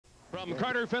From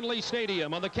Carter Finley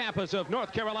Stadium on the campus of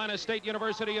North Carolina State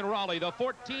University in Raleigh, the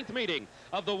 14th meeting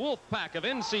of the Wolfpack of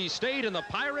NC State and the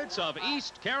Pirates of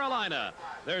East Carolina.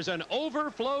 There's an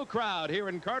overflow crowd here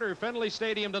in Carter Finley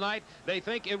Stadium tonight. They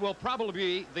think it will probably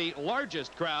be the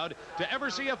largest crowd to ever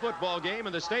see a football game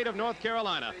in the state of North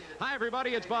Carolina. Hi,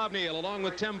 everybody. It's Bob Neal along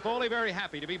with Tim Foley. Very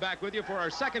happy to be back with you for our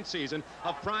second season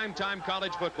of primetime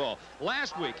college football.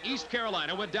 Last week, East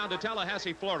Carolina went down to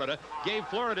Tallahassee, Florida, gave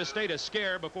Florida State a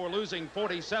scare before losing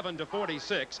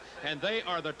 47-46, and they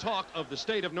are the talk of the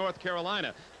state of North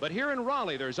Carolina. But here in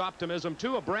Raleigh, there's optimism,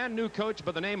 too. A brand new coach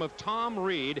by the name of Tom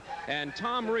Reed. And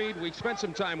Tom Reed, we spent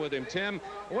some time with him. Tim,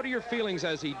 what are your feelings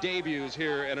as he debuts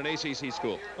here at an ACC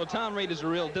school? Well, Tom Reed is a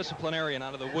real disciplinarian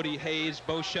out of the Woody Hayes,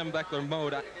 Bo Schembechler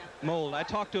mold. I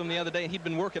talked to him the other day, and he'd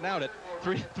been working out at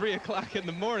 3 o'clock in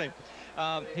the morning.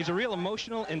 He's a real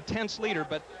emotional, intense leader,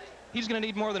 but he's going to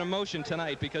need more than emotion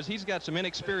tonight because he's got some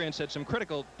inexperience at some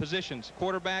critical positions.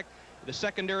 Quarterback, the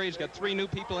secondary, he's got 3 new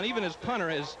people, and even his punter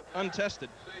is untested.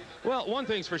 Well, one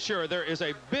thing's for sure, there is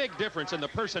a big difference in the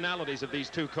personalities of these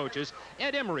two coaches.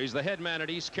 Ed Emery's the head man at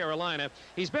East Carolina.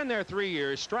 He's been there 3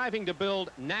 years, striving to build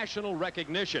national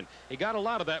recognition. He got a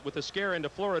lot of that with the scare into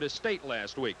Florida State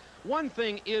last week. One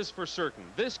thing is for certain,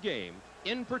 this game,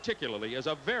 in particularly, is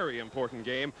a very important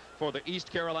game for the East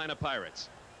Carolina Pirates.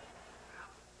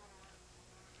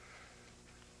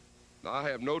 I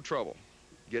have no trouble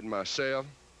getting myself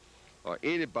or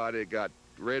anybody that got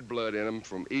red blood in them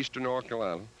from Eastern North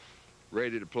Carolina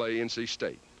ready to play NC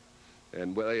State.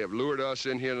 And they have lured us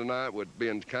in here tonight with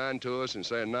being kind to us and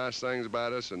saying nice things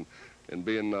about us and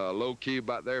being low-key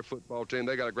about their football team.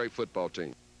 They got a great football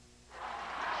team.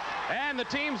 And the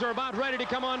teams are about ready to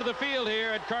come onto the field here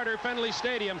at Carter Finley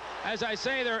Stadium. As I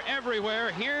say, they're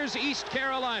everywhere. Here's East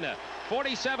Carolina.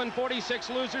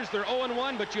 47-46 losers. They're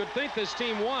 0-1, but you'd think this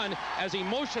team won, as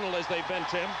emotional as they've been,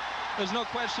 Tim. There's no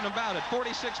question about it.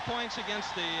 46 points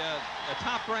against a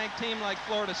top-ranked team like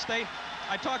Florida State.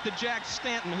 I talked to Jack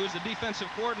Stanton, who's the defensive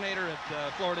coordinator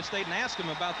at Florida State, and asked him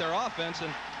about their offense,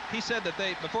 and he said that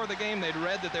before the game, they'd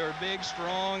read that they were big,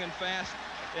 strong, and fast.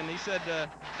 And he said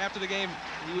after the game,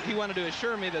 he wanted to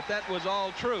assure me that that was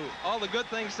all true. All the good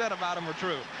things said about him were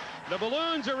true. The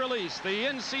balloons are released. The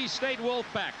NC State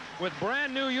Wolfpack, with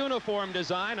brand new uniform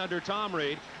design under Tom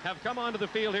Reed, have come onto the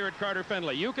field here at Carter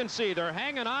Finley. You can see they're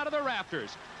hanging out of the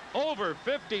rafters. Over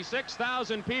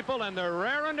 56,000 people, and they're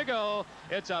raring to go.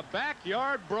 It's a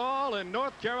backyard brawl in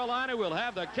North Carolina. We'll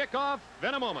have the kickoff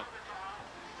in a moment.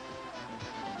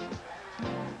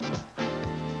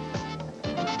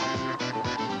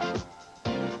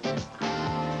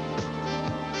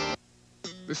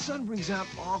 The sun brings out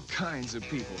all kinds of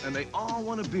people, and they all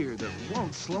want a beer that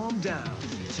won't slow them down.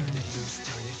 Turn it loose,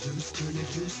 turn it loose, turn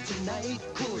it loose tonight.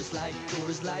 Coors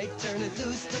Light, turn it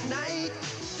loose tonight.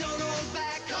 Don't hold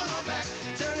back,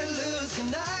 turn it loose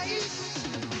tonight.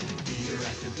 Beer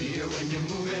after beer when you're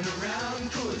moving around.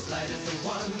 Coors Light is the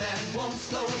one that won't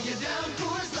slow you down.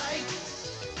 Coors Light,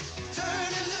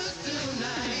 turn it loose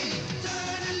tonight.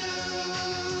 Turn it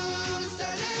loose,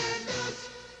 turn it loose.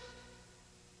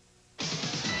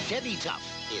 Chevy Tough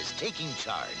is taking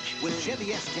charge with Chevy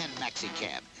S10 Maxi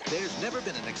Cab. There's never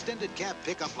been an extended cab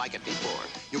pickup like it before.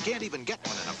 You can't even get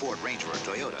one in a Ford Ranger or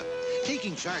Toyota.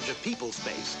 Taking charge of people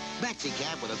space, Maxi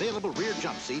Cab with available rear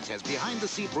jump seats has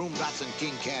behind-the-seat room Datsun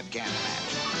King Cab can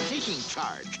match. Taking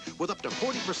charge with up to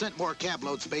 40% more cab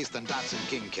load space than Datsun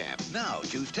King Cab. Now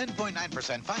choose 10.9%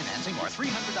 financing or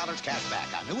 $300 cash back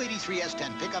on new 83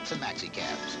 S10 pickups and Maxi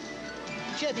Cabs.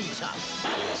 Chevy Tough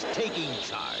is taking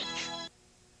charge.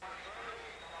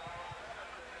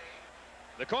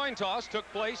 The coin toss took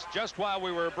place just while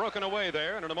we were broken away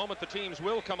there, and in a moment the teams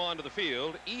will come onto the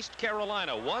field. East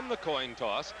Carolina won the coin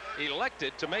toss,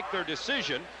 elected to make their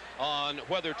decision on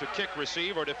whether to kick,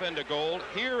 receive, or defend a goal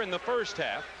here in the first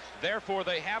half. Therefore,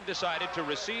 they have decided to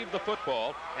receive the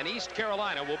football, and East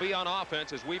Carolina will be on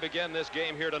offense as we begin this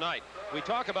game here tonight. We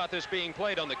talk about this being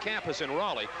played on the campus in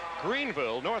Raleigh.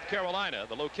 Greenville, North Carolina,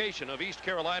 the location of East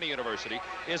Carolina University,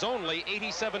 is only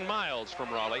 87 miles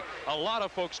from Raleigh. A lot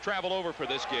of folks travel over for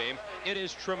this game. It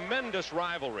is tremendous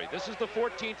rivalry. This is the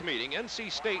 14th meeting.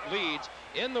 NC State leads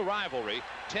in the rivalry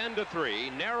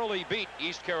 10-3, narrowly beat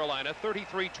East Carolina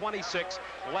 33-26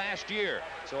 last year.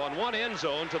 So on one end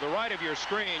zone to the right of your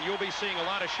screen, you'll be seeing a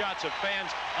lot of shots of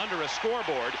fans under a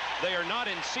scoreboard. They are not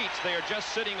in seats. They are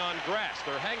just sitting on grass.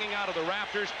 They're hanging out of the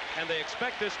rafters, and they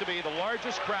expect this to be the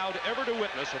largest crowd ever to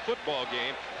witness a football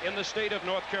game in the state of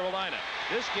North Carolina.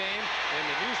 This game in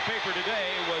the newspaper today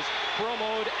was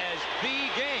promoted as the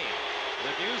game.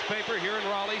 The newspaper here in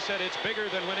Raleigh said it's bigger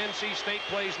than when NC State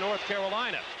plays North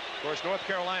Carolina. Of course, North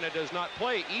Carolina does not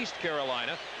play East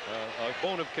Carolina, a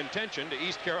bone of contention to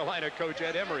East Carolina coach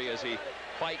Ed Emery as he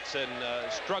fights and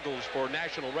struggles for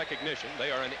national recognition.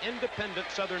 They are an independent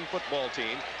Southern football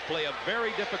team, play a very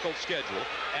difficult schedule,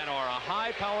 and are a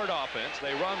high-powered offense.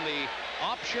 They run the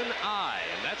option I,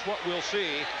 and that's what we'll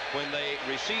see when they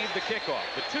receive the kickoff.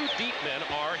 The two deep men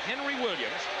are Henry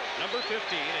Williams, number 15,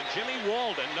 and Jimmy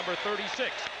Walden, number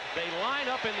 36. They line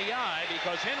up in the I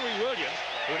because Henry Williams,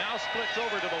 who now splits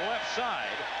over to the left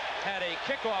side, had a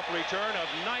kickoff return of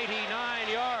 99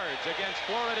 yards against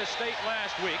Florida State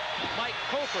last week. Mike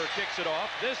Cofer kicks it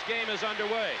off. This game is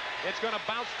underway. It's going to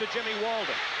bounce to Jimmy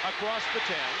Walden across the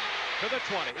 10 to the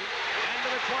 20 and to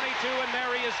the 22, and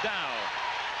there he is down.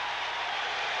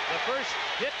 The first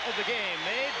hit of the game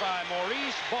made by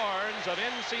Maurice Barnes of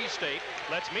NC State.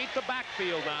 Let's meet the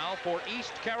backfield now for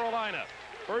East Carolina.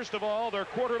 First of all, their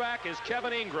quarterback is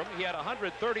Kevin Ingram. He had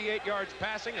 138 yards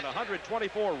passing and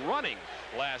 124 running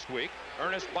last week.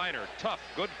 Ernest Biner, tough,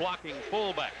 good blocking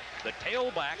fullback. The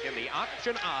tailback in the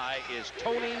option I is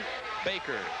Tony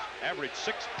Baker. Averaged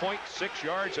 6.6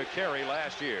 yards a carry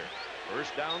last year.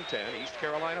 First down 10, East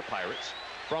Carolina Pirates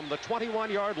from the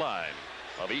 21-yard line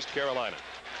of East Carolina.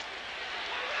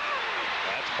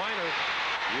 That's Biner.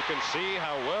 You can see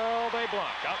how well they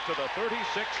block out to the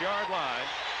 36-yard line.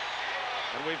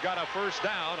 And we've got a first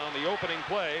down on the opening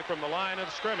play from the line of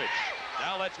scrimmage.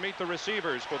 Now let's meet the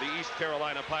receivers for the East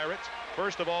Carolina Pirates.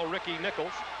 First of all, Ricky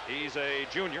Nichols. He's a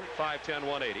junior, 5'10",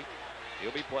 180.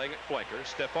 He'll be playing at flanker.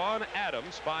 Stephon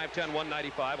Adams, 5'10",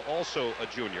 195, also a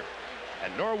junior.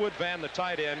 And Norwood Van, the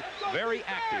tight end, very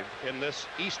active in this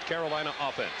East Carolina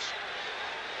offense.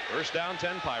 First down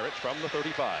 10 Pirates from the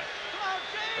 35.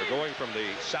 They're going from the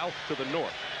south to the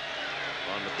north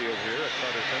on the field here at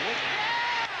Carter Finley.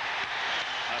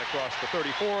 Out across the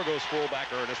 34 goes fullback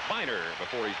Ernest Biner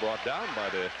before he's brought down by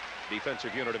the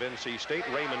defensive unit of NC State.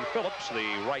 Raymond Phillips, the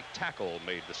right tackle,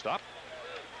 made the stop.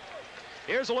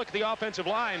 Here's a look at the offensive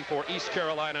line for East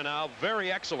Carolina now.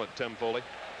 Very excellent, Tim Foley.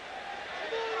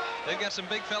 They've got some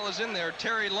big fellas in there.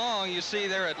 Terry Long, you see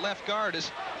there at left guard, is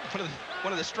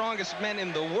one of the strongest men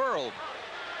in the world.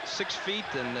 6 feet,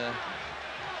 and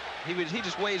he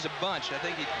just weighs a bunch. I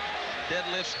think he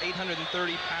deadlifts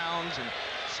 830 pounds and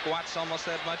squats almost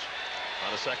that much.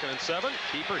 On a 2nd and 7,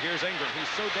 keeper, here's Ingram. He's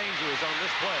so dangerous on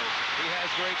this play. He has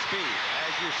great speed,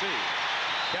 as you see.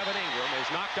 Kevin Ingram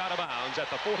is knocked out of bounds at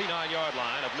the 49-yard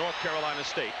line of North Carolina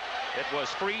State. It was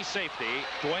free safety,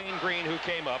 Dwayne Green, who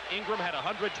came up. Ingram had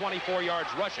 124 yards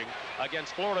rushing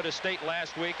against Florida State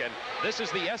last week, and this is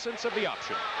the essence of the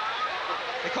option.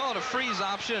 They call it a freeze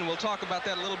option, and we'll talk about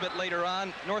that a little bit later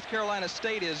on. North Carolina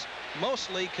State is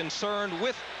mostly concerned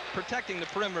with protecting the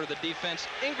perimeter of the defense.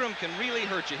 Ingram can really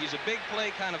hurt you. He's a big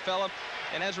play kind of fella,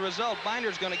 and as a result,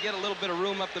 Biner's going to get a little bit of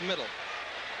room up the middle.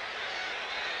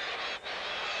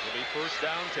 It'll be first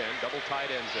down 10, double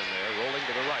tight ends in there, rolling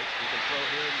to the right. He can throw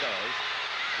here and does.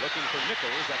 Looking for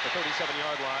Nichols at the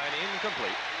 37-yard line,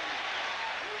 incomplete.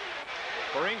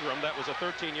 For Ingram, that was a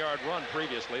 13-yard run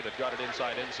previously that got it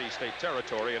inside NC State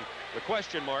territory, and the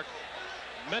question mark,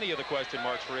 many of the question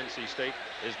marks for NC State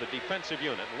is the defensive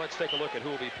unit. And let's take a look at who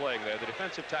will be playing there. The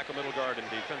defensive tackle, middle guard, and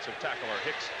defensive tackle are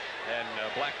Hicks and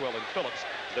Blackwell and Phillips.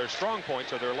 Their strong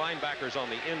points are their linebackers on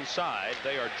the inside.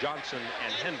 They are Johnson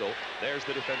and Hendel. There's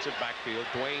the defensive backfield.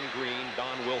 Dwayne Green,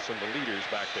 Don Wilson, the leaders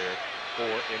back there for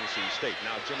NC State.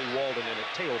 Now Jimmy Walden in at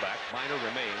tailback. Biner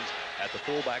remains at the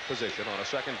fullback position on a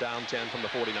 2nd down 10 from the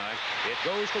 49. It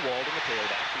goes to Walden, the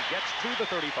tailback. He gets to the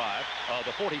 35,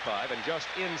 the 45, and just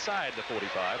inside the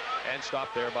 45, and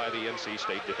stopped there by the NC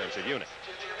State defensive unit.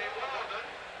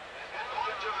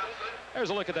 There's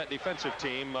a look at that defensive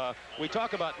team. We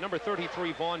talk about number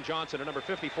 33, Vaughn Johnson, and number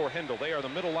 54, Hendel. They are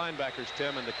the middle linebackers,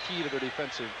 Tim, and the key to their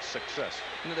defensive success.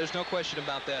 No, there's no question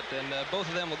about that. And both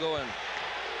of them will go in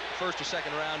first or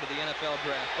second round of the NFL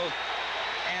draft. Both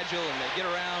agile, and they get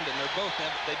around, and they both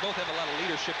have a lot of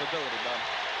leadership ability, Bob.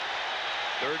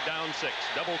 3rd down 6,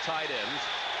 double tight ends.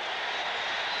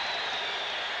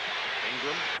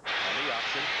 Ingram on the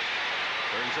option,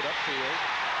 turns it upfield,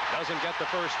 doesn't get the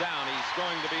first down. He's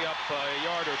going to be up a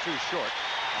yard or two short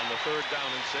on the 3rd down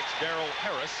and 6. Darrell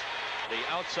Harris, the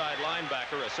outside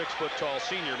linebacker, a 6-foot-tall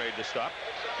senior, made the stop.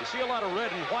 You see a lot of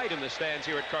red and white in the stands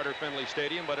here at Carter Finley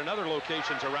Stadium, but in other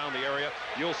locations around the area,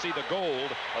 you'll see the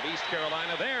gold of East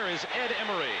Carolina. There is Ed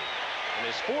Emery in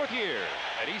his 4th year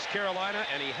at East Carolina,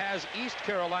 and he has East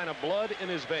Carolina blood in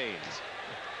his veins.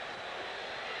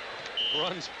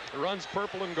 Runs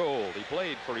purple and gold. He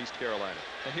played for East Carolina.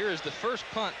 And here is the first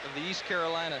punt of the East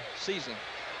Carolina season.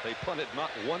 They punted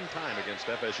not one time against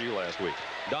FSU last week.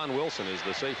 Don Wilson is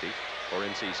the safety for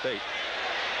NC State.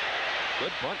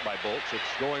 Good punt by Bolts. It's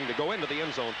going to go into the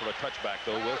end zone for a touchback,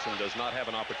 though. Wilson does not have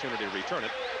an opportunity to return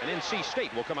it. And NC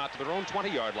State will come out to their own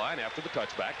 20-yard line after the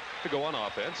touchback to go on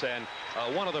offense. And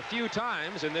one of the few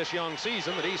times in this young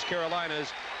season that East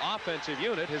Carolina's offensive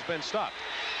unit has been stopped.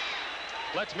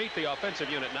 Let's meet the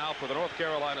offensive unit now for the North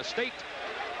Carolina State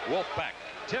Wolfpack.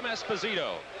 Tim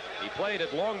Esposito. He played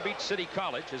at Long Beach City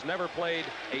College, has never played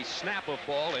a snap of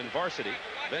ball in varsity.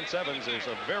 Vince Evans is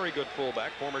a very good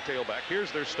fullback, former tailback.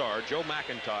 Here's their star, Joe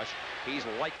McIntosh. He's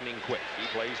lightning quick. He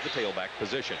plays the tailback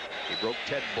position. He broke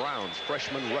Ted Brown's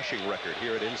freshman rushing record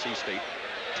here at NC State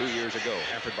 2 years ago.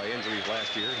 Hampered by injuries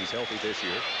last year. He's healthy this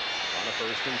year. On a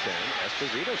 1st and 10,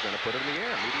 Esposito's going to put it in the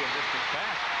air. Medium distance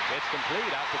pass. It's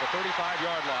complete out to the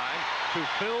 35-yard line to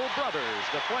Phil Brothers,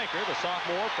 the flanker, the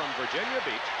sophomore from Virginia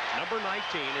Beach. Number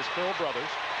 19 is Phil Brothers.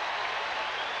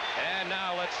 And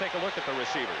now let's take a look at the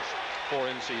receivers for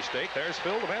NC State. There's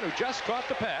Phil, the man who just caught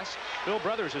the pass. Phil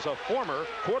Brothers is a former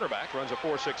quarterback, runs a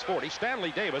 4.6 40.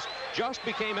 Stanley Davis just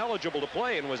became eligible to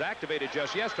play and was activated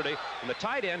just yesterday. And the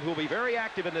tight end who will be very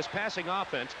active in this passing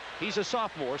offense, he's a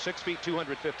sophomore, 6 feet,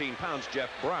 215 pounds, Jeff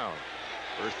Brown.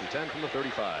 1st and 10 from the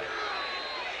 35.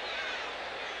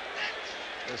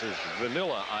 This is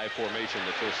vanilla I formation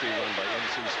that you'll see run by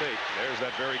NC State. There's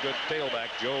that very good tailback,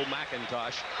 Joe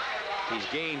McIntosh. He's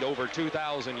gained over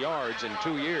 2,000 yards in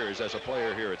 2 years as a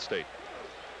player here at State.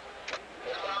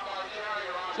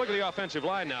 Let's look at the offensive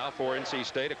line now for NC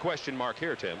State. A question mark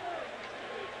here, Tim.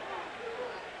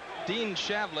 Dean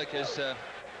Shavlik has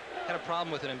had a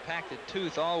problem with an impacted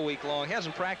tooth all week long. He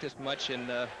hasn't practiced much, and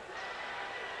I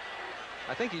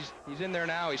think he's in there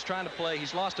now. He's trying to play.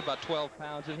 He's lost about 12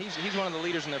 pounds, and he's one of the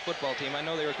leaders in their football team. I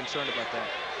know they were concerned about that.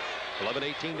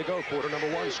 11:18 to go, quarter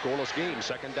number 1, scoreless game,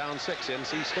 2nd down 6.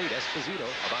 NC State, Esposito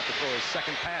about to throw his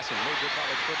second pass in major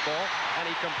college football, and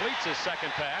he completes his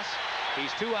second pass.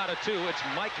 He's 2 out of 2. It's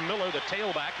Mike Miller, the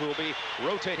tailback, who will be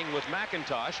rotating with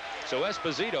McIntosh. So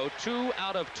Esposito, 2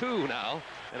 out of 2 now,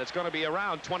 and it's going to be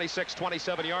around 26,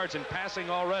 27 yards in passing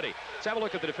already. Let's have a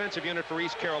look at the defensive unit for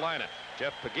East Carolina.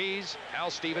 Jeff Pegues, Al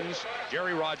Stevens,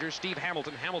 Jerry Rogers, Steve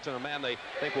Hamilton. Hamilton, a man they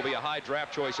think will be a high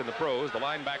draft choice in the pros. The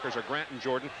linebackers are Grant and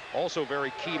Jordan, also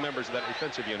very key members of that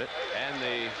defensive unit. And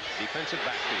the defensive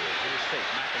backfield, here's State,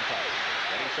 McIntosh,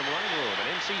 getting some running room. And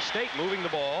NC State moving the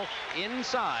ball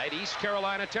inside East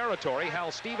Carolina territory.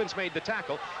 Hal Stevens made the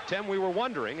tackle. Tim, we were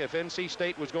wondering if NC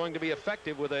State was going to be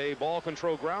effective with a ball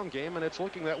control ground game, and it's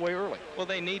looking that way early. Well,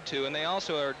 they need to, and they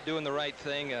also are doing the right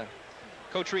thing.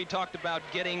 Coach Reed talked about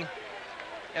getting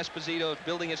Esposito,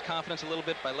 building his confidence a little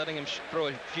bit by letting him throw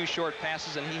a few short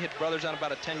passes, and he hit Brothers on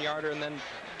about a 10-yarder and then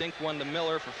dinked one to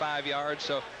Miller for 5 yards.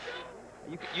 So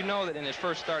you know that in his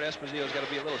first start, Esposito's got to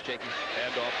be a little shaky.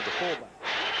 Hand off to the fullback.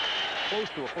 Close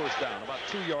to a 1st down, about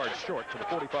 2 yards short to the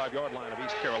 45-yard line of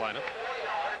East Carolina.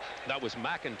 That was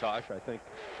McIntosh, I think,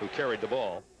 who carried the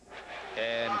ball.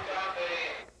 And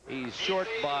he's short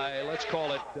by, let's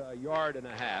call it, a yard and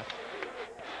a half.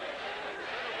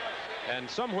 And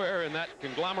somewhere in that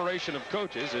conglomeration of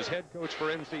coaches is head coach for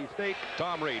NC State,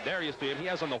 Tom Reed. There you see him. He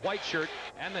has on the white shirt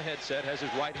and the headset, has his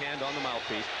right hand on the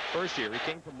mouthpiece. First year, he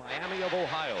came from Miami of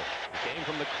Ohio. He came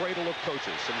from the cradle of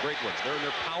coaches, some great ones. They're in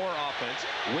their power offense,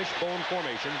 wishbone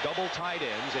formation, double tight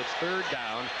ends. It's 3rd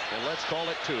down, and let's call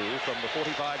it 2 from the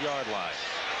 45-yard line.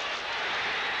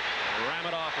 And ram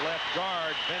it off left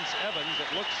guard, Vince Evans.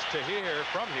 It looks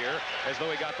from here as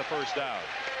though he got the 1st down.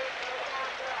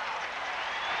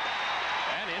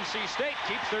 NC State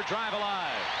keeps their drive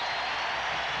alive.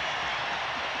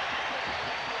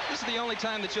 This is the only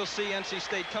time that you'll see NC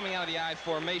State coming out of the I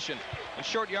formation. In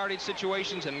short yardage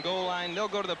situations and goal line,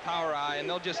 they'll go to the power I, and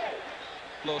they'll just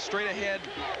blow straight ahead,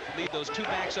 lead those 2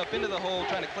 backs up into the hole,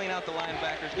 trying to clean out the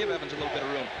linebackers, give Evans a little bit of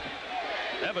room.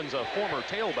 Evans, a former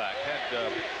tailback,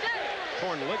 had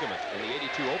torn ligament in the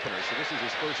 82 opener, so this is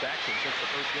his first action since the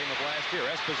first game of last year.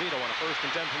 Esposito on a 1st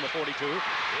and 10 from the 42.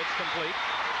 It's complete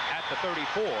at the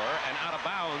 34 and out of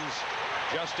bounds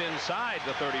just inside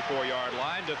the 34-yard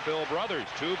line to Phil Brothers.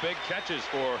 2 big catches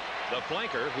for the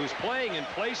flanker, who's playing in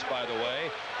place, by the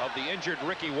way, of the injured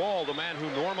Ricky Wall, the man who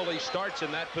normally starts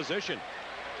in that position.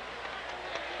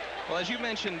 Well, as you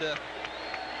mentioned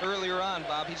earlier on,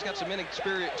 Bob, he's got some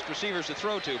inexperienced receivers to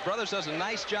throw to. Brothers does a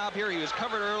nice job here. He was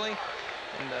covered early,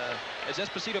 and as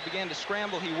Esposito began to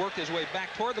scramble, he worked his way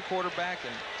back toward the quarterback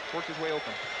and worked his way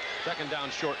open. 2nd down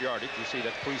short yardage. You see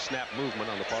that pre-snap movement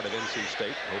on the part of NC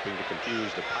State, hoping to confuse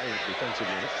the Pirate defensive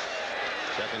unit.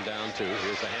 2nd down 2.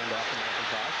 Here's the handoff to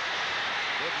McIntosh.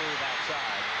 Good move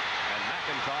outside, and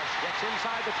McIntosh gets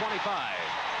inside the 25.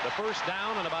 The 1st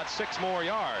down and about 6 more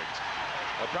yards.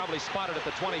 They'll probably spot it at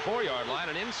the 24-yard line.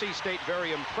 And NC State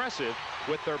very impressive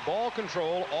with their ball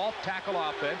control, off-tackle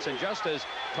offense. And just as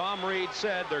Tom Reed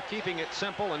said, they're keeping it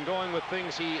simple and going with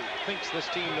things he thinks this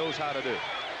team knows how to do.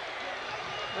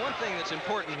 One thing that's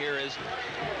important here is,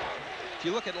 if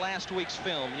you look at last week's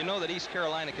film, you know that East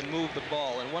Carolina can move the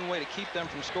ball, and one way to keep them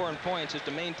from scoring points is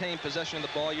to maintain possession of the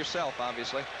ball yourself,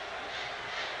 obviously.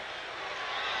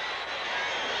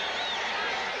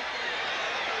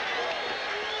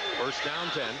 First down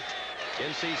 10.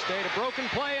 NC State, a broken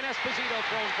play, and Esposito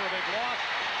thrown for a big loss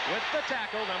with the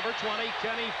tackle, number 20,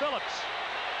 Kenny Phillips.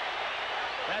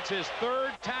 That's his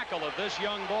third tackle of this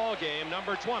young ball game,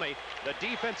 number 20, the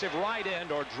defensive right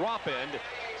end or drop end.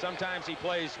 Sometimes he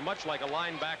plays much like a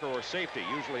linebacker or safety,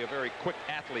 usually a very quick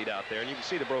athlete out there, and you can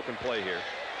see the broken play here.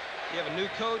 You have a new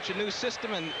coach, a new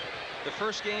system, and the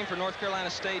first game for North Carolina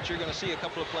State, you're going to see a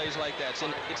couple of plays like that.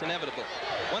 It's inevitable.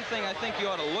 One thing I think you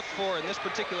ought to look for in this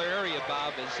particular area,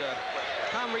 Bob, is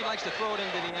Tom Reed likes to throw it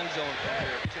into the end zone from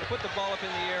here. He's going to put the ball up in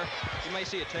the air. You may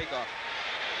see a takeoff.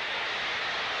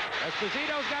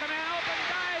 Esposito's got a man open,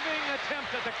 diving attempt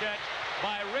at the catch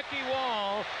by Ricky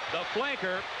Wall, the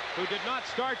flanker, who did not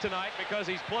start tonight because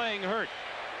he's playing hurt.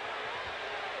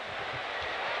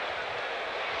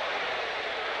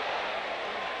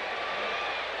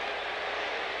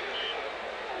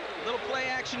 Little play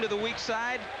action to the weak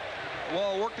side.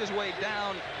 Wall worked his way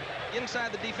down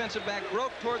inside the defensive back,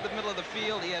 broke toward the middle of the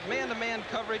field. He had man-to-man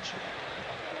coverage.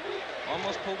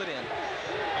 Almost pulled it in.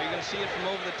 Are you going to see it from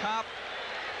over the top?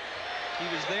 He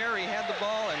was there, he had the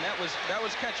ball, and that was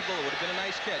catchable. It would have been a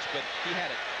nice catch, but he had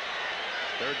it.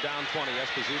 Third down 20,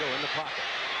 Esposito in the pocket.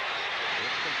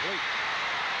 It's complete.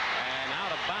 And out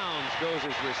of bounds goes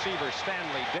his receiver,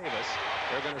 Stanley Davis.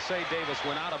 They're going to say Davis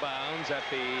went out of bounds at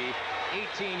the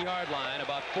 18-yard line,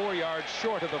 about 4 yards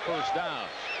short of the first down.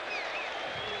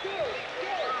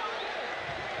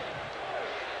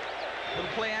 Little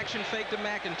play action fake to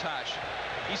McIntosh.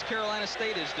 East Carolina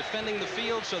State is defending the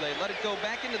field, so they let it go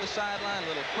back into the sideline. A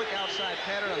little quick outside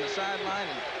pattern on the sideline,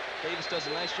 and Davis does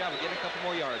a nice job of getting a couple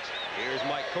more yards. Here's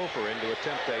Mike Kofer in to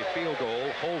attempt a field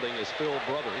goal. Holding is Phil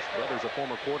Brothers. Brothers, a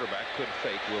former quarterback, could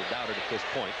fake. We'll doubt it at this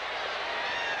point.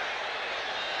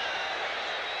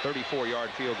 34-yard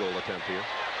field goal attempt here.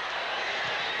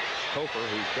 Kofer,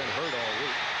 who's been hurt all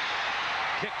week,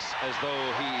 kicks as though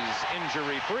he's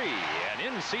injury-free.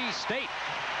 And NC State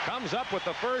comes up with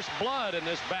the first blood in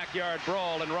this backyard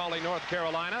brawl in Raleigh, North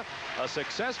Carolina. A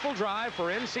successful drive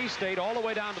for NC State all the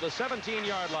way down to the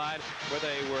 17-yard line, where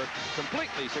they were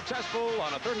completely successful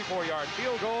on a 34-yard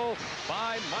field goal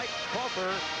by Mike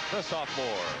Kofer, the sophomore.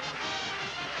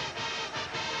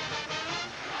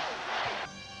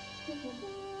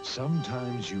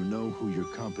 Sometimes you know who your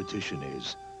competition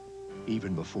is,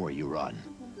 even before you run.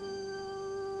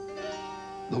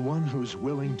 The one who's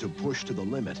willing to push to the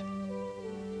limit.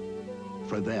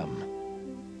 For them,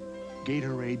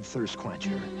 Gatorade Thirst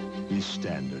Quencher is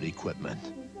standard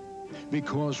equipment.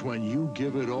 Because when you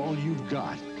give it all you've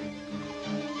got,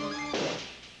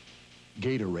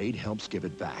 Gatorade helps give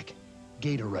it back.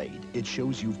 Gatorade, it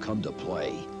shows you've come to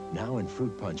play. Now in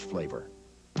fruit punch flavor.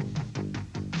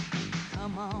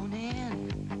 Come on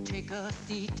in, take a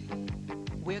seat.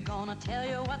 We're gonna tell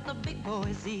you what the big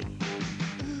boys eat.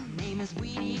 Name is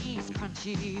Wheaties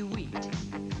Crunchy Wheat.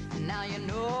 Now you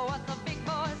know what the big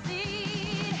boys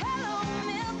eat. Hello,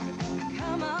 milk,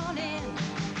 come on in.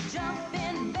 Jump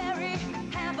in, berry,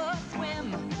 have a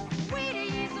swim.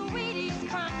 Wheaties, Wheaties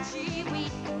Crunchy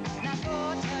Wheat. Now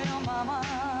go tell your mama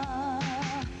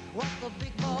what the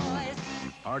big boys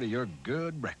eat. Part of your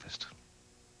good breakfast.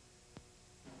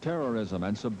 Terrorism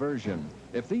and subversion.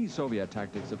 If these Soviet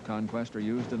tactics of conquest are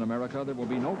used in America, there will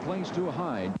be no place to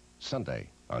hide. Sunday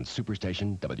on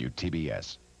Superstation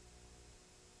WTBS.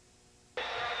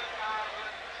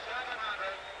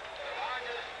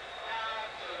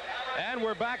 And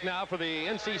we're back now for the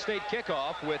NC State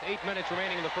kickoff with 8 minutes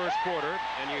remaining in the first quarter.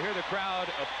 And you hear the crowd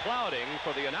applauding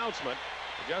for the announcement.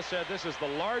 I just said this is the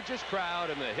largest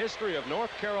crowd in the history of North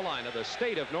Carolina, the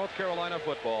state of North Carolina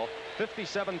football,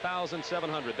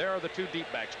 57,700. There are the two deep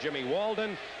backs, Jimmy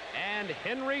Walden and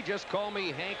Henry. Just call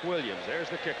me Hank Williams. There's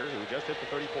the kicker who just hit the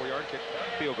 34-yard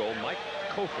field goal, Mike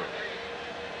Kofer.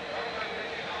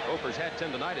 Kofer's had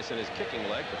tendonitis in his kicking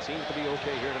leg, but seems to be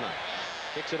okay here tonight.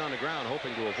 Kicks it on the ground,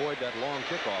 hoping to avoid that long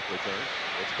kickoff return.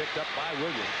 It's picked up by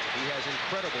Williams. He has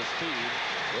incredible speed.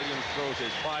 Williams throws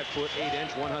his 5'8",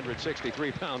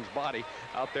 163-pound body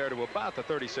out there to about the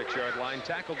 36-yard line,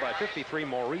 tackled by 53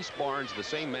 Maurice Barnes, the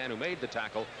same man who made the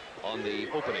tackle on the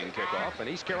opening kickoff. And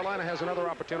East Carolina has another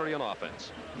opportunity on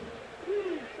offense.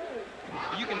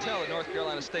 You can tell that North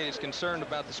Carolina State is concerned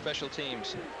about the special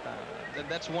teams.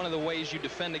 That's one of the ways you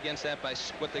defend against that, by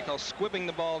what they call squibbing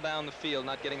the ball down the field,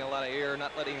 not getting a lot of air,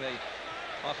 not letting the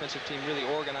offensive team really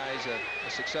organize a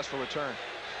successful return.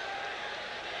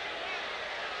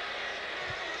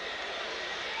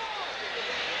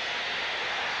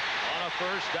 On a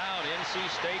first down, NC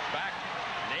State back,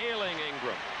 nailing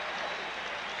Ingram.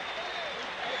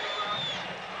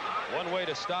 One way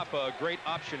to stop a great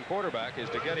option quarterback is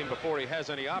to get him before he has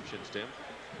any options, Tim.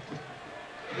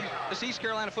 This East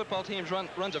Carolina football team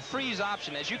runs a freeze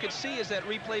option. As you could see as that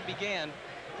replay began,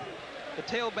 the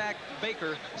tailback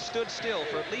Baker stood still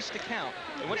for at least a count.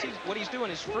 And what he's doing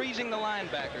is freezing the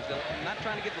linebackers. They're not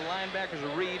trying to get the linebackers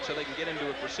a read so they can get into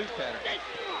a pursuit pattern.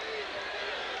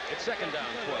 It's second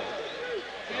down, 12.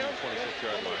 On the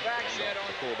 26-yard line.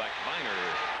 The fullback,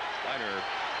 Biner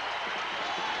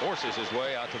forces his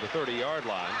way out to the 30-yard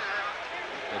line.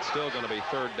 It's still going to be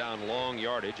third down, long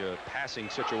yardage, a passing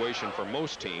situation for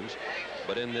most teams.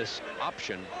 But in this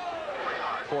option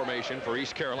formation for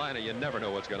East Carolina, you never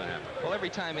know what's going to happen. Well, every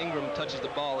time Ingram touches the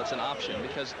ball, it's an option,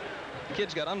 because the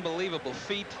kid's got unbelievable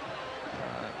feet.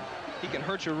 He can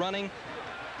hurt you running,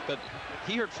 but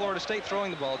he hurt Florida State throwing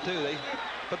the ball, too. They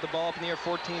put the ball up in the air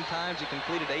 14 times. He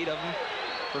completed 8 of them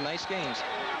for nice gains.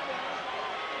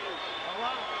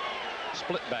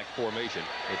 Split back formation.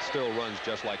 It still runs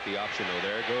just like the option, though.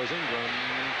 There goes Ingram,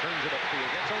 turns it upfield,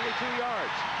 gets only 2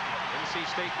 yards. NC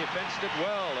State defensed it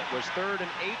well. It was 3rd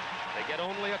and 8. They get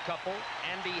only a couple.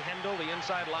 Andy Hendel, the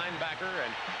inside linebacker,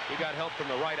 and he got help from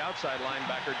the right outside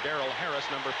linebacker, Darrell Harris,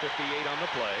 number 58 on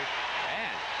the play.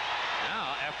 And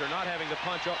now, after not having to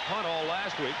punt all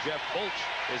last week, Jeff Bulch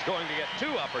is going to get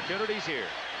 2 opportunities here.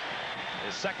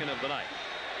 His second of the night.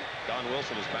 Don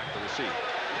Wilson is back to receive.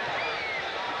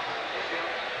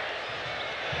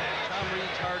 Tom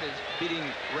Reed's heart is beating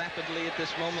rapidly at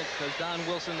this moment, because Don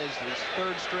Wilson is his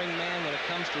 3rd string man when it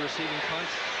comes to receiving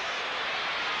punts.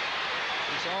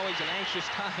 It's always an anxious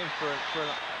time for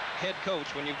a head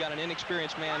coach when you've got an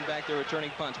inexperienced man back there returning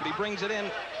punts, but he brings it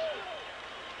in.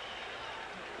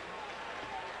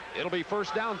 It'll be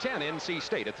first down 10, NC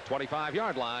State at the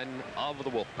 25-yard line of the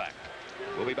Wolfpack.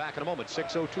 We'll be back in a moment.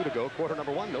 6:02 to go, quarter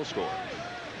number 1, no score.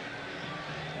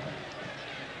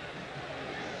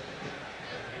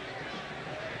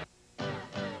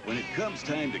 When it comes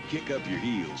time to kick up your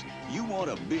heels, you want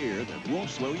a beer that won't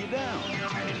slow you down.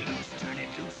 Turn it loose, turn it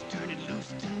loose, turn it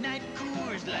loose tonight.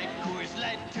 Coors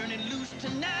Light, turn it loose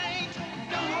tonight.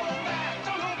 Don't hold back,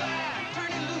 don't hold back.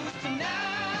 Turn it loose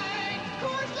tonight.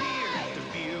 Coors Light. Beer after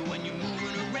beer when you're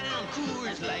moving around.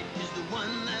 Coors Light is the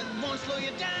one that won't slow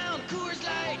you down. Coors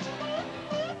Light.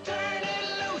 Turn it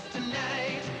loose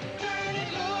tonight. Turn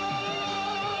it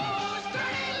loose,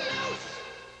 turn it loose.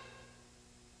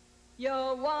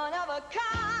 You're one of a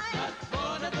kind. Not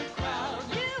one of the crowd.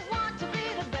 You want to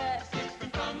be the best.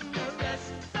 Different from the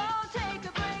rest. So take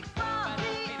a break from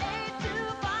the 8 to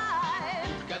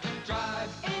 5. Got the drive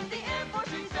In the Air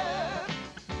Force Reserve.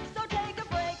 So take a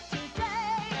break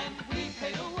today. and we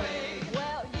pay the way.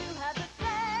 Well, you have to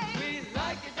say. We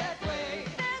like it that way.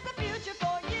 There's a future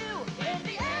for you in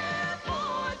the Air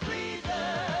Force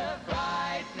Reserve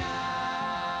right now.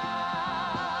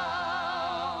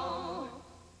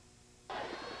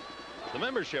 The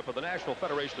membership of the National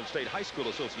Federation of State High School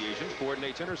Associations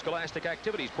coordinates interscholastic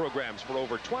activities programs for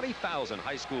over 20,000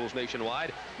 high schools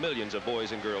nationwide. Millions of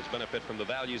boys and girls benefit from the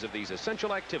values of these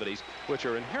essential activities, which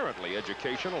are inherently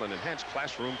educational and enhance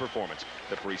classroom performance.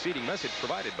 The preceding message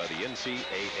provided by the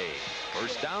NCAA.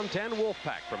 First down 10,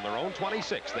 Wolfpack from their own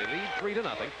 26. They lead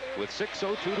 3-0 with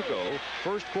 6:02 to go.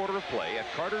 First quarter of play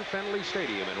at Carter Finley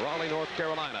Stadium in Raleigh, North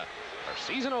Carolina. Our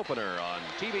season opener on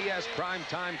TBS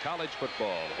Primetime College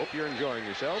Football. Hope you're enjoying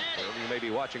yourself, wherever you may be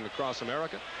watching across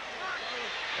America.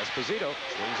 Esposito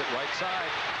swings it right side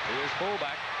to his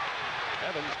fullback.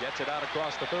 Evans gets it out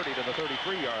across the 30 to the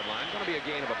 33-yard line. Going to be a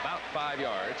gain of about 5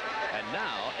 yards. And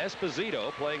now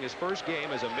Esposito, playing his first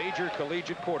game as a major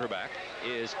collegiate quarterback,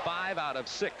 is 5 out of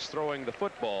 6 throwing the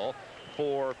football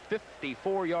for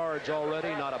 54 yards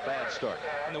already. Not a bad start.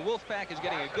 And the Wolfpack is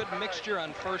getting a good mixture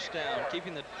on first down,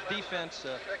 keeping the defense,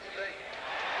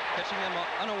 catching them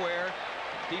unaware.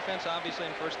 Defense, obviously,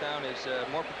 in first down is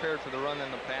more prepared for the run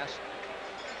than the pass.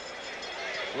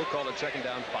 We'll call it second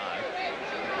down 5.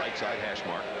 Right side hash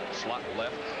mark. Slot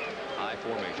left. High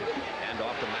formation. Hand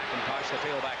off to McIntosh, the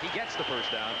tailback. He gets the first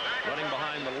down. Running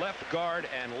behind the left guard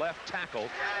and left tackle.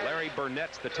 Larry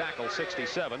Burnett's the tackle,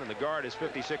 67, and the guard is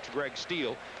 56, Greg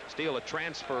Steele. Steele, a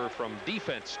transfer from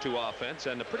defense to offense,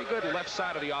 and a pretty good left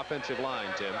side of the offensive line,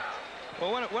 Tim.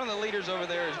 Well, one of the leaders over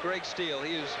there is Greg Steele.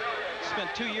 He was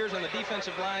spent 2 years on the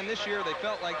defensive line. This year, they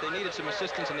felt like they needed some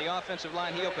assistance in the offensive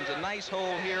line. He opens a nice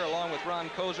hole here along with Ron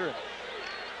Kozer.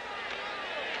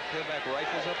 Tailback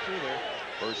rifles up through there.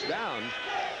 First down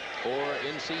for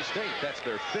NC State. That's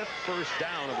their 5th first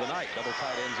down of the night. Double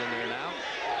tight ends in there now.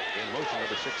 In motion,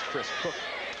 number 6, Chris Cook.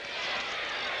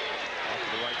 Off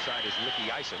to the right side is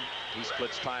Ricky Isom. He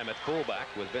splits time at fullback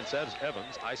with Vince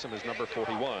Evans. Isom is number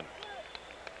 41.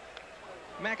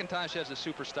 McIntosh has a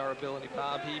superstar ability,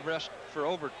 Bob. He rushed for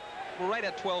right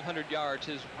at 1,200 yards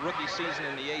his rookie season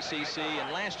in the ACC,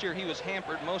 and last year he was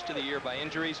hampered most of the year by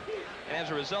injuries, and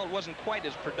as a result wasn't quite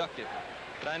as productive.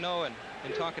 But I know, and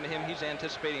in talking to him, he's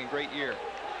anticipating a great year.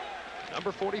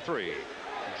 Number 43,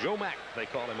 Joe Mack, they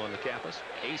call him on the campus.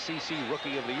 ACC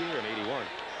Rookie of the Year in '81.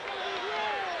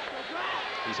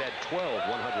 He's had 12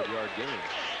 100-yard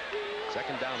games.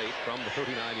 Second down 8 from the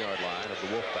 39-yard line of the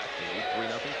Wolfpack. They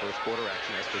lead 3-0. First quarter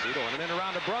action. Esposito and then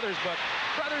around to Brothers, but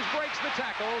Brothers breaks the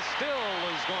tackle. Still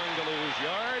is going to lose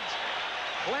yards.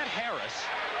 Clint Harris,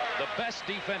 the best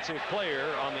defensive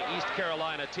player on the East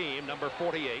Carolina team, number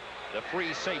 48, the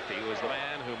free safety, was the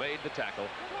man who made the tackle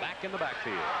back in the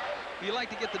backfield. You like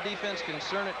to get the defense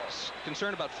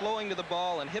concerned about flowing to the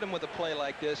ball and hit them with a play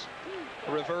like this,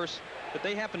 a reverse, but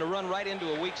they happen to run right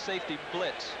into a weak safety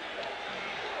blitz.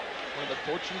 One of the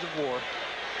fortunes of war.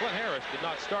 Clint Harris did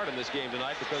not start in this game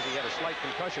tonight because he had a slight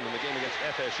concussion in the game against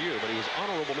FSU, but he was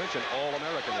honorable mention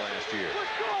All-American last year.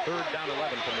 Third down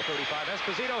 11 from the 35.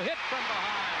 Esposito hit from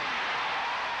behind.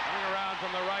 Coming around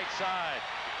from the right side.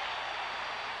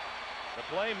 The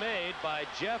play made by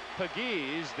Jeff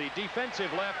Pegues, the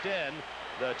defensive left end,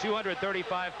 the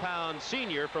 235-pound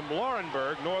senior from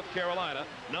Laurinburg, North Carolina,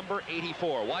 number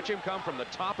 84. Watch him come from the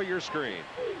top of your screen.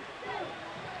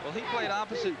 Well, he played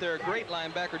opposite their great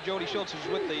linebacker, Jody Schultz,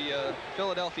 who's with the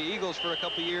Philadelphia Eagles for a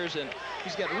couple of years, and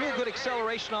he's got real good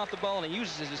acceleration off the ball, and he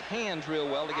uses his hands real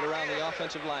well to get around the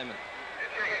offensive lineman.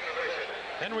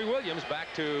 Henry Williams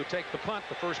back to take the punt,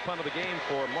 the first punt of the game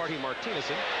for Marty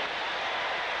Martinezson.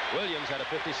 Williams had a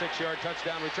 56-yard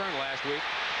touchdown return last week.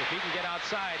 If he can get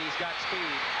outside, he's got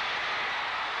speed.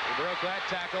 He broke that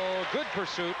tackle. Good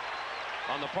pursuit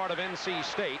on the part of NC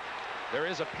State. There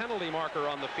is a penalty marker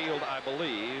on the field, I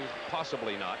believe.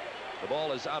 Possibly not. The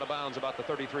ball is out of bounds about the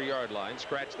 33-yard line.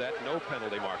 Scratch that. No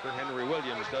penalty marker. Henry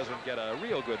Williams doesn't get a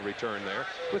real good return there.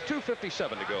 With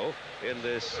 2:57 to go in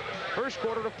this first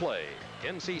quarter of play.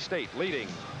 NC State leading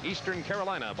Eastern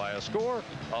Carolina by a score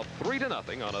of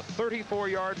 3-0 on a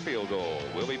 34-yard field goal.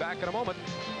 We'll be back in a moment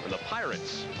when the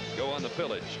Pirates go on the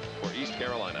pillage for East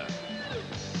Carolina.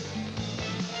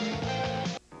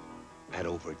 At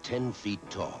over 10 feet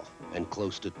tall and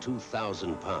close to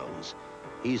 2,000 pounds,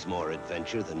 he's more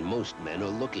adventure than most men are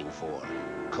looking for.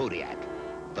 Kodiak,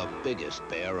 the biggest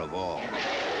bear of all.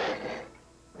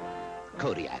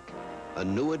 Kodiak, a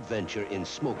new adventure in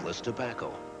smokeless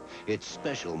tobacco. Its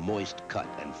special moist cut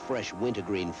and fresh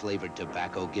wintergreen flavored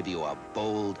tobacco give you a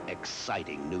bold,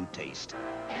 exciting new taste.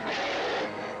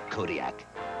 Kodiak,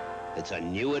 it's a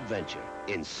new adventure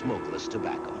in smokeless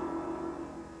tobacco.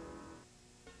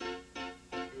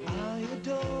 I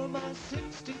adore my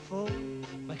 64,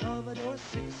 my Commodore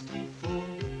 64.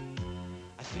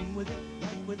 I sing with it,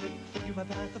 write with it, figure my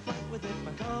path of flight with it,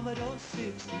 my Commodore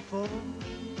 64.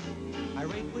 I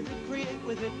rate with it, create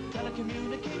with it,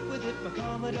 telecommunicate with it, my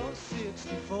Commodore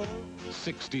 64.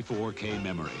 64K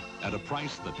memory at a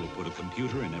price that will put a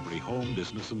computer in every home,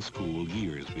 business, and school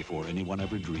years before anyone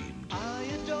ever dreamed. I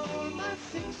adore my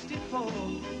 64,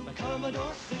 my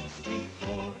Commodore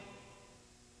 64.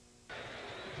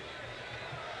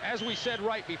 As we said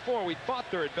right before, we thought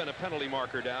there had been a penalty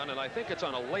marker down, and I think it's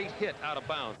on a late hit out of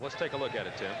bounds. Let's take a look at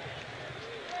it, Tim.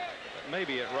 That may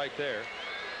be it right there.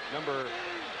 Number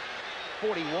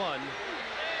 41,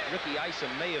 Ricky Isom,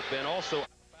 may have been. Also out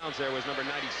of bounds there was number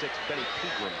 96, Benny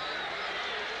Pegram.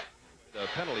 The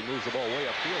penalty moves the ball way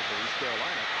upfield for East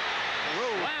Carolina.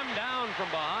 Slammed down from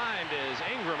behind is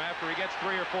Ingram after he gets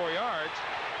 3 or 4 yards.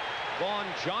 Vaughn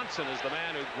Johnson is the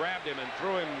man who grabbed him and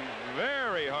threw him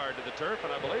very hard to the turf,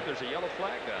 and I believe there's a yellow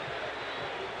flag down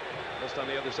just on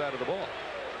the other side of the ball.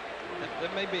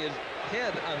 That may be his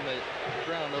head on the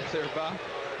ground up there, Bob.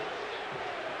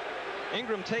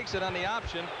 Ingram takes it on the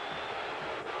option.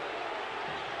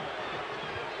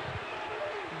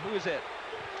 Who is it?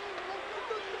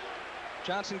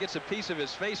 Johnson gets a piece of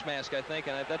his face mask, I think,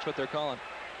 and that's what they're calling.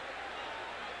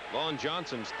 Vaughn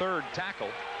Johnson's third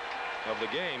tackle of the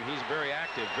game. He's very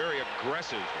active, very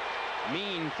aggressive,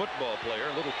 mean football player.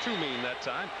 A little too mean that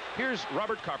time. Here's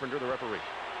Robert Carpenter, the referee.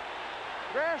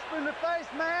 Grasping the face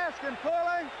mask and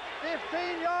pulling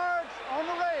 15 yards on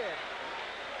the red.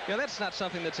 Yeah, that's not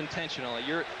something that's intentional.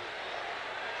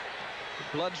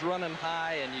 blood's running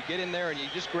high, and you get in there and you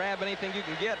just grab anything you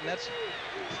can get, and that's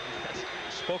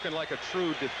spoken like a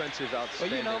true defensive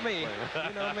outstanding. Well, you know me.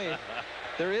 You know me.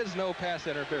 There is no pass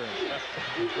interference.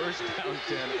 First down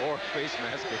 10 or face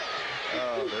masking.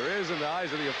 There is in the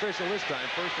eyes of the official this time.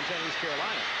 First and 10 East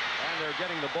Carolina. And they're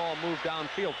getting the ball moved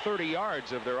downfield 30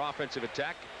 yards of their offensive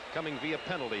attack. Coming via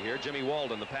penalty here. Jimmy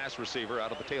Walden, the pass receiver,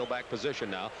 out of the tailback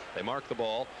position now. They mark the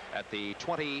ball at the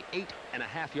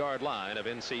 28.5-yard line of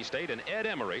NC State. And Ed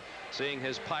Emery, seeing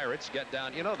his Pirates get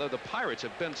down. You know, the Pirates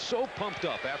have been so pumped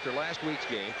up after last week's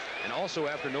game, and also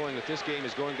after knowing that this game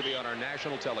is going to be on our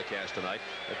national telecast tonight,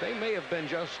 that they may have been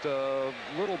just a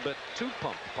little bit too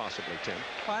pumped, possibly, Tim.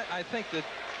 I think that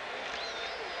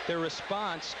their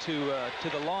response to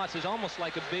the loss is almost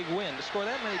like a big win. To score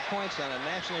that many points on a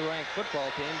nationally ranked football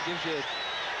team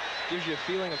gives you a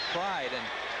feeling of pride. And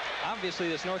obviously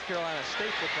this North Carolina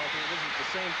State football team isn't the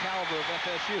same caliber of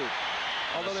FSU,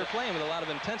 although they're playing with a lot of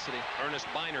intensity. Ernest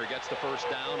Biner gets the first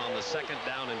down on the 2nd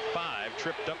down and 5,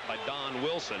 tripped up by Don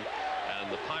Wilson. And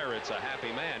the Pirates a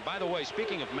happy man. By the way,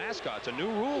 speaking of mascots, a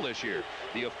new rule this year.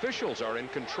 The officials are in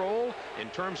control in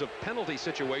terms of penalty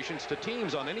situations to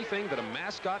teams on anything that a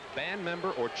mascot, band member,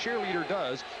 or cheerleader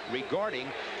does regarding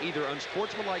either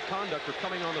unsportsmanlike conduct or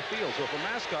coming on the field. So if a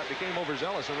mascot became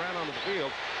overzealous and ran onto the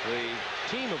field, the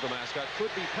team of the mascot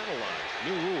could be penalized.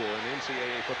 New rule in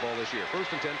NCAA football this year. First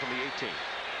and 10 from the 18.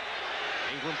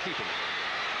 Ingram keeping it.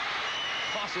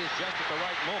 Tosses just at the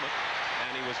right moment.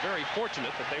 And he was very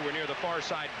fortunate that they were near the far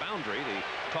side boundary.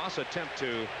 The toss attempt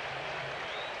to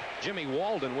Jimmy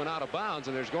Walden went out of bounds,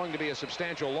 and there's going to be a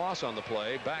substantial loss on the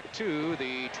play back to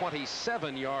the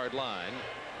 27-yard line.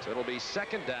 So it'll be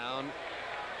 2nd down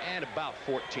and about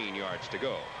 14 yards to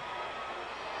go.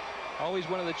 Always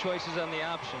one of the choices on the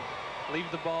option. Leave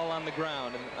the ball on the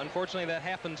ground, and unfortunately that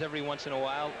happens every once in a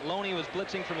while. Loney was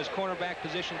blitzing from his cornerback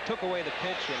position, took away the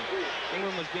pitch, and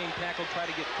Ingram was being tackled, tried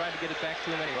to get it back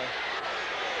to him anyway.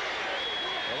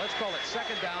 Well, let's call it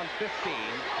 2nd down 15.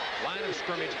 Line of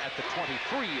scrimmage at the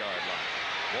 23-yard line.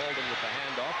 Walden with the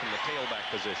handoff from the tailback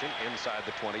position inside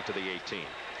the 20 to the 18.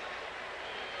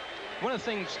 One of the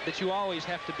things that you always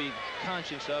have to be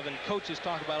conscious of, and coaches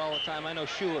talk about all the time, I know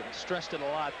Shula stressed it a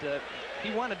lot,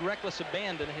 he wanted reckless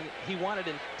abandon, he wanted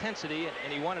intensity,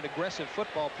 and he wanted aggressive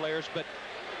football players, but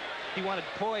he wanted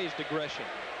poised aggression.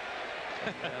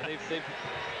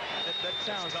 That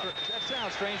sounds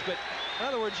strange, but in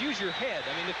other words, use your head.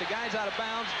 I mean, if the guy's out of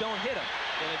bounds, don't hit him.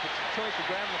 And if it's a choice of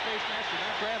grabbing the face mask or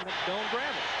not grabbing it, don't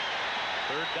grab it.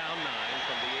 3rd down 9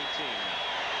 from the 18 now.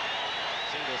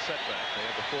 Single setback. They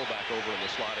have the fullback over in the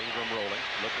slot. Ingram rolling,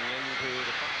 looking into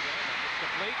the front line. It's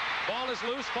complete. Ball is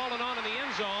loose, falling on in the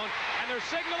end zone, and they're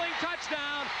signaling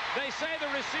touchdown. They say the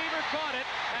receiver caught it,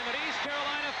 and that East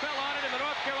Carolina fell on it in the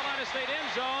North Carolina State end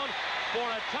zone for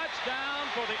a touchdown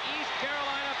for the East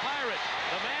Carolina Pirates.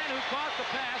 The man who caught the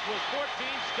pass was 14,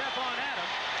 Stephon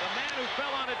Adams. The man who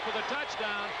fell on it for the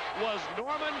touchdown was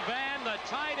Norman Van, the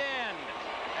tight end.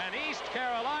 And East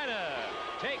Carolina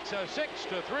takes a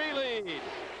 6-3 lead.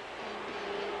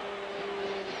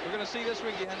 We're going to see this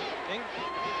again.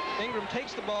 Ingram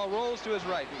takes the ball, rolls to his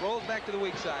right, rolls back to the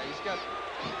weak side. He's got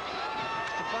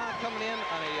Stephon coming in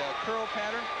on a curl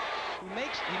pattern.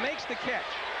 He makes the catch.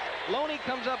 Loney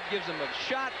comes up, gives him a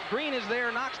shot. Green is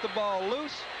there, knocks the ball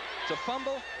loose. It's a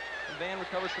fumble, and Van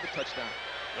recovers for the touchdown.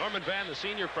 Norman Van, the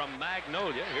senior from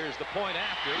Magnolia. Here's the point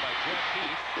after by Jeff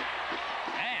Heath.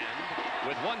 And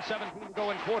with 1:17 to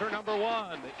go in quarter number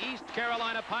 1, the East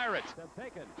Carolina Pirates have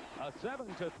taken a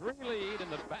 7-3 lead in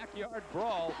the backyard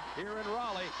brawl here in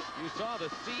Raleigh. You saw the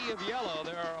sea of yellow.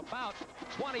 There are about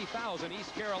 20,000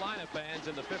 East Carolina fans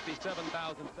in the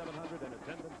 57,700 in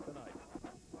attendance tonight.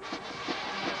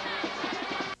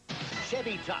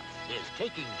 Chevy Tough is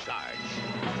taking charge.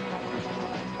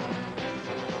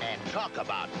 And talk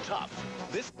about tough.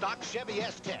 This stock Chevy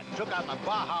S10 took on the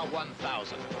Baja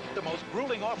 1000, the most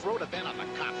grueling off-road event on the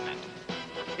continent.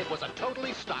 It was a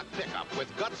totally stock pickup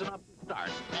with guts enough to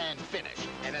start and finish.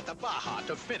 And at the Baja,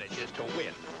 to finish is to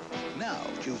win. Now,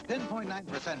 choose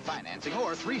 10.9% financing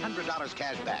or $300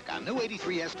 cash back on new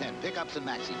 83 S10 pickups and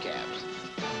maxi cabs.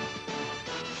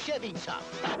 Chevy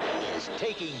Tough is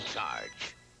taking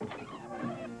charge.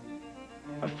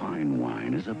 A fine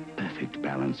wine is a perfect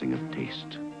balancing of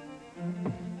taste.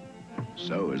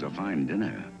 So is a fine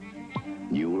dinner.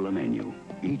 New Le Menu.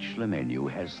 Each Le Menu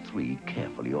has 3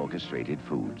 carefully orchestrated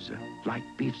foods, like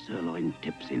beef sirloin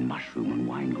tips in mushroom and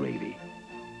wine gravy,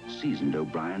 seasoned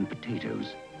O'Brien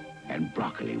potatoes, and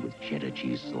broccoli with cheddar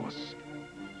cheese sauce.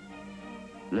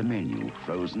 Le Menu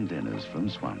frozen dinners from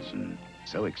Swanson.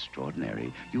 So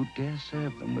extraordinary, you dare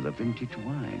serve them with a vintage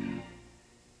wine.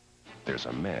 there's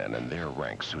a man in their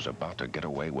ranks who's about to get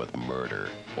away with murder.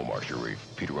 Omar Sharif,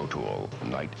 Peter O'Toole,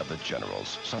 Night of the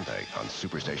Generals, Sunday on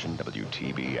Superstation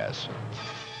WTBS.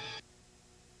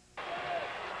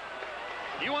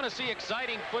 You want to see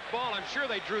exciting football? I'm sure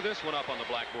they drew this one up on the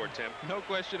blackboard, Tim. No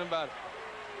question about it.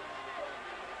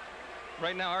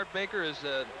 Right now, Art Baker is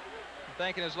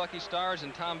thanking his lucky stars,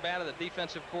 and Tom Batta, the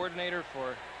defensive coordinator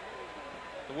for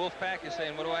the Wolfpack, is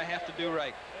saying, what do I have to do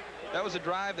right? That was a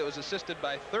drive that was assisted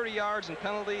by 30 yards and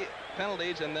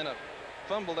penalties, and then a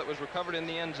fumble that was recovered in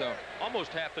the end zone.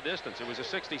 Almost half the distance. It was a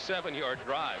 67-yard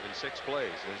drive in 6 plays.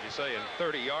 As you say, and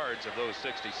 30 yards of those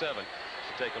 67.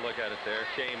 Take a look at it there,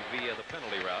 came via the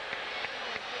penalty route.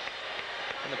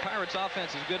 And the Pirates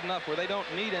offense is good enough where they don't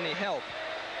need any help.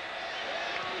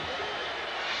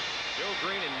 Joe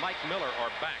Green and Mike Miller are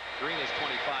back. Green is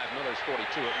 25, Miller's 42.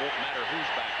 It won't matter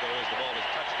who's back, though, as the ball is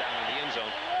touched down in the end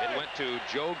zone. It went to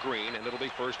Joe Green, and it'll be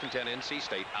 1st and 10 NC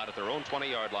State out at their own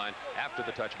 20-yard line after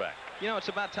the touchback. You know, it's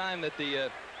about time that the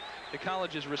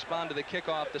colleges respond to the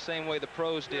kickoff the same way the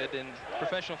pros did. In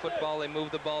professional football, they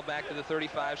move the ball back to the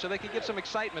 35 so they can get some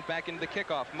excitement back into the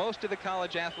kickoff. Most of the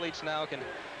college athletes now can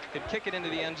kick it into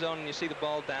the end zone, and you see the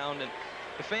ball down, and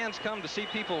the fans come to see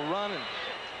people run and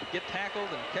get tackled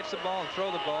and catch the ball and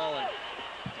throw the ball, and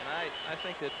I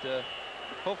think that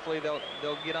hopefully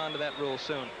they'll get onto that rule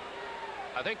soon.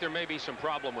 I think there may be some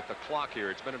problem with the clock here.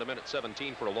 It's been at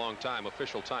 1:17 for a long time.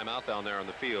 Official timeout down there on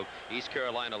the field. East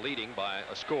Carolina leading by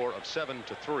a score of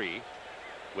 7-3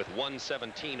 with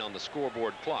 1:17 on the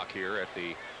scoreboard clock here at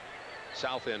the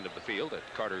south end of the field at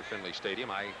Carter Finley Stadium.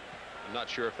 I'm not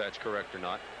sure if that's correct or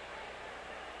not.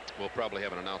 We'll probably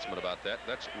have an announcement about that.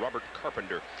 That's Robert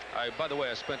Carpenter. By the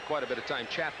way, I spent quite a bit of time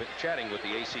chatting with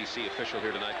the ACC official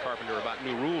here tonight, Carpenter, about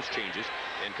new rules changes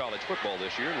in college football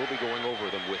this year, and we'll be going over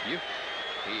them with you.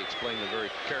 He explained them very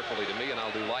carefully to me, and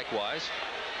I'll do likewise.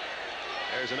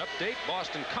 There's an update.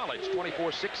 Boston College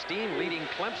 24-16 leading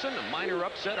Clemson. A minor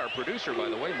upset. Our producer, by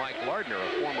the way, Mike Lardner,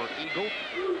 a former Eagle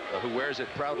who wears it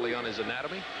proudly on his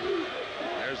anatomy.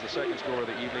 There's the second score of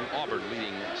the evening. Auburn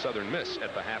leading Southern Miss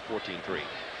at the half 14-3.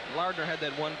 Lardner had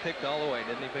that one picked all the way,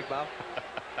 didn't he, Big Bob?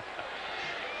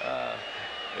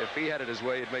 If he had it his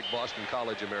way, he'd make Boston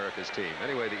College America's team.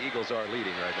 Anyway, the Eagles are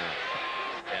leading right now.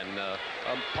 And a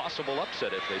possible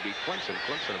upset if they beat Clemson.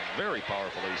 Clemson, a very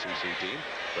powerful ACC team,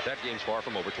 but that game's far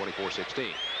from over,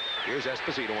 24-16. Here's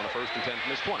Esposito on a 1st and 10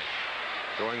 from his 20.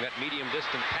 Throwing that medium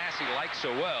distant pass he likes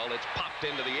so well, it's popped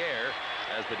into the air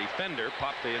as the defender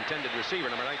popped the intended receiver,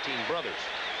 number 19, Brothers.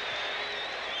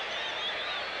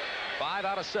 5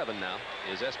 out of 7 now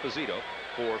is Esposito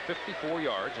for 54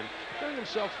 yards and doing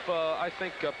himself, I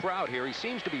think, proud here. He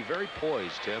seems to be very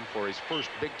poised, Tim, for his first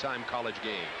big-time college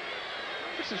game.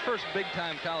 It's his first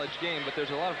big-time college game, but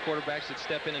there's a lot of quarterbacks that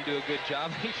step in and do a good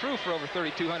job. He threw for over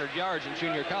 3,200 yards in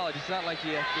junior college. It's not like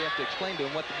you have to explain to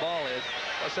him what the ball is.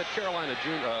 I said California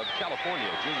junior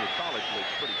college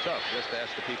league's pretty tough. Just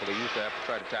ask the people who used to have to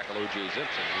try to tackle O.J.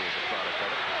 Simpson, who was a product of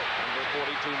it. Number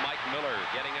 42, Mike Miller,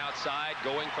 getting outside,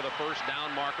 going for the first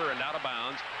down marker and out of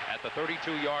bounds at the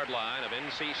 32-yard line of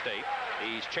NC State.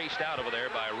 He's chased out over there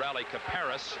by Raleigh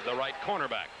Caparis, the right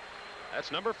cornerback. That's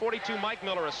number 42, Mike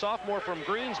Miller, a sophomore from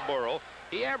Greensboro.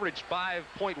 He averaged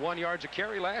 5.1 yards a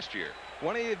carry last year.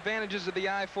 One of the advantages of the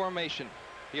I formation.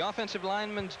 The offensive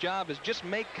lineman's job is just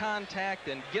make contact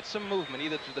and get some movement,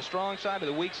 either to the strong side or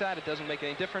the weak side. It doesn't make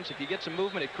any difference. If you get some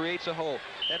movement, it creates a hole.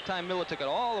 That time, Miller took it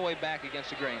all the way back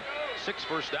against the grain. 6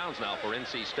 first downs now for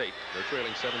NC State. They're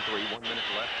trailing 7-3, 1 minute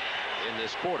left in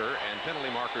this quarter, and penalty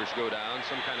markers go down.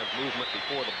 Some kind of movement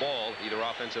before the ball, either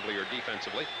offensively or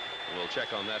defensively. We'll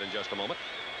check on that in just a moment.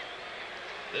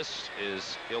 This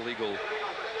is illegal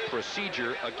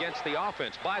procedure against the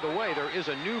offense. By the way, there is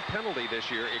a new penalty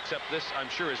this year, except this, I'm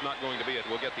sure, is not going to be it.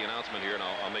 We'll get the announcement here, and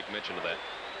I'll make mention of that.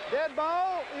 Dead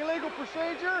ball, illegal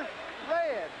procedure,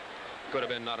 red. Could have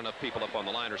been not enough people up on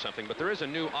the line or something, but there is a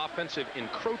new offensive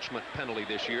encroachment penalty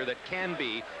this year that can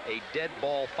be a dead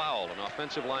ball foul. An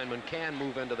offensive lineman can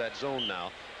move into that zone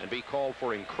now and be called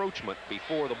for encroachment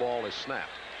before the ball is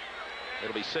snapped.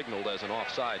 It'll be signaled as an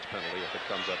offsides penalty if it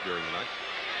comes up during the night.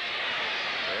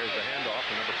 There's the handoff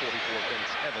to number 44,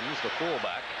 Vince Evans, the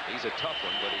fullback. He's a tough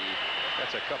one, but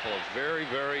that's a couple of very,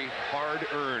 very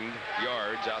hard-earned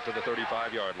yards out to the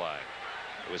 35-yard line.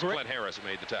 It was Clint Harris who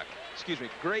made the tackle. Excuse me.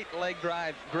 Great leg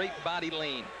drive, great body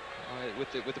lean.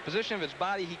 With the position of his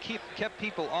body, he kept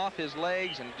people off his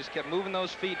legs and just kept moving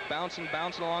those feet, bouncing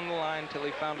along the line until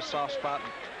he found a soft spot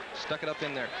and Stuck it up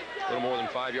in there. A little more than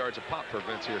 5 yards of pop for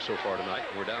Vince here so far tonight.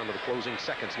 We're down to the closing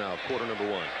seconds now of quarter number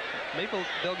 1. Maybe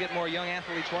they'll get more young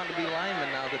athletes wanting to be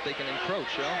linemen now that they can encroach,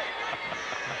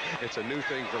 It's a new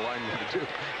thing for linemen to do.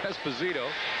 Esposito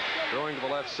throwing to the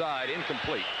left side,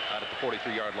 incomplete out at the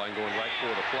 43-yard line, going right for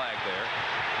the flag there.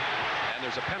 And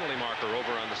there's a penalty marker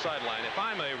over on the sideline. If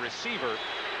I'm a receiver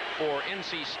for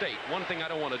NC State, one thing I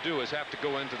don't want to do is have to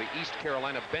go into the East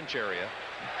Carolina bench area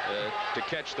to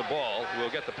catch the ball. We'll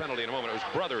get the penalty in a moment. It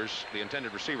was Brothers, the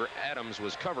intended receiver. Adams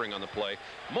was covering on the play.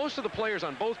 Most of the players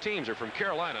on both teams are from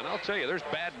Carolina, and I'll tell you, there's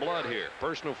bad blood here.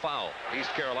 Personal foul, East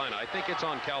Carolina. I think it's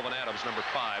on Calvin Adams, number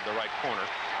 5, the right corner,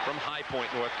 from High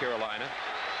Point, North Carolina.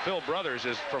 Phil Brothers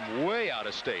is from way out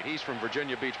of state. He's from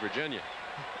Virginia Beach, Virginia.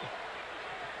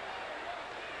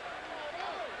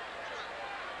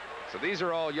 So these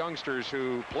are all youngsters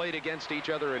who played against each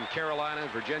other in Carolina,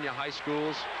 Virginia high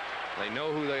schools. They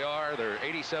know who they are. They're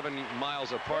 87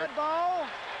 miles apart. Red ball,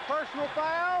 personal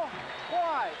foul,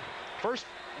 white. First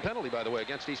penalty, by the way,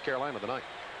 against East Carolina tonight.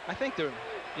 I think the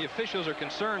officials are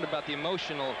concerned about the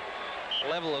emotional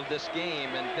level of this game,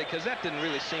 and because that didn't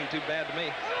really seem too bad to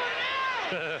me.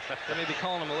 They may be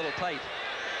calling them a little tight.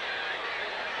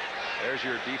 There's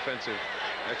your defensive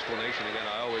explanation again.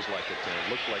 I always like it. It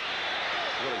looked like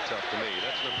really tough to me.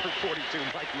 That's number 42,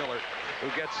 Mike Miller, who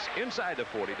gets inside the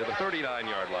 40 to the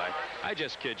 39-yard line. I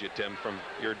just kid you, Tim, from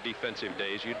your defensive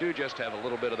days. You do just have a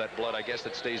little bit of that blood, I guess,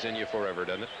 that stays in you forever,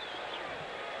 doesn't it?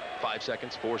 5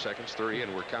 seconds, 4 seconds, 3,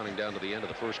 and we're counting down to the end of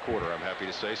the first quarter, I'm happy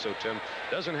to say. So Tim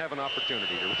doesn't have an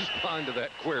opportunity to respond to that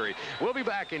query. We'll be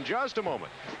back in just a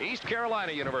moment. East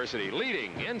Carolina University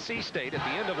leading NC State at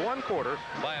the end of one quarter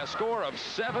by a score of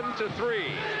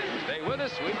 7-3. Stay with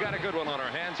us. We've got a good one on our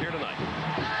hands here tonight.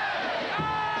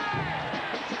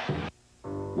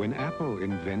 When Apple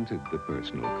invented the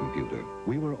personal computer,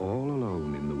 we were all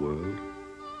alone in the world.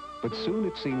 But soon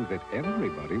it seemed that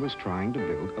everybody was trying to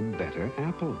build a better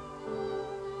Apple.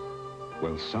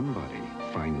 Well, somebody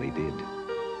finally did.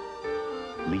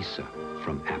 Lisa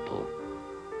from Apple.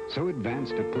 So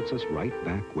advanced it puts us right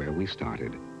back where we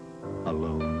started.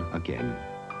 Alone again.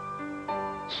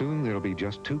 Soon there'll be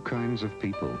just 2 kinds of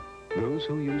people. Those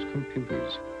who use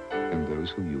computers and those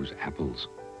who use apples.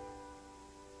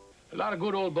 A lot of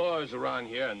good old boys around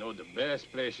here know the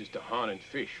best places to hunt and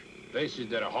fish. Places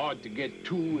that are hard to get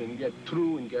to and get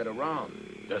through and get around.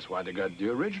 That's why they got the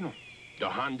original, the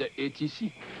Honda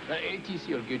ATC. The ATC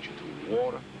will get you through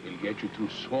water, it'll get you through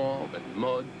swamp and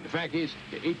mud. The fact is,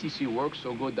 the ATC works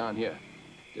so good down here.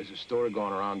 There's a story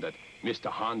going around that Mr.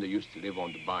 Honda used to live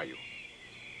on the bayou.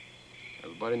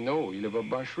 Everybody know he lived up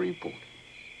by Shreveport.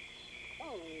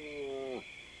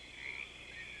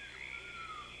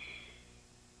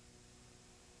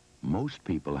 Most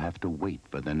people have to wait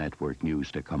for the network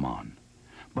news to come on.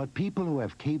 But people who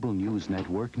have cable news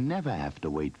network never have to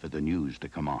wait for the news to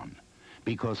come on.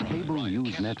 Because cable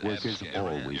news network is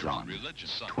always on,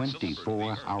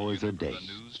 24 hours a day.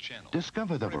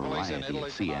 Discover the variety of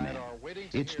CNN,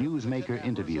 its newsmaker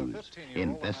interviews,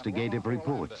 investigative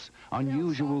reports,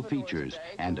 unusual features,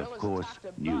 and of course,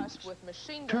 news.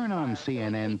 Turn on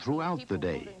CNN throughout the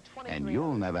day, and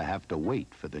you'll never have to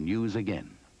wait for the news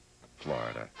again.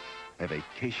 Florida, a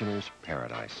vacationer's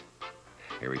paradise,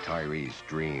 a retiree's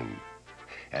dream,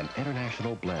 an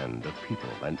international blend of people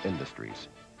and industries.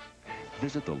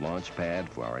 Visit the launch pad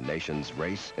for our nation's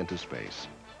race into space.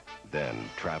 Then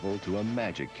travel to a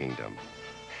magic kingdom.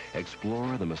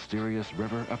 Explore the mysterious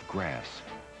river of grass.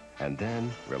 And then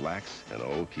relax in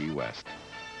Old Key West.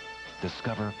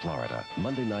 Discover Florida,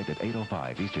 Monday night at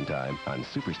 8:05 Eastern Time on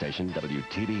Superstation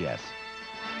WTDS.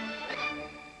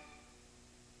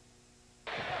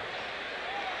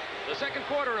 The second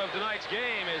quarter of tonight's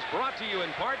game is brought to you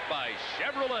in part by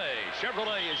Chevrolet.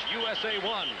 Chevrolet is USA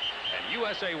 1, and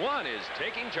USA 1 is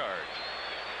taking charge.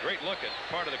 Great look at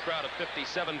part of the crowd of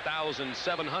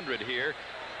 57,700 here.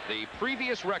 The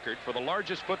previous record for the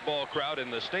largest football crowd in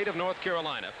the state of North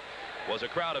Carolina was a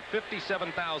crowd of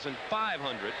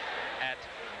 57,500 at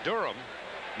Durham,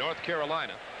 North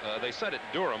Carolina. They said at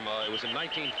Durham, it was in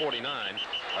 1949,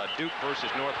 Duke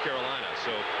versus North Carolina.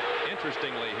 So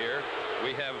interestingly here,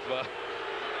 we have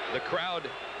the crowd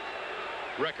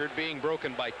record being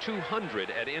broken by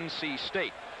 200 at NC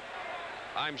State.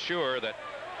 I'm sure that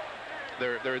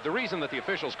the reason that the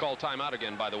officials called timeout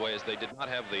again, by the way, is they did not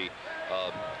have the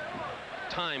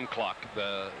time clock,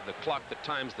 the clock that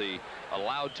times the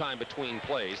allowed time between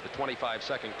plays, the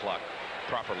 25-second clock,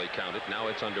 properly counted. Now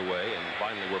it's underway, and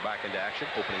finally we're back into action.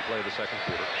 Opening play of the second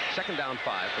quarter. Second down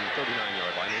 5 from the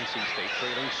 39-yard line. NC State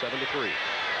trailing 7-3.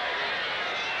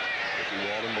 Ricky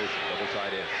Wall in motion, double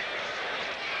tight end.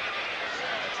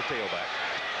 That's the tailback.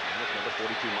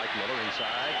 42, Mike Miller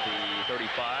inside the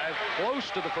 35,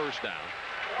 close to the first down.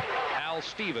 Al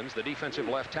Stevens, the defensive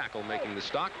left tackle, making the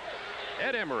stop.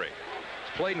 Ed Emery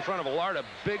has played in front of a lot of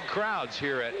big crowds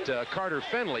here at Carter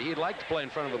Finley. He'd like to play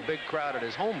in front of a big crowd at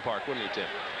his home park, wouldn't he, Tim?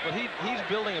 Well, he's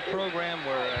building a program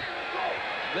where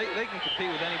they can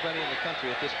compete with anybody in the country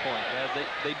at this point.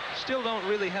 They still don't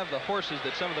really have the horses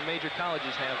that some of the major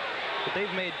colleges have, but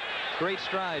they've made great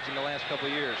strides in the last couple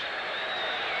of years.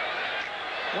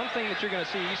 One thing that you're going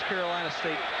to see North Carolina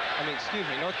State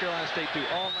do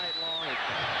all night long is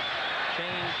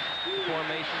change,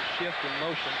 formation, shift, and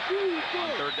motion.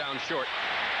 On third down short.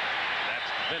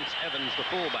 That's Vince Evans, the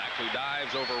fullback, who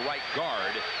dives over right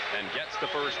guard and gets the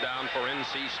first down for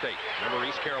NC State. Remember,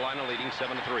 East Carolina leading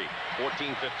 7-3.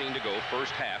 14-15 to go,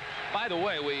 first half. By the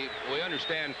way, we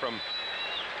understand from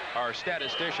our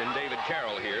statistician, David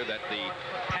Carroll, here, that the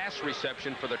pass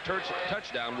reception for the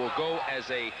touchdown will go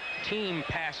as a team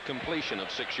pass completion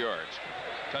of 6 yards.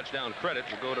 Touchdown credit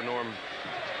will go to Norman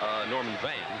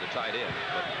Van, the tight end,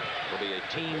 but it'll be a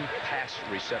team pass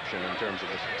reception in terms of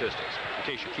the statistics, in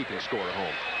case you're keeping score at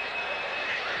home.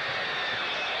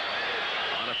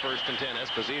 On a 1st and 10,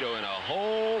 Esposito in a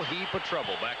whole heap of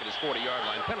trouble back at his 40-yard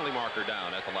line. Penalty marker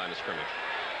down at the line of scrimmage.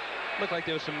 Looked like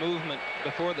there was some movement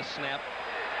before the snap.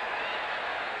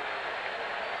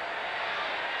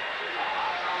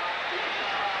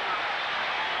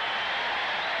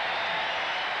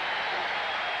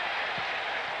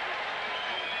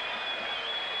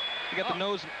 You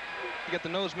got the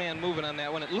nose man moving on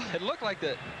that one. It looked like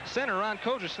the center, Ron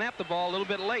Koser, snapped the ball a little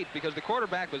bit late because the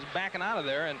quarterback was backing out of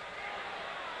there and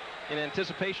in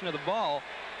anticipation of the ball.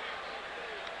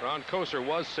 Ron Koser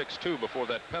was 6'2" before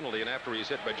that penalty, and after he's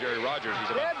hit by Jerry Rogers, he's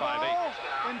about 5'8".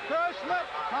 Encroachment.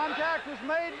 Contact was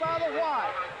made by the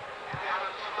white.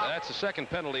 That's the second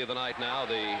penalty of the night now,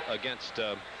 against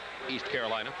East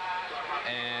Carolina.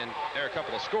 And there are a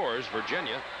couple of scores.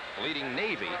 Virginia leading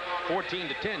Navy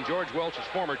 14-10. George Welch's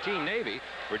former team, Navy.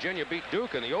 Virginia beat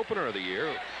Duke in the opener of the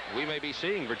year. We may be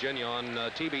seeing Virginia on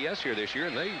TBS here this year,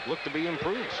 and they look to be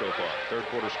improved so far. Third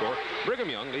quarter score. Brigham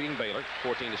Young leading Baylor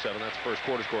 14-7. That's the first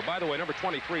quarter score. By the way, number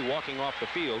 23 walking off the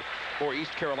field for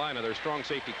East Carolina. Their strong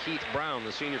safety Keith Brown,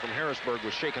 the senior from Harrisburg,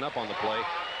 was shaken up on the play.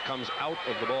 Comes out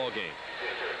of the ball game.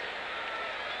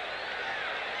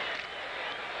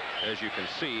 As you can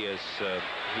see, as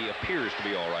he appears to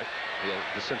be all right.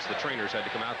 Since the trainers had to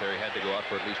come out there, he had to go out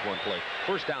for at least one play.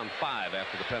 First down 5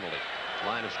 after the penalty.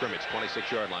 Line of scrimmage,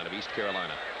 26-yard line of East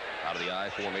Carolina. Out of the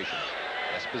I formation.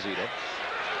 Esposito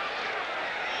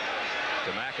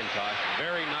to McIntosh.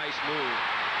 Very nice move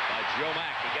by Joe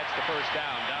Mack. He gets the first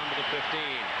down to the 15.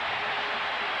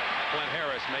 Clint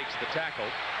Harris makes the tackle,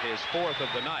 his 4th of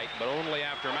the night, but only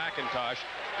after McIntosh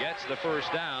gets the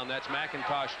first down. That's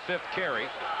McIntosh's 5th carry,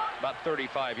 about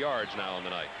 35 yards now on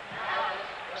the night.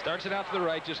 Starts it out to the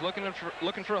right, just looking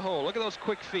for a hole. Look at those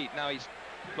quick feet. Now he's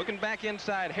looking back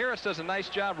inside. Harris does a nice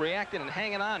job reacting and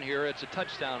hanging on here. It's a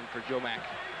touchdown for Joe Mack.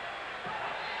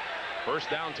 First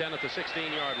down 10 at the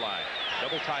 16-yard line.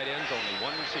 Double tight ends, only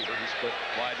one receiver. He's split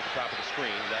wide to the top of the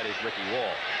screen. That is Ricky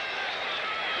Wall.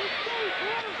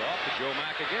 He's off to Joe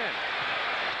Mack again.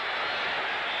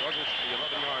 Struggles to the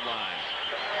 11-yard line.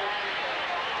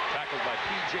 Tackled by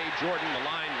P.J. Jordan, the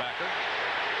linebacker.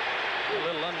 A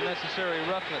little unnecessary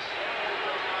roughness.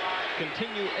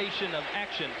 Continuation of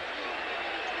action.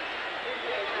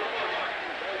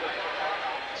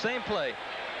 Same play.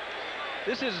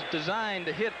 This is designed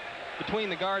to hit between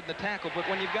the guard and the tackle, but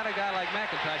when you've got a guy like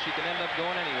McIntosh, you can end up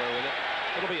going anywhere with it.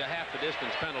 It'll be a half the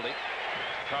distance penalty.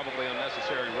 Probably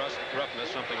unnecessary roughness,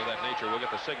 something of that nature. We'll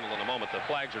get the signal in a moment. The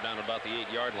flags are down about the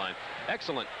 8-yard line.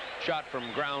 Excellent shot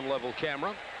from ground level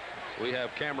camera. We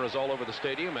have cameras all over the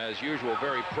stadium, as usual.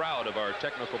 Very proud of our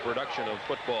technical production of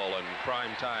football and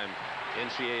prime time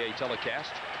NCAA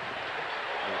telecast.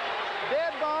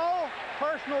 Dead ball,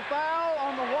 personal foul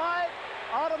on the white,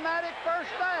 automatic first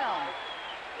down.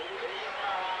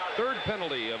 Third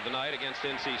penalty of the night against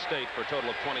NC State for a total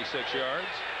of 26 yards.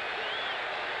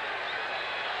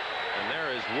 And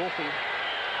there is Wolfie,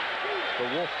 the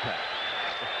Wolf Pack.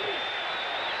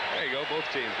 There you go, both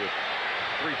teams with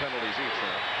 3 penalties each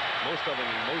now. Most of them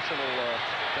emotional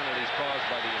penalties caused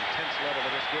by the intense level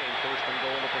of this game. First and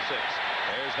goal at the 6.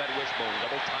 There's that wishbone,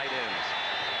 double tight ends.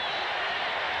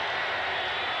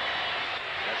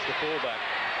 That's the fullback,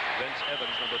 Vince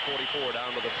Evans, number 44,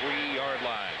 down to the 3-yard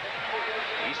line.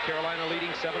 East Carolina leading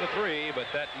 7-3, but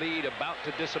that lead about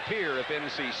to disappear if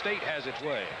NC State has its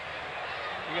way.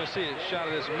 You're going to see a shot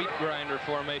of this meat grinder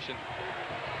formation.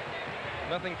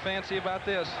 Nothing fancy about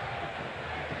this.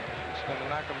 Just going to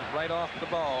knock them right off the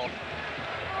ball.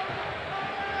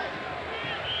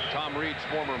 Tom Reed's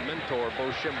former mentor,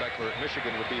 Bo Schembechler at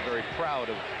Michigan, would be very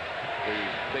proud of the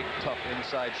big, tough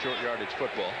inside short yardage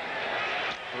football.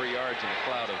 3 yards in a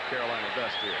cloud of Carolina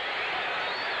dust here.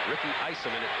 Ricky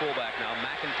Isom in at fullback now.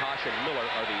 McIntosh and Miller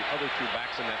are the other 2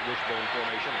 backs in that wishbone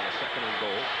formation on a 2nd and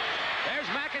goal. There's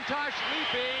McIntosh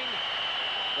leaping.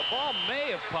 The ball may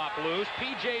have popped loose.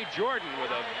 P.J. Jordan with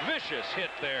a vicious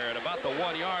hit there at about the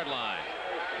 1-yard line.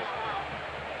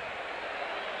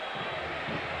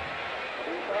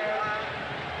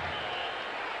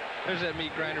 There's that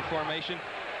meat grinder formation.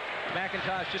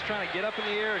 McIntosh just trying to get up in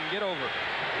the air and get over.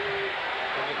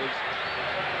 And it was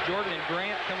Jordan and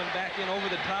Grant coming back in over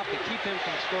the top to keep him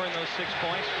from scoring those 6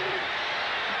 points.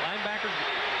 Linebackers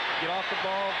get off the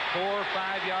ball 4 or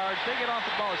 5 yards. They get off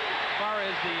the ball as far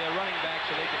as the running back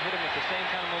so they can hit him at the same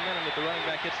kind of momentum that the running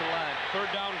back hits the line. 3rd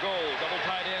down goal, double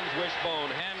tight ends,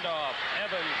 wishbone, handoff.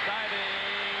 Evans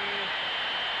diving.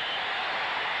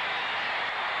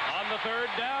 On the 3rd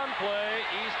down play,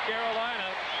 East Carolina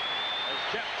has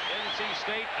kept NC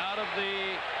State out of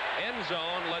the end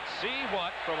zone. Let's see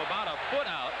what, from about a foot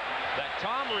out, that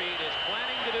Tom Reed is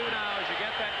planning to do now as you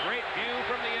get that great view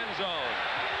from the end zone.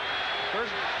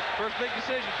 First big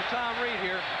decision for Tom Reed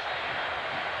here.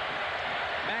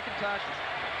 McIntosh is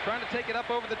trying to take it up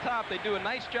over the top. They do a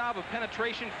nice job of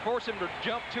penetration, force him to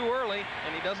jump too early,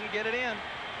 and he doesn't get it in.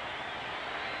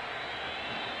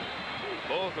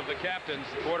 Both of the captains,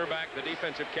 the quarterback, the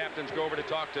defensive captains, go over to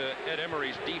talk to Ed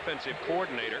Emery's defensive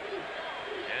coordinator.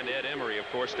 And Ed Emery, of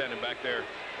course, standing back there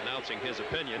announcing his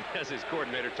opinion as his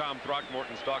coordinator. Tom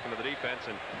Throckmorton's talking to the defense,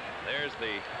 and there's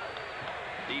the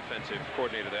defensive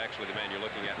coordinator, actually the man you're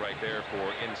looking at right there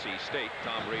for NC State.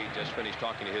 Tom Reed just finished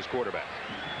talking to his quarterback.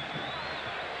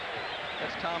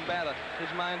 That's Tom Bata.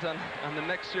 His mind's on the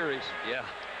next series. Yeah.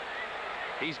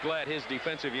 He's glad his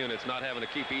defensive unit's not having to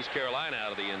keep East Carolina out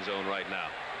of the end zone right now.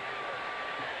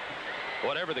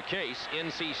 Whatever the case,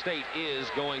 NC State is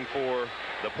going for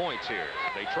the points here.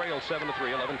 They trail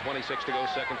 7-3, 11:26 to go,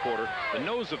 2nd quarter. The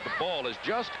nose of the ball is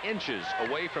just inches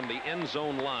away from the end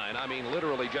zone line. I mean,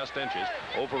 literally just inches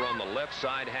over on the left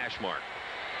side hash mark.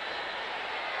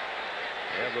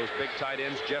 They have those big tight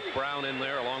ends, Jeff Brown in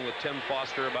there, along with Tim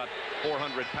Foster, about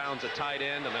 400 pounds at tight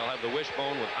end, and they'll have the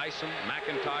wishbone with Isom,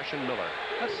 McIntosh, and Miller.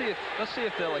 Let's see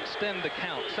if they'll extend the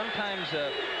count. Sometimes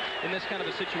in this kind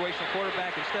of a situation,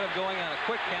 quarterback, instead of going on a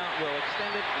quick count, will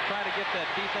extend it and try to get that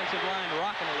defensive line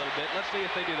rocking a little bit. Let's see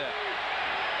if they do that.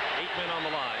 8 men on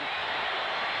the line.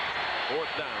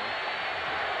 4th down.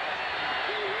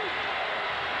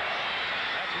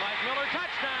 That's Mike Miller,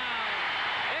 touchdown!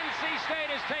 NC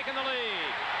State has taken the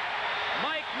lead.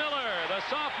 Mike Miller, the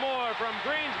sophomore from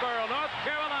Greensboro, North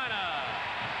Carolina,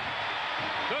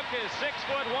 took his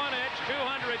 6'1"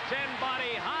 210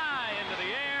 body high into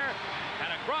the air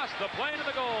and across the plane of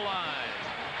the goal line.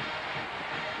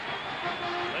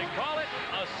 They call it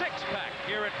a 6-pack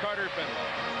here at Carter Finley.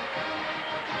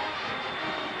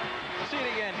 We'll see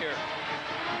it again here.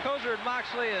 Kozer and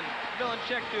Moxley and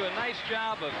Vilenchek do a nice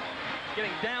job of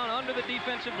getting down under the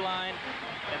defensive line,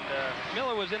 and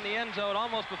Miller was in the end zone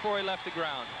almost before he left the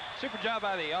ground. Super job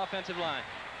by the offensive line.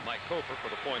 Mike Koper for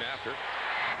the point after.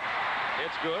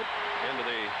 It's good into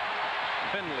the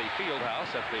Finley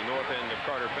Fieldhouse at the north end of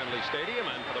Carter Finley Stadium,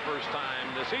 and for the first time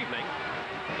this evening,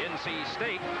 NC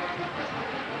State,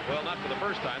 well, not for the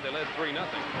first time, they led 3-0,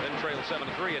 then trailed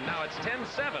 7-3, and now it's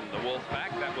 10-7, the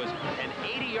Wolfpack. That was an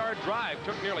 80-yard drive,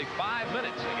 took nearly 5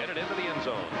 minutes to get it into the end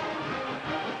zone.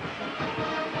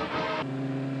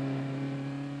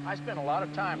 I spend a lot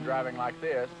of time driving like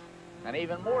this, and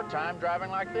even more time driving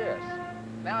like this.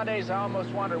 Nowadays, I almost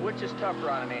wonder which is tougher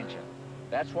on an engine.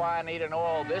 That's why I need an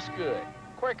oil this good,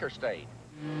 Quaker State.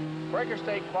 Quaker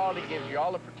State quality gives you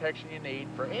all the protection you need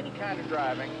for any kind of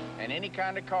driving and any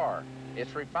kind of car.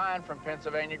 It's refined from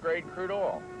Pennsylvania-grade crude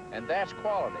oil, and that's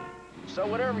quality. So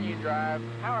whatever you drive,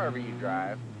 however you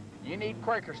drive, you need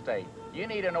Quaker State. You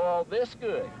need an oil this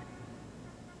good.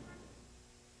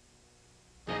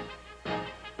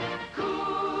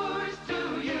 Coors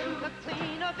to you. The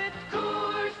clean of it.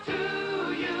 Coors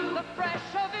to you. The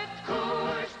fresh of it.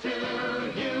 Coors to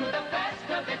you. The best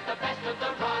of it, the best of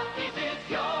the Rockies is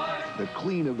yours. The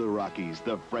clean of the Rockies,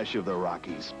 the fresh of the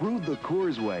Rockies. Brewed the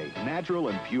Coors way, natural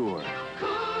and pure.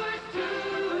 Coors to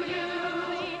you. The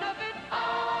clean of it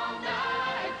all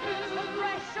night through. The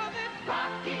fresh of it.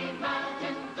 Rocky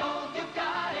Mountain Gold, you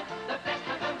got it. The best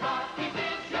of the Rockies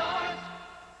is yours.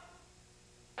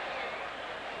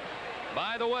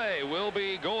 By the way, we'll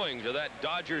be going to that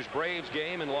Dodgers-Braves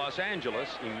game in Los Angeles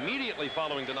immediately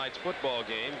following tonight's football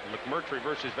game, McMurtry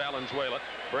versus Valenzuela.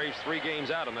 Braves 3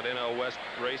 games out in that NL West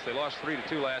race. They lost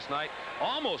 3-2 last night.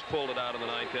 Almost pulled it out in the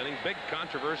 9th inning. Big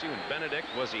controversy when Benedict.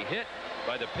 Was he hit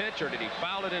by the pitch or did he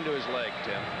foul it into his leg,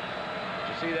 Tim? Did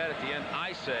you see that at the end?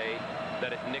 I say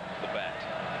that it nicked the bat.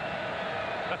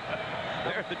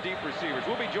 They're the deep receivers.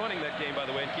 We'll be joining that game, by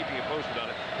the way, and keeping you posted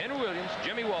on it. Henry Williams,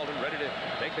 Jimmy Walden, ready to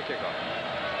take the kickoff.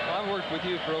 Well, I've worked with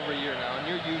you for over a year now, and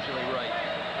you're usually right.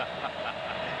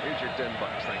 Here's your $10.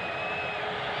 Thank you.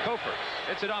 Kofer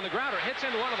hits it on the ground, or hits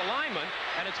into one of the linemen,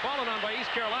 and it's fallen on by East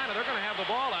Carolina. They're going to have the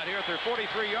ball out here at their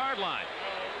 43-yard line.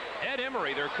 Ed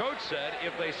Emery, their coach, said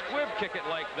if they squib kick it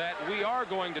like that, we are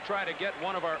going to try to get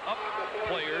one of our up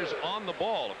players on the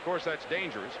ball. Of course, that's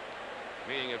dangerous.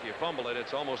 Meaning if you fumble it,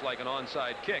 it's almost like an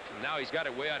onside kick. Now he's got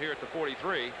it way out here at the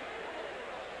 43.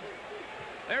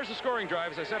 There's the scoring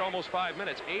drive. As I said, almost 5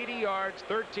 minutes. 80 yards,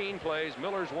 13 plays.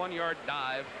 Miller's 1-yard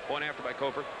dive. Point after by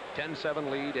Kofer.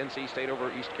 10-7 lead, NC State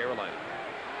over East Carolina.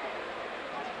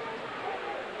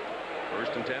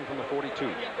 First and 10 from the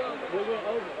 42.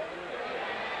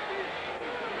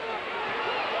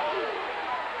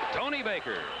 Tony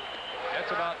Baker.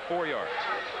 That's about 4 yards.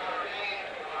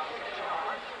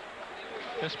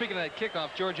 Now, speaking of that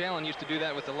kickoff, George Allen used to do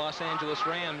that with the Los Angeles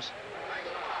Rams.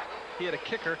 He had a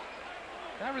kicker.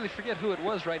 I really forget who it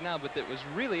was right now, but it was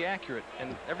really accurate.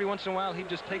 And every once in a while, he'd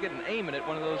just take it and aim it at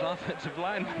one of those offensive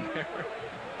linemen there.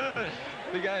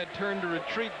 The guy had turned to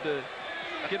retreat to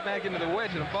get back into the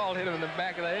wedge, and the ball hit him in the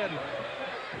back of the head.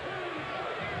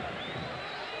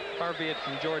 Far be it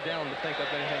from George Allen to think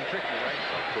up anything tricky, right?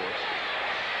 Of course.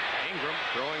 Ingram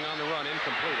throwing on the run,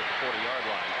 incomplete at the 40-yard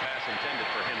line. Pass intended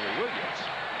for Henry Williams.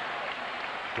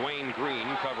 Dwayne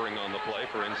Green covering on the play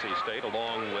for NC State,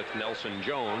 along with Nelson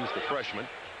Jones, the freshman.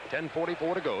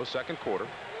 10:44 to go, second quarter.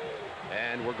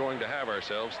 And we're going to have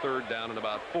ourselves third down and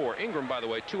about 4. Ingram, by the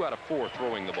way, 2 out of 4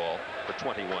 throwing the ball for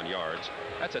 21 yards.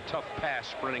 That's a tough pass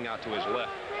sprinting out to his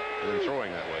left and then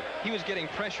throwing that way. He was getting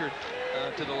pressured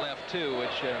to the left, too,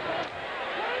 which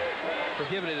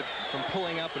prohibited him from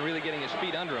pulling up and really getting his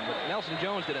feet under him. But Nelson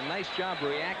Jones did a nice job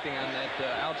reacting on that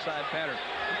outside pattern.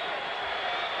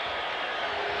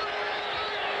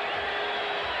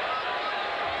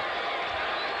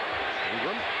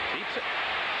 Ingram keeps it.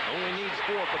 Only needs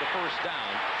 4 for the first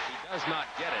down. He does not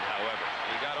get it, however.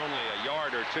 He got only a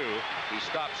yard or 2. He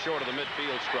stopped short of the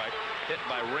midfield stripe, hit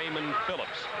by Raymond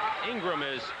Phillips. Ingram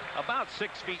is about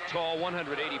 6 feet tall,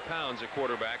 180 pounds at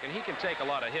quarterback, and he can take a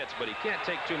lot of hits, but he can't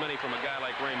take too many from a guy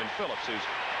like Raymond Phillips,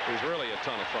 who's really a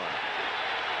ton of fun.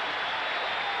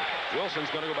 Wilson's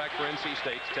going to go back for NC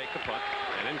State to take the punt,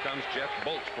 and in comes Jeff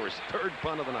Bolts for his 3rd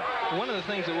punt of the night. One of the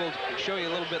things that we'll show you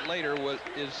a little bit later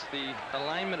is the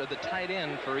alignment of the tight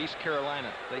end for East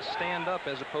Carolina. They stand up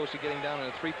as opposed to getting down in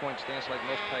a 3-point stance like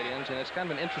most tight ends, and it's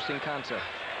kind of an interesting concept.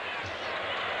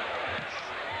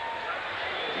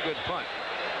 A good punt.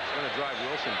 It's going to drive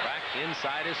Wilson back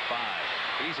inside his 5.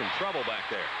 He's in trouble back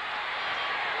there.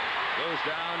 Goes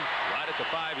down right at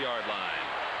the 5-yard line.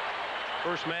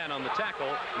 First man on the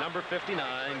tackle, number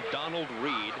 59, Donald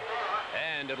Reed.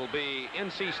 And it'll be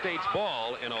NC State's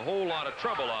ball in a whole lot of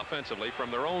trouble offensively from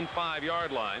their own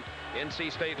 5-yard line.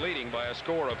 NC State leading by a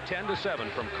score of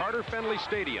 10-7 from Carter Finley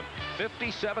Stadium.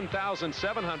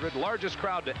 57,700, largest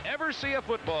crowd to ever see a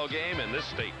football game in this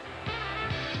state.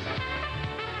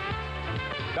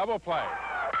 Double play.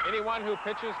 Anyone who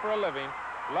pitches for a living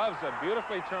loves a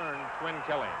beautifully turned twin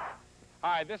killing.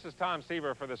 Hi, this is Tom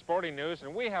Seaver for the Sporting News,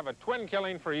 and we have a twin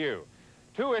killing for you.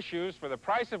 2 issues for the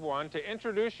price of 1 to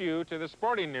introduce you to the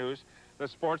Sporting News, the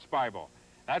Sports Bible.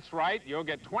 That's right, you'll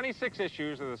get 26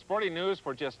 issues of the Sporting News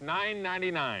for just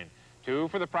 $9.99. 2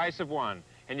 for the price of 1.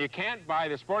 And you can't buy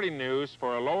the Sporting News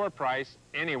for a lower price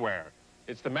anywhere.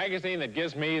 It's the magazine that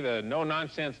gives me the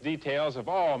no-nonsense details of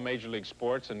all Major League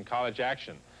sports and college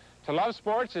action. To love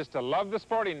sports is to love the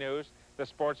Sporting News, the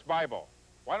Sports Bible.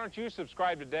 Why don't you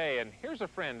subscribe today, and here's a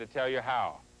friend to tell you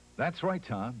how. That's right,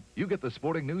 Tom. You get the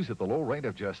Sporting News at the low rate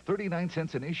of just 39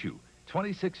 cents an issue.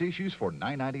 26 issues for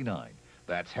 $9.99.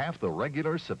 That's half the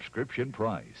regular subscription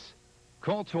price.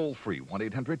 Call toll-free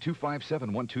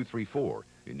 1-800-257-1234.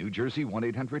 In New Jersey,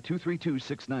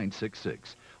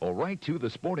 1-800-232-6966. Or write to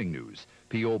the Sporting News,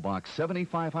 P.O. Box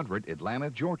 7500, Atlanta,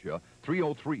 Georgia,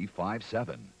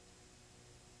 30357.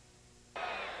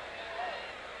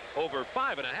 Over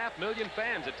 5.5 million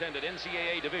fans attended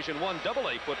NCAA Division I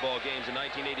AA football games in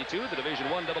 1982. The Division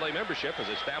I AA membership has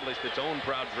established its own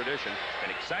proud tradition,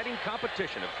 an exciting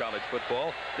competition of college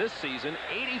football. This season,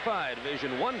 85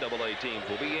 Division I AA teams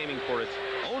will be aiming for its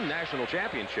own national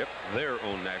championship, their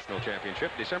own national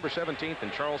championship, December 17th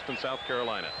in Charleston, South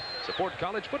Carolina. Support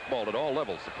college football at all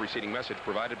levels. The preceding message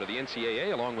provided by the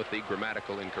NCAA along with the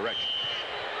grammatical incorrection.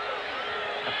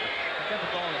 I've got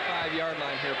the ball on the 5-yard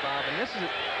line here, Bob, and this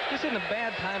isn't a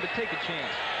bad time to take a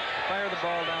chance. Fire the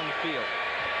ball down the field.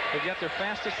 They've got their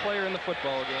fastest player in the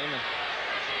football game, and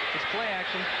it's play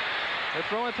action. They're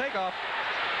throwing a takeoff.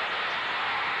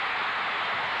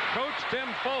 Coach Tim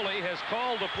Foley has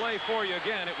called a play for you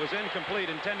again. It was incomplete,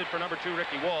 intended for number 2,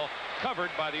 Ricky Wall,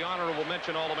 covered by the honorable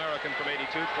mention All-American from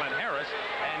 '82, Clint Harris,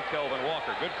 and Kelvin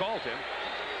Walker. Good call, Tim.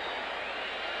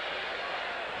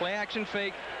 Play action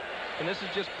fake, and this is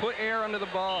just put air under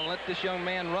the ball and let this young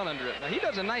man run under it. Now, he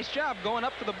does a nice job going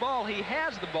up for the ball. He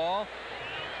has the ball,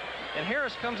 and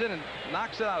Harris comes in and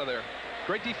knocks it out of there.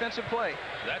 Great defensive play.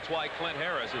 That's why Clint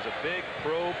Harris is a big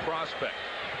pro prospect.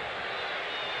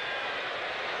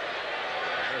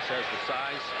 Harris has the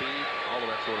size, speed, all of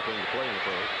that sort of thing to play in the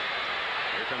pros.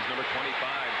 Here comes number 25,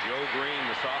 Joe Green,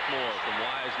 the sophomore from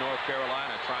Wise, North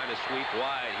Carolina, trying to sweep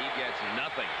wide. He gets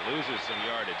nothing, loses some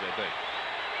yardage, I think.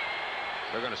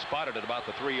 They're going to spot it at about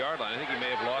the 3-yard line. I think he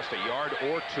may have lost a yard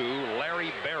or two.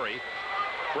 Larry Berry,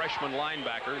 freshman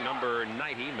linebacker, number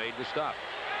 90, made the stop.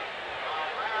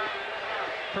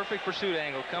 Perfect pursuit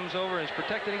angle. Comes over and is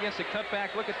protected against the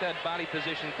cutback. Look at that body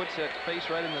position. Puts that face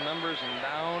right in the numbers, and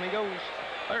down he goes.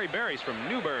 Larry Berry's from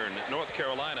New Bern, North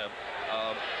Carolina.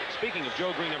 Speaking of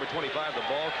Joe Green, number 25, the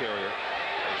ball carrier,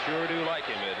 they sure do like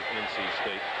him at NC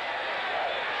State.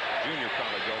 Junior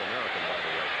college All-American, by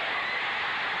the way.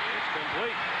 It's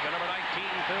complete to number 19,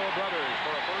 Phil Brothers,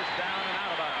 for a first down and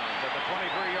out of bounds at the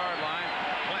 23-yard line.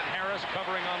 Clint Harris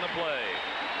covering on the play.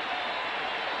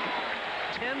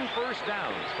 10 first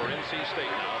downs for NC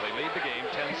State now. They lead the game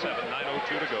 10-7,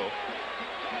 9:02 to go.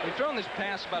 They've thrown this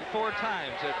pass about 4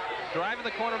 times. They're driving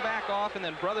the cornerback off, and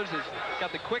then Brothers has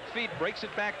got the quick feet, breaks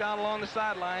it back down along the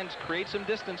sidelines, creates some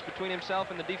distance between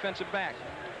himself and the defensive back.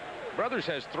 Brothers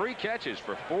has 3 catches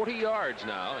for 40 yards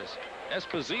now. As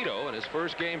Esposito, in his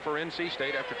first game for NC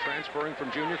State after transferring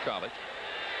from junior college,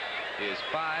 is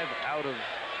 5 out of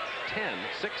 10,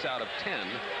 6 out of 10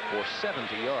 for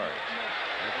 70 yards.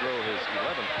 He'll throw his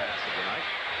 11th pass of the night.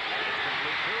 It's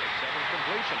complete to it. 7th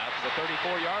completion out to the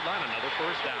 34-yard line. Another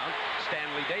first down.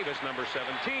 Stanley Davis, number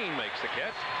 17, makes the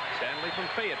catch. Stanley from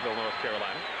Fayetteville, North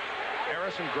Carolina.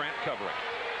 Harris and Grant covering.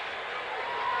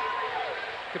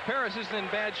 Caparis isn't in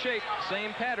bad shape.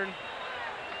 Same pattern.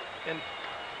 And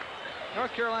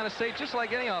North Carolina State, just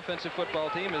like any offensive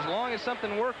football team, as long as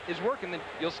something is working, then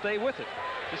you'll stay with it.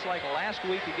 Just like last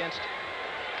week against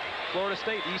Florida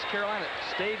State, East Carolina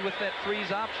stayed with that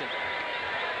freeze option.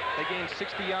 They gained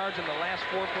 60 yards in the last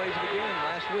 4 plays of the game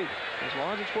last week. As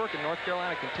long as it's working, North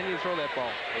Carolina continue to throw that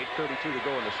ball. 8:32 to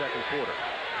go in the second quarter.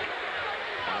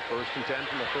 Now 1st and 10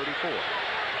 from the 34.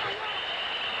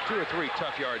 2 or 3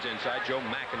 tough yards inside. Joe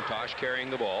McIntosh carrying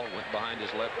the ball. Went behind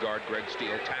his left guard, Greg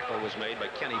Steele. Tackle was made by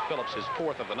Kenny Phillips, his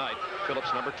 4th of the night.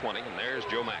 Phillips, number 20, and there's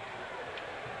Joe Mack.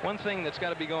 One thing that's got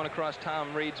to be going across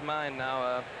Tom Reed's mind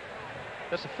now,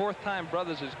 that's the 4th time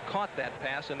Brothers has caught that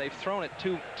pass, and they've thrown it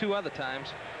two other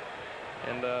times.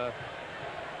 And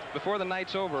before the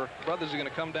night's over, Brothers are going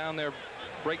to come down there,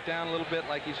 break down a little bit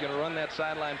like he's going to run that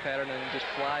sideline pattern and just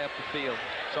fly up the field.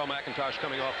 Saw McIntosh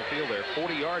coming off the field there.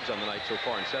 40 yards on the night so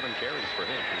far and 7 carries for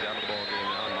him. He's out of the ball game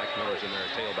now, and Mike Miller's in there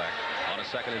at tailback. On a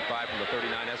 2nd and 5 from the 39,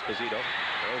 Esposito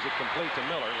throws it complete to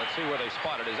Miller. Let's see where they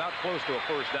spot it. He's out close to a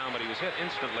first down, but he was hit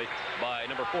instantly by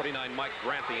number 49, Mike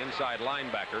Grant, the inside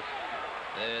linebacker.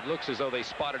 It looks as though they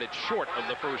spotted it short of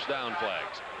the first down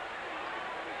flags.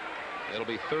 It'll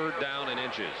be 3rd down and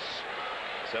inches.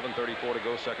 7:34 to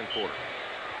go, second quarter.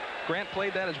 Grant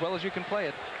played that as well as you can play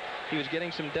it. He was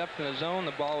getting some depth in the zone.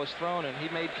 The ball was thrown, and he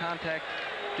made contact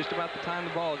just about the time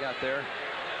the ball got there.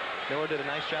 Miller did a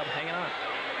nice job hanging on.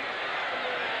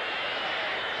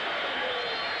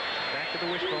 Back to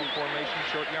the wishbone formation,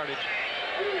 short yardage.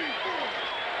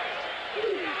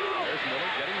 There's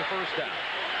Miller getting the first down.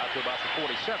 Out to about the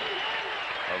 47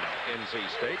 of NC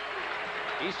State.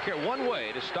 One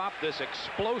way to stop this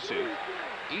explosive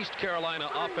East Carolina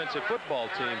offensive football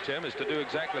team, Tim, is to do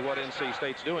exactly what NC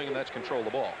State's doing, and that's control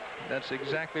the ball. That's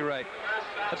exactly right.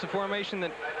 That's a formation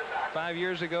that 5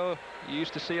 years ago you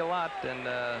used to see a lot, and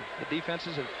the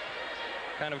defenses have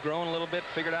kind of grown a little bit,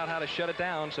 figured out how to shut it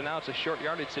down, so now it's a short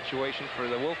yardage situation for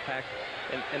the Wolfpack.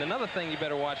 And another thing you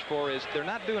better watch for is they're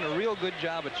not doing a real good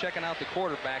job of checking out the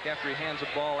quarterback after he hands the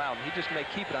ball out. He just may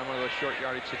keep it on one of those short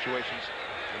yardage situations.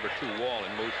 Number 2, Wall,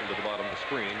 in motion to the bottom of the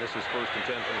screen. This is 1st and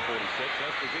 10 from the 46.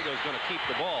 Esposito's going to keep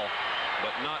the ball,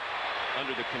 but not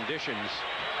under the conditions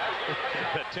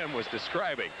that Tim was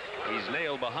describing. He's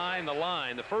nailed behind the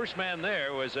line. The first man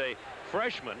there was a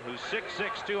freshman who's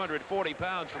 6'6", 240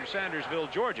 pounds from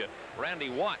Sandersville, Georgia, Randy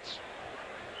Watts.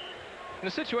 In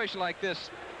a situation like this,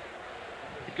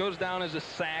 it goes down as a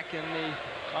sack, and the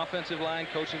offensive line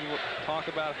coaches will talk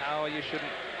about how you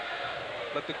shouldn't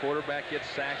let the quarterback get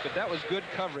sacked, but that was good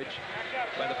coverage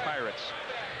by the Pirates.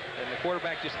 And the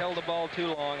quarterback just held the ball too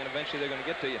long, and eventually they're going to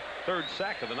get to you. Third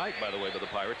sack of the night, by the way, by the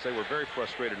Pirates. They were very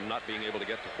frustrated in not being able to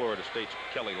get to Florida State's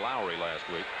Kelly Lowry last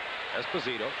week.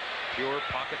 Esposito, pure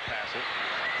pocket passer.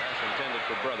 Pass intended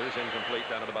for Brothers, incomplete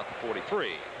down at about the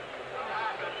 43.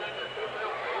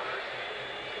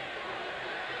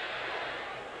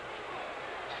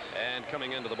 And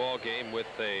coming into the ball game with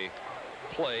a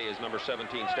play is number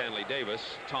 17, Stanley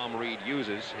Davis. Tom Reed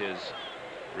uses his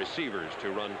receivers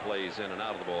to run plays in and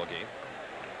out of the ball game.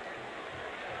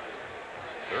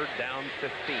 Third down,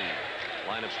 15.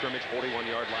 Line of scrimmage,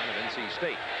 41-yard line of NC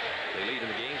State. They lead in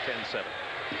the game, 10-7.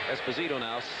 Esposito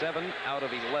now 7 out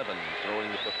of 11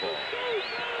 throwing the football.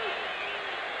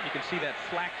 You can see that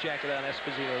flak jacket on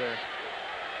Esposito there.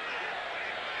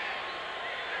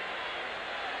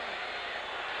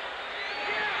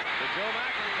 To Joe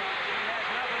McIntosh, he has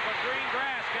nothing but green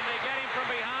grass. Can they get him from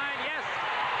behind? Yes,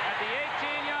 at the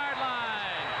 18-yard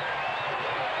line.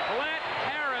 Clint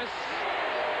Harris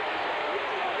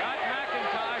got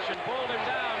McIntosh and pulled him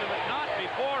down, but not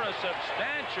before a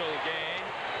substantial gain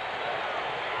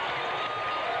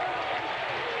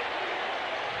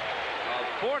of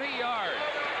 40 yards.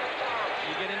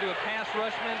 You get into a pass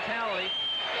rush mentality.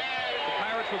 The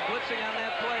Pirates were blitzing on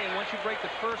that play, and once you break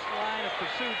the first line of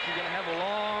pursuit, you're going to have a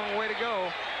long way to go.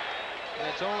 And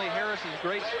it's only Harris's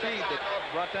great speed that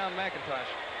brought down McIntosh.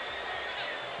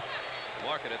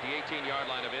 Market at the 18-yard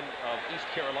line of East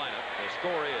Carolina. The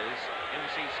score is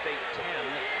NC State 10,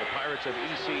 the Pirates of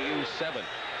ECU 7.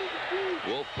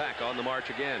 Wolfpack on the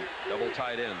march again. Double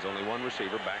tight ends, only one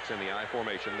receiver. Backs in the I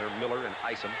formation. They're Miller and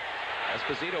Isom.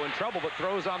 Esposito in trouble, but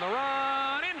throws on the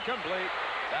run. Incomplete.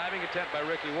 Diving attempt by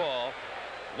Ricky Wall.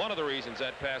 One of the reasons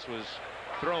that pass was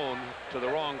thrown to the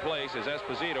wrong place is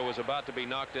Esposito was about to be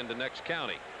knocked into next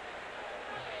county.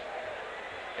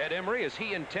 Ed Emery, is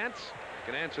he intense? I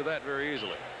can answer that very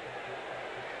easily.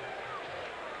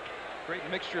 Great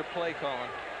mixture of play calling.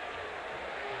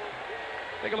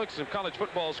 Take a look at some college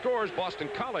football scores. Boston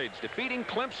College defeating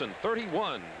Clemson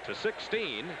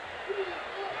 31-16.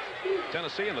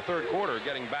 Tennessee in the third quarter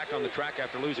getting back on the track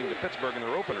after losing to Pittsburgh in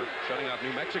their opener, shutting out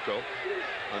New Mexico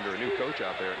under a new coach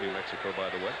out there at New Mexico,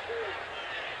 by the way.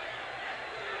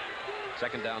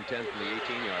 Second down 10 from the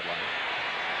 18-yard line.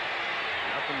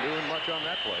 Nothing doing much on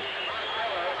that play.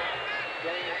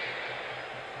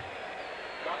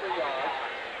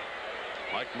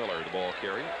 Mike Miller, the ball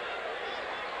carrier.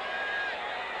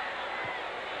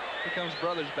 Here comes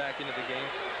Brothers back into the game.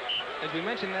 As we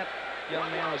mentioned, that young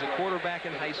man was a quarterback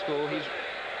in high school. He's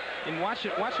watch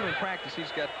him in practice.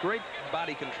 He's got great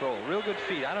body control, real good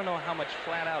feet. I don't know how much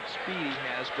flat-out speed he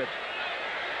has, but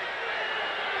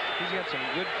he's got some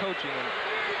good coaching, and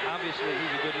obviously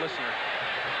he's a good listener.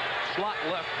 Slot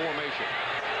left formation.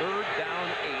 Third down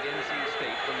 8, NC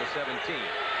State from the 17.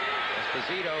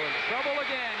 Esposito in trouble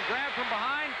again. Grab from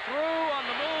behind, through on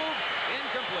the move,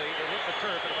 incomplete. It hit the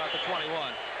turf at about the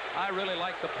 21. I really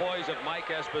like the poise of Mike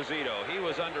Esposito. He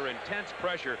was under intense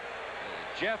pressure.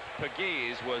 Jeff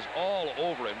Pegues was all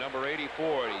over him, number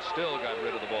 84, and he still got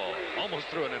rid of the ball. Almost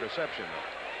threw an interception,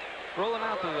 though. Rolling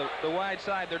out to the wide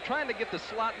side. They're trying to get the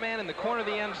slot man in the corner of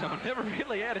the end zone. Never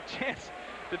really had a chance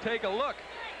to take a look.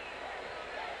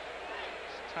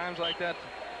 It's times like that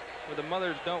where the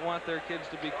mothers don't want their kids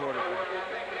to be quarterbacks.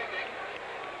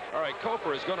 All right,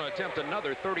 Coper is going to attempt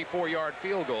another 34-yard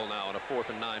field goal now on a 4th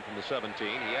and 9 from the 17.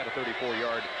 He had a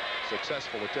 34-yard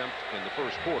successful attempt in the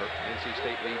first quarter. NC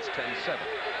State leads 10-7.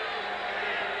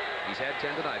 He's had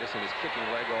tendonitis in his kicking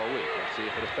leg all week. Let's see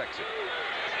if it affects him.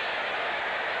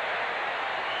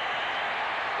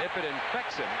 If it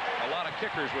infects him, a lot of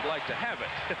kickers would like to have it.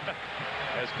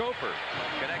 As Coper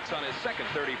connects on his second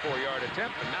 34-yard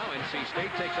attempt, and now NC State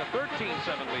takes a 13-7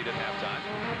 lead at halftime,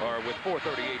 or with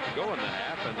 4:38 to go in the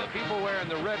half, and the people wearing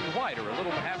the red and white are a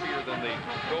little happier than the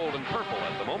gold and purple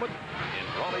at the moment in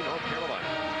Raleigh, North Carolina.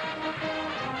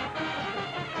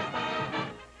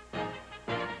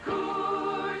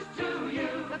 Coors to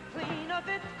you, the clean of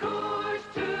it. Coors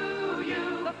to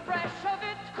you, the fresh of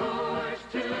it. Coors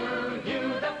to you,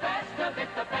 the best of it.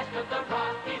 The best of the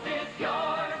Rockies is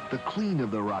yours. The clean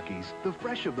of the Rockies, the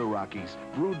fresh of the Rockies,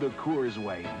 brewed the Coors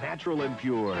way, natural and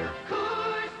pure.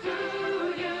 Coors to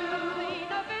you,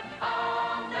 clean of it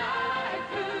all night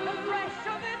through. The fresh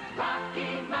of it,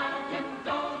 Rocky Mountain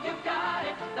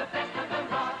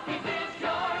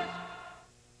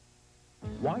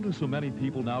do so many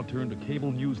people now turn to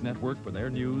cable news network for their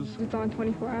news? It's on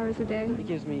 24 hours a day. It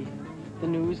gives me the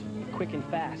news quick and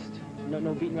fast.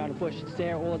 No beating around the bush. It's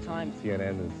there all the time.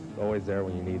 CNN is always there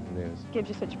when you need the news. Gives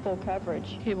you such full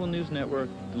coverage. Cable news network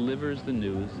delivers the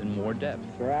news in more depth.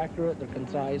 They're accurate, they're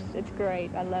concise. It's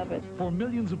great. I love it. For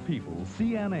millions of people,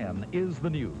 CNN is the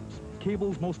news.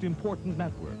 Cable's most important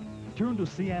network. Turn to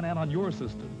CNN on your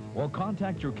system or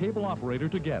contact your cable operator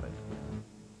to get it.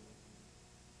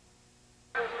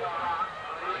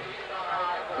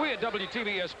 We at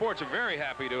WTBS Sports are very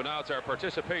happy to announce our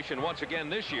participation once again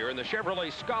this year in the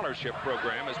Chevrolet Scholarship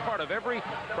Program. As part of every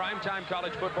primetime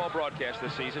college football broadcast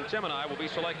this season, Tim and I will be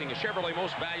selecting a Chevrolet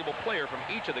Most Valuable Player from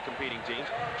each of the competing teams.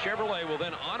 Chevrolet will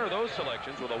then honor those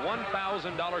selections with a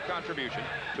 $1,000 contribution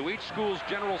to each school's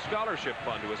general scholarship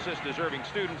fund to assist deserving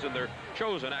students in their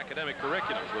chosen academic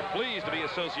curriculums. We're pleased to be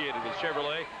associated with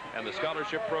Chevrolet and the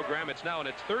scholarship program. It's now in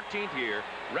its 13th year,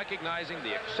 recognizing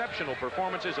the exceptional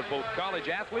performances of both college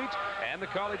athletes and the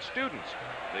college students.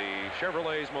 The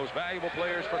Chevrolet's most valuable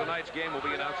players for tonight's game will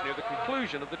be announced near the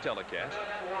conclusion of the telecast.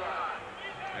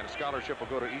 And a scholarship will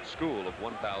go to each school of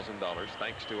 $1,000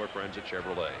 thanks to our friends at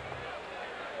Chevrolet.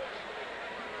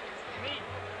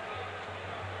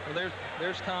 Well,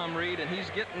 there's Tom Reed, and he's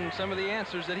getting some of the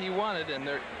answers that he wanted, and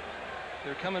they're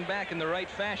coming back in the right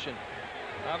fashion.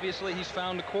 Obviously, he's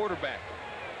found a quarterback,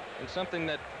 and something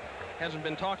that hasn't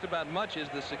been talked about much is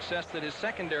the success that his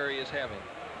secondary is having.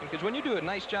 Because when you do a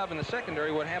nice job in the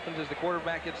secondary, what happens is the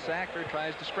quarterback gets sacked or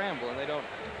tries to scramble, and they don't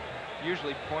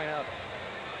usually point out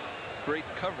great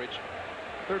coverage.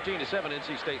 13-7,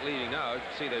 NC State leading now. You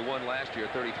see, they won last year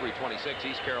 33-26.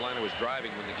 East Carolina was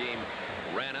driving when the game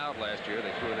ran out last year.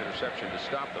 They threw an interception to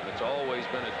stop them. It's always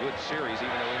been a good series,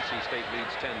 even though NC State leads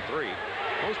 10-3.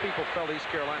 Most people felt East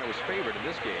Carolina was favored in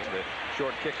this game. The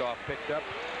short kickoff picked up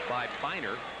by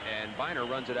Biner, and Biner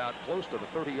runs it out close to the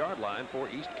 30-yard line for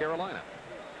East Carolina.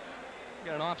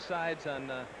 Got an offsides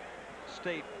on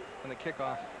State on the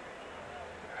kickoff.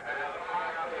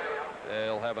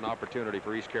 They'll have an opportunity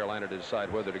for East Carolina to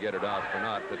decide whether to get it out or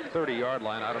not. The 30-yard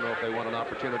line, I don't know if they want an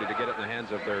opportunity to get it in the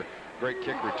hands of their great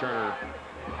kick returner,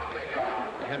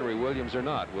 Henry Williams, or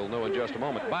not. We'll know in just a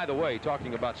moment. By the way,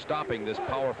 talking about stopping this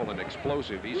powerful and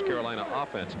explosive East Carolina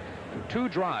offense, 2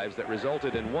 drives that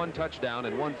resulted in 1 touchdown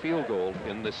and 1 field goal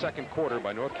in the second quarter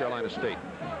by North Carolina State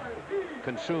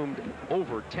consumed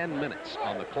over 10 minutes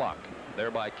on the clock,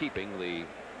 thereby keeping the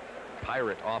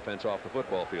Pirate offense off the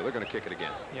football field. They're going to kick it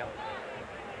again. Yeah.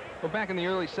 Well, back in the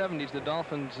early 70s, the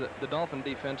Dolphin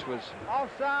defense was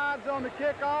offsides on the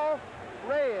kickoff,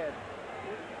 red.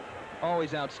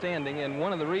 Always outstanding, and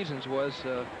one of the reasons was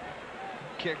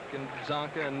Kick and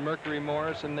Zonka and Mercury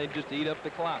Morris, and they just eat up the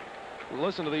clock.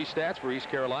 Listen to these stats for East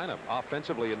Carolina.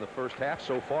 Offensively in the first half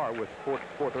so far, with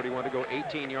 4:31 to go,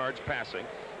 18 yards passing.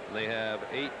 And they have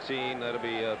 18, that'll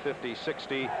be 50,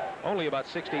 60, only about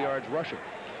 60 yards rushing.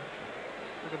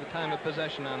 Look at the time of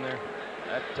possession on there.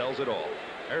 That tells it all.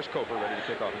 There's Cofer ready to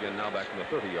kick off again now back from the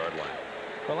 30-yard line.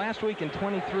 Well, last week in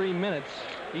 23 minutes,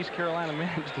 East Carolina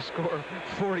managed to score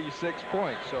 46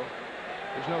 points, so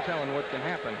there's no telling what can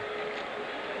happen.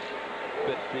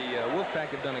 But the Wolfpack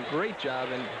have done a great job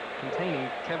in containing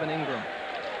Kevin Ingram.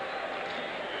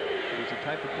 He's the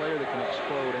type of player that can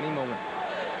explode any moment.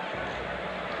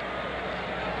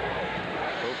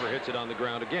 Cofer hits it on the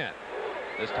ground again.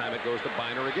 This time it goes to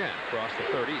Biner again, across the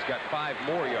 30. He's got 5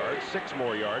 more yards, 6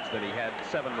 more yards than he had,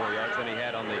 7 more yards than he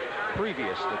had on the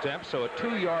previous attempt. So a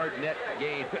 2-yard net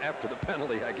gain after the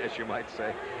penalty, I guess you might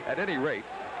say. At any rate,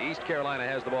 East Carolina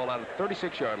has the ball out of the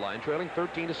 36-yard line, trailing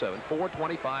 13-7,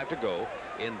 4:25 to go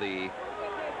in the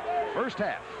first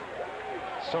half.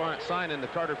 Sign in the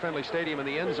Carter Finley Stadium in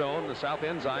the end zone. The south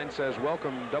end sign says,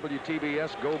 "Welcome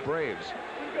WTBS, go Braves."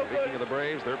 Speaking of the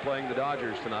Braves, they're playing the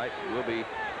Dodgers tonight. We'll be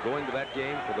going to that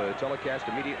game for the telecast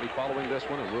immediately following this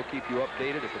one, and we'll keep you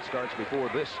updated if it starts before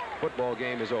this football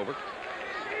game is over.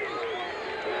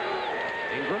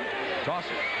 Ingram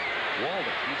tosses.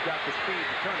 Walden, he's got the speed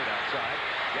to turn it outside,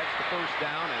 gets the first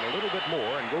down and a little bit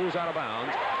more, and goes out of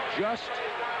bounds just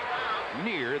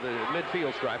near the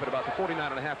midfield stripe at about the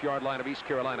 49.5-yard line of East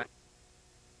Carolina.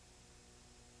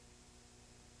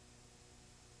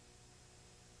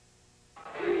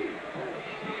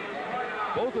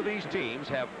 Both of these teams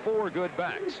have 4 good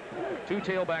backs. 2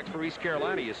 tailbacks for East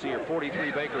Carolina, you see, are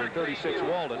 43 Baker and 36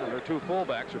 Walden, and their 2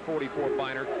 fullbacks are 44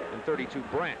 Biner and 32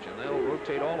 Branch, and they'll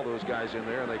rotate all of those guys in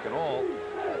there, and they can all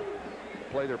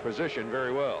play their position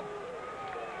very well.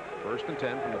 First and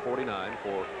 10 from the 49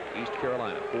 for East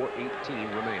Carolina.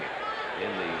 4:18 remaining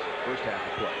in the first half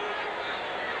of play.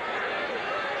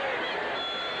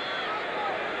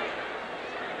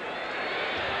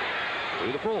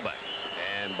 to the fullback.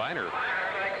 And Biner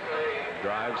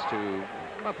drives to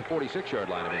about the 46-yard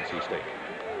line of NC State.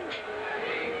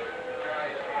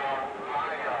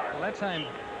 Well, that time,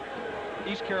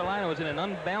 East Carolina was in an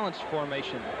unbalanced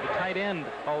formation. The tight end,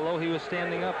 although he was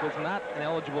standing up, was not an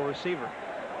eligible receiver.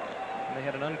 And they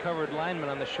had an uncovered lineman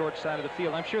on the short side of the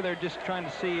field. I'm sure they're just trying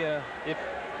to see if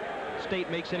State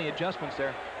makes any adjustments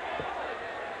there.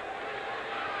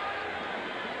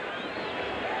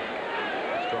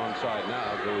 Strong side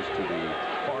now goes to the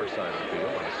far side of the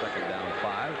field on a 2nd down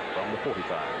 5 from the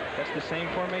 45. That's the same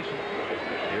formation.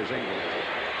 Here's Ingram.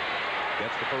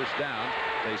 Gets the first down.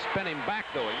 They spin him back,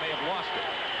 though. He may have lost it.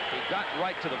 He got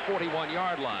right to the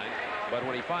 41-yard line, but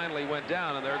when he finally went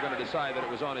down, and they're going to decide that it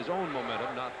was on his own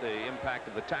momentum, not the impact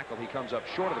of the tackle, he comes up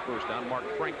short of the first down. Mark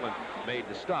Franklin made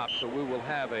the stop, so we will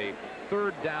have a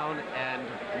 3rd down and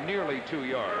nearly 2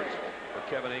 yards for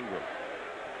Kevin Ingram.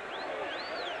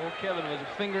 Well, Kevin was a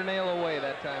fingernail away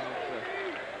that time of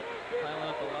piling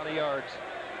up a lot of yards.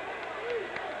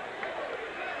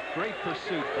 Great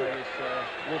pursuit by this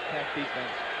Wolfpack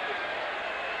defense.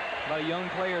 A lot of young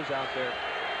players out there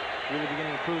really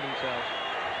beginning to prove themselves.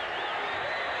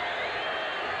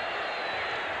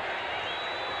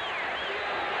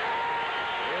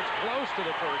 It's close to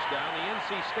the first down. The NC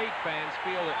State fans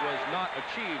feel it was not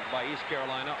achieved by East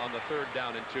Carolina on the 3rd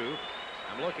down and 2.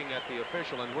 I'm looking at the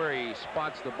official and where he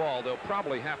spots the ball. They'll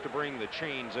probably have to bring the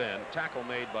chains in. Tackle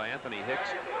made by Anthony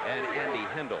Hicks and Andy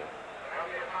Hendel.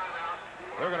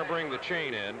 They're going to bring the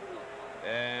chain in,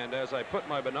 and as I put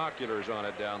my binoculars on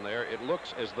it down there, it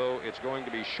looks as though it's going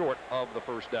to be short of the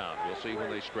first down. We'll see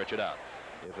when they stretch it out.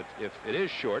 If it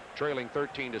is short, trailing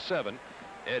 13-7,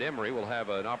 Ed Emery will have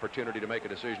an opportunity to make a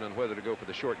decision on whether to go for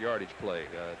the short yardage play.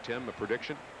 Tim, a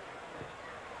prediction?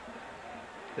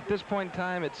 At this point in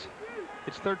time, it's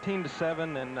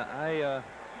 13-7, and well,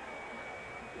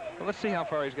 let's see how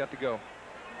far he's got to go.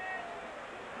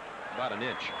 About an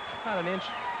inch. About an inch.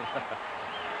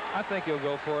 I think he'll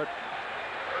go for it.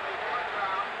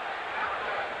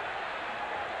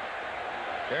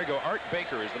 There you go. Art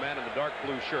Baker is the man in the dark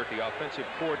blue shirt, the offensive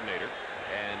coordinator.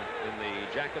 And in the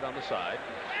jacket on the side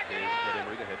is Ed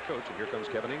Emery, the head coach. And here comes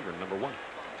Kevin Ingram, number 1.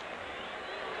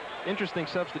 Interesting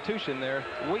substitution there.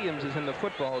 Williams is in the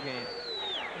football game.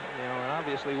 You know, and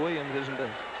obviously Williams isn't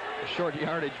a short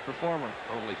yardage performer.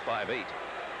 Only 5'8".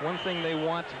 One thing they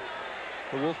want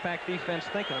the Wolfpack defense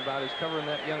thinking about is covering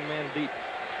that young man deep.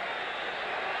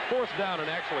 4th down and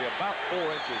actually about 4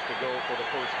 inches to go for the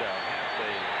first down. Half the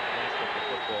length of the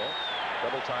football.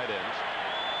 Double tight ends.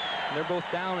 And they're both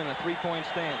down in a 3-point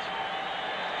stance.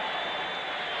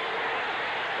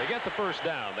 They get the first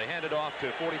down. They hand it off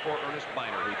to 44 Ernest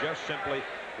Biner, who just simply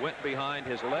went behind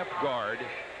his left guard,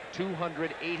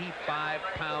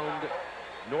 285-pound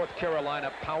North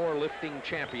Carolina powerlifting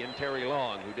champion Terry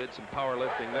Long, who did some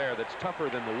powerlifting there that's tougher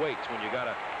than the weights when you got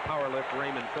to powerlift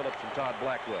Raymond Phillips and Todd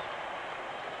Blackwell.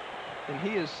 And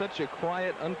he is such a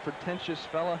quiet, unpretentious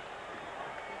fella,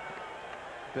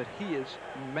 but he is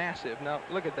massive. Now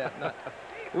look at that. Now,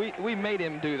 we made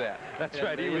him do that. That's and,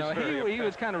 right. He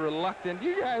was kind of reluctant.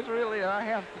 You guys really, I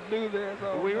have to do this.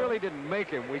 Oh, we really didn't make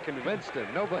him. We convinced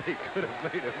him. Nobody could have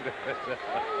made him do it.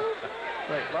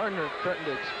 Right, Lardner threatened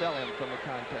to expel him from the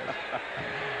contest.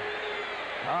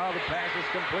 The pass is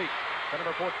complete. To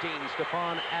number 14,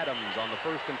 Stephon Adams on the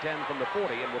 1st and 10 from the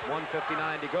 40, and with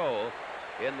 1:59 to go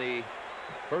in the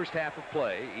first half of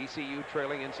play, ECU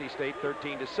trailing NC State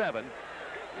 13-7.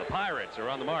 The Pirates are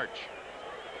on the march.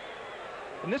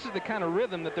 And this is the kind of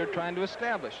rhythm that they're trying to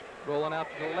establish. Rolling out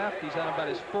to the left, he's on about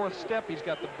his 4th step. He's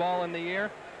got the ball in the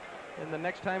air, and the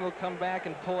next time he'll come back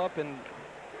and pull up and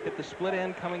hit the split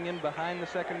end coming in behind the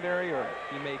secondary, or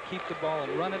he may keep the ball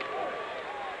and run it.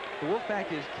 The Wolfpack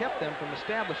has kept them from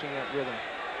establishing that rhythm.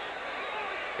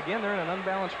 Again, they're in an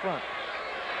unbalanced front.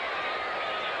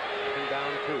 And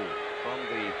down 2 from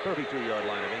the 32-yard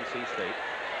line of NC State.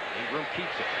 Ingram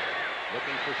keeps it,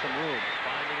 looking for some room,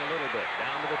 finding a little bit,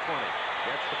 down to the 20.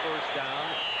 Gets the first down,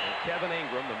 and Kevin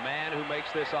Ingram, the man who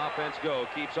makes this offense go,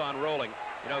 keeps on rolling.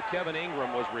 You know, Kevin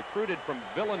Ingram was recruited from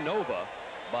Villanova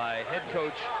by head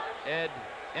coach Ed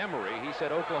Emery. He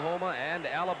said Oklahoma and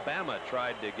Alabama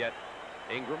tried to get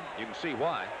Ingram. You can see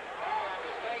why.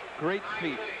 Great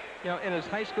feat. You know, in his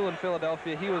high school in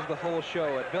Philadelphia, he was the whole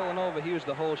show. At Villanova, he was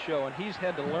the whole show, and he's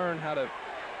had to learn how to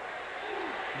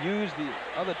use the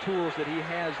other tools that he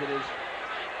has at his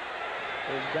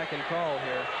beck and call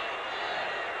here.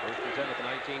 1st and 10 at the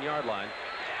 19-yard line.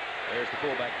 There's the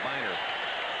fullback, Biner.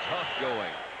 Tough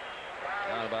going.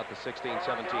 Down about the 16,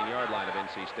 17-yard line of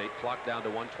NC State. Clock down to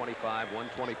 125,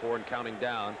 124 and counting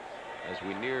down. as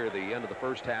we near the end of the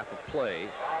first half of play.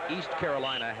 East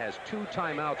Carolina has 2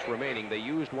 timeouts remaining. They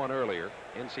used one earlier.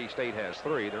 NC State has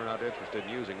 3. They're not interested in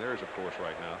using theirs, of course,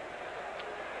 right now.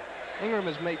 Ingram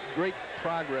has made great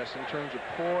progress in terms of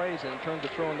poise and in terms of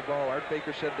throwing the ball. Art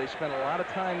Baker said they spent a lot of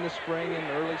time this spring and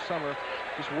early summer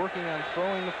just working on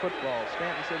throwing the football.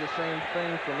 Stanton said the same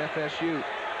thing from FSU,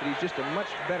 that he's just a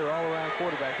much better all-around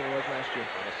quarterback than he was last year.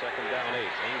 On a 2nd down 8,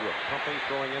 Ingram pumping,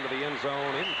 throwing into the end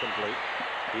zone, incomplete.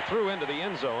 He threw into the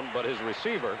end zone, but his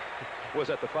receiver was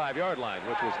at the 5-yard line,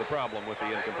 which was the problem with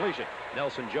the incompletion.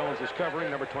 Nelson Jones is covering,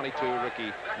 number 22,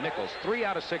 Ricky Nichols. 3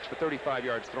 out of 6 for 35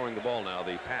 yards throwing the ball now,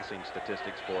 the passing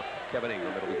statistics for Kevin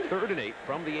Ingram. It'll be 3rd and 8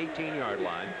 from the 18-yard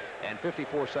line and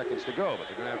 54 seconds to go, but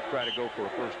they're going to have to try to go for a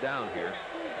first down here,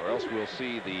 or else we'll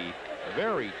see the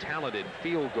very talented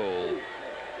field goal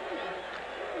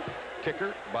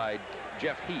kicker by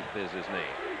Jeff Heath is his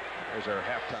name. There's our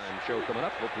halftime show coming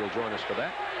up. Hope you'll join us for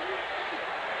that.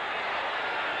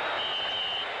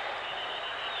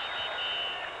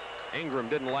 Ingram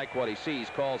didn't like what he sees,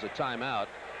 calls a timeout.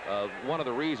 One of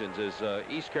the reasons is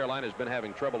East Carolina has been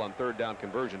having trouble on 3rd down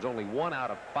conversions. Only 1 out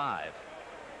of 5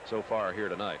 so far here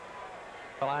tonight.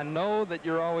 Well, I know that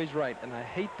you're always right, and I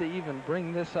hate to even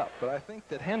bring this up, but I think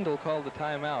that Hendel called the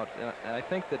timeout, and I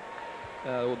think that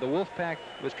the Wolfpack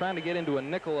was trying to get into a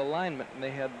nickel alignment, and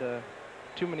they had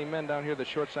too many men down here the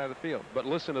short side of the field. But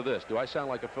listen to this. Do I sound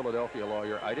like a Philadelphia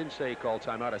lawyer? I didn't say he called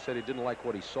timeout. I said he didn't like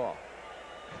what he saw.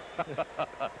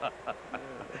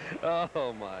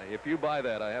 Oh, my. If you buy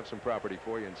that, I have some property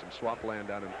for you and some swamp land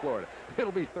down in Florida.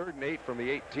 It'll be 3rd and 8 from the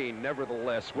 18,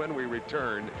 nevertheless, when we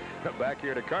return back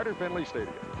here to Carter Finley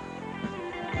Stadium.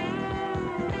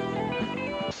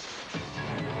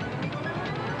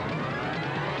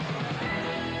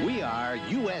 We are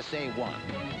USA 1.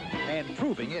 And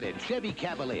proving it in Chevy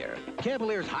Cavalier.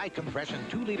 Cavalier's high compression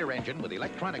 2-liter engine with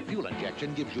electronic fuel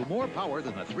injection gives you more power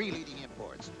than the 3 leading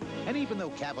imports. And even though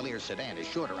Cavalier's sedan is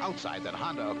shorter outside than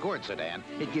Honda Accord sedan,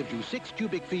 it gives you 6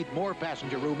 cubic feet more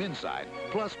passenger room inside,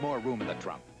 plus more room in the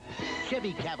trunk.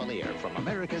 Chevy Cavalier, from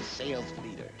America's sales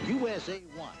leader, USA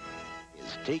 1,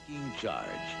 is taking charge.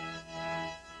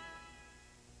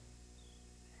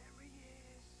 There he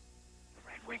is, the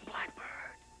red-winged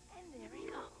blackbird. And there he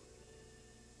goes.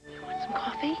 You want some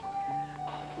coffee?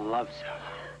 Oh, love some.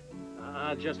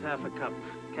 Just half a cup.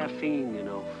 Caffeine, you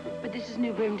know. But this is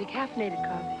new brim decaffeinated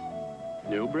coffee.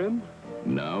 New brim?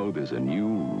 Now there's a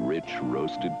new, rich,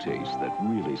 roasted taste that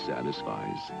really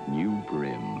satisfies. New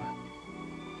Brim.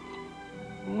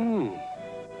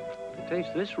 It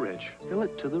tastes this rich. Fill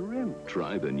it to the rim.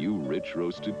 Try the new, rich,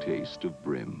 roasted taste of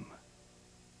Brim.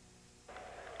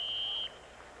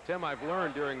 Tim, I've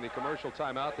learned during the commercial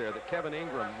timeout there that Kevin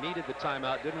Ingram needed the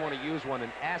timeout, didn't want to use one,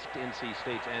 and asked NC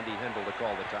State's Andy Hendel to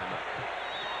call the timeout.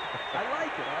 I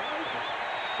like it. I like it.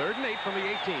 3rd and 8 from the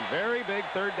 18. Very big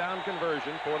 3rd down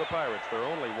conversion for the Pirates. They're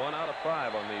only 1 out of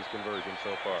 5 on these conversions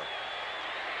so far.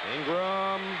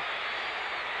 Ingram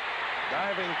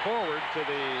diving forward to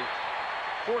the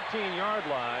 14-yard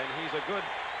line. He's a good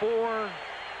 4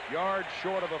 yards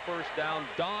short of a first down.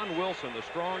 Don Wilson, the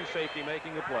strong safety,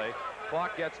 making the play.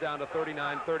 Clock gets down to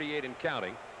 39-38 and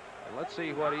counting. And let's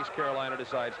see what East Carolina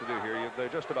decides to do here. They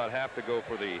just about have to go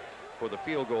for the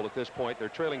field goal at this point. They're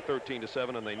trailing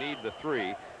 13-7, and they need the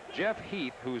 3. Jeff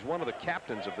Heath, who's one of the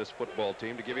captains of this football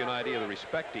team, to give you an idea of the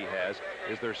respect he has,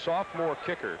 is their sophomore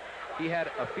kicker. He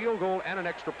had a field goal and an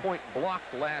extra point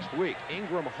blocked last week.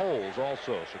 Ingram holds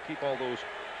also, so keep all those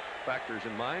factors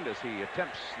in mind as he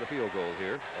attempts the field goal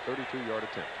here, a 32-yard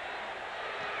attempt.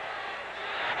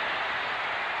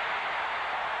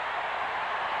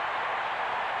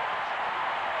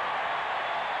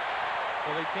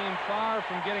 Well, he came far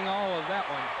from getting all of that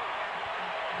one.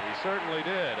 He certainly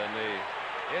did, and the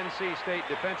NC State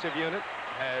defensive unit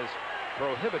has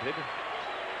prohibited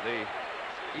the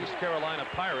East Carolina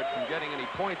Pirate from getting any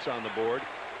points on the board.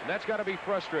 And that's got to be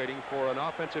frustrating for an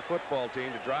offensive football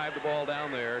team to drive the ball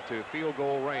down there to field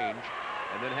goal range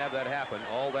and then have that happen.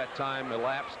 All that time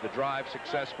elapsed, the drive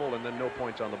successful, and then no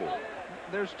points on the board.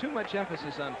 There's too much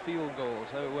emphasis on field goals.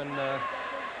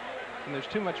 When there's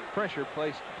too much pressure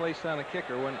placed on a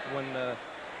kicker,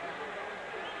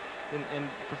 in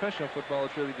professional football,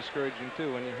 it's really discouraging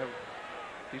too when you have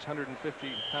these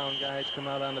 150-pound guys come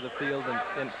out onto the field,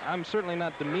 and I'm certainly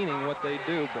not demeaning what they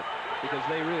do, but because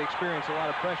they really experience a lot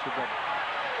of pressure, but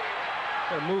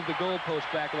they'll move the goalpost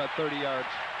back about 30 yards.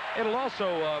 It'll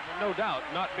also, no doubt,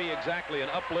 not be exactly an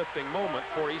uplifting moment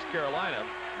for East Carolina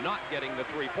not getting the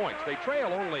 3 points. They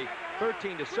trail only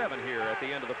 13-7 here at the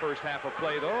end of the first half of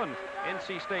play, though, and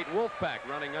NC State Wolfpack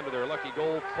running under their lucky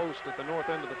goal post at the north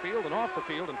end of the field and off the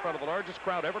field in front of the largest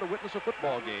crowd ever to witness a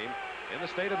football game in the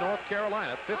state of North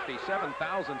Carolina,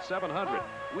 57,700.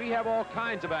 We have all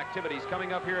kinds of activities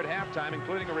coming up here at halftime,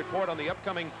 including a report on the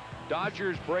upcoming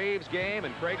Dodgers-Braves game,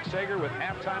 and Craig Sager with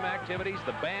halftime activities.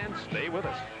 The band, stay with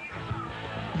us.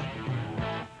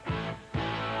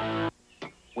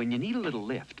 When you need a little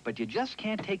lift, but you just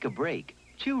can't take a break,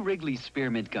 chew Wrigley's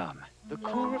Spearmint Gum. The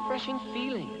cool, refreshing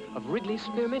feeling of Wrigley's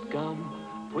Spearmint Gum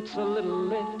puts a little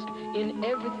lift in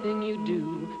everything you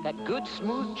do. That good,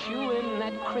 smooth chewing,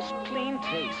 that crisp, clean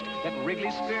taste. That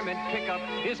Wrigley's Spearmint pickup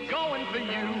is going for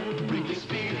you. Wrigley's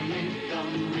Spearmint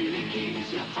Gum really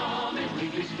keeps you humming.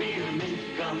 Wrigley's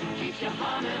Spearmint Gum keeps you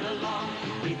humming along.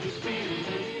 Wrigley's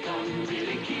Spearmint Gum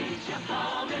really keeps you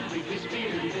humming. Wrigley's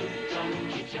Spearmint Gum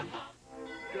keeps you humming.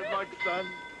 Good luck, son.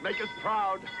 Make us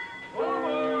proud.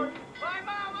 Forward! Bye,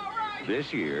 Mom, all right!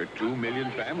 This year, 2 million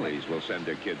families will send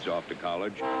their kids off to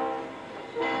college.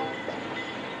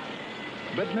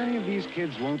 But many of these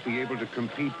kids won't be able to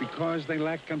compete because they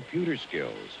lack computer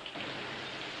skills.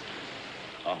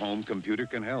 A home computer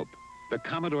can help. The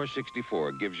Commodore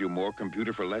 64 gives you more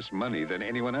computer for less money than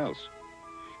anyone else.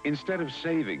 Instead of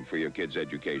saving for your kids'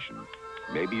 education,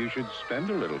 maybe you should spend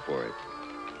a little for it.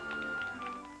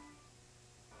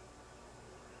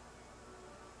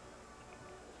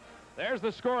 There's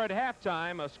the score at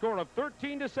halftime, a score of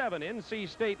 13-7, NC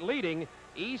State leading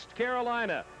East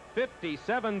Carolina,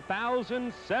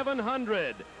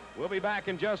 57,700. We'll be back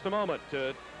in just a moment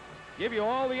to give you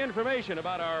all the information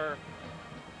about our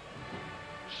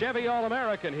Chevy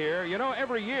All-American here. You know,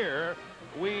 every year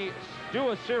we do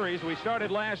a series we started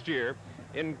last year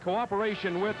in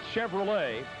cooperation with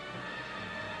Chevrolet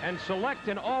and select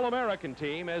an All-American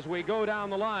team as we go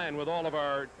down the line with all of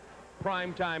our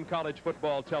primetime college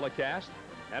football telecast,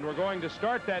 and we're going to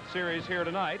start that series here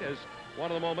tonight as one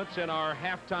of the moments in our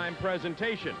halftime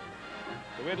presentation.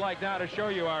 So we'd like now to show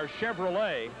you our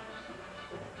Chevrolet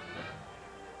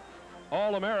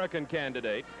All-American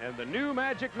candidate and the new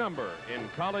magic number in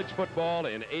college football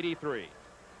in '83.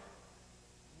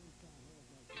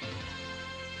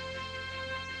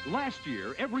 Last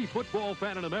year, every football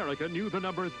fan in America knew the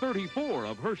number 34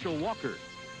 of Herschel Walker.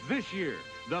 This year,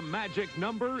 the magic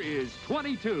number is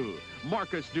 22.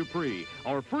 Marcus Dupree,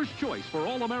 our first choice for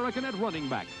All-American at running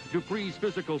back. Dupree's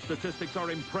physical statistics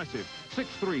are impressive.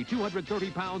 6'3",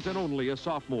 230 pounds, and only a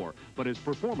sophomore. But his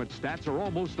performance stats are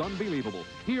almost unbelievable.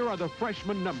 Here are the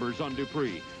freshman numbers on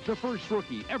Dupree. The first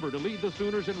rookie ever to lead the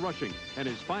Sooners in rushing, and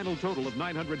his final total of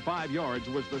 905 yards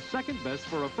was the second best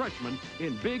for a freshman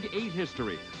in Big 8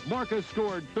 history. Marcus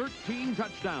scored 13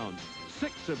 touchdowns,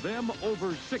 6 of them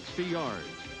over 60 yards.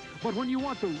 But when you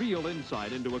want the real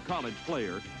insight into a college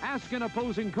player, ask an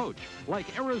opposing coach,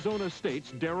 like Arizona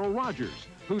State's Darryl Rogers,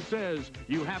 who says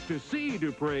you have to see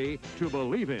Dupree to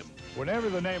believe him. Whenever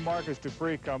the name Marcus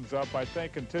Dupree comes up, I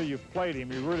think until you've played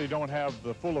him, you really don't have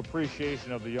the full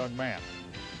appreciation of the young man.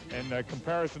 In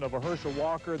comparison of a Herschel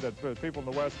Walker, that people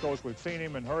in the West Coast, we've seen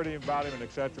him and heard him about him and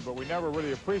etc., but we never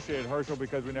really appreciated Herschel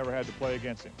because we never had to play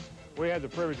against him. We had the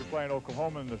privilege of playing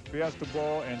Oklahoma in the Fiesta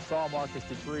Bowl and saw Marcus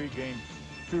Dupree gain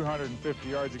 250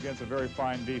 yards against a very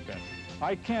fine defense.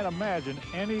 I can't imagine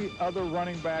any other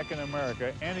running back in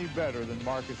America any better than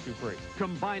Marcus Dupree.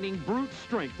 Combining brute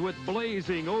strength with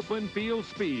blazing open field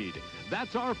speed.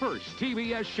 That's our first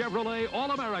TBS Chevrolet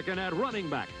All-American at running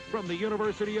back from the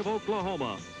University of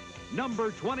Oklahoma.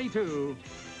 Number 22,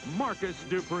 Marcus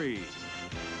Dupree.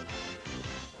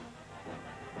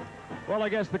 Well, I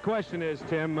guess the question is,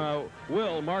 Tim,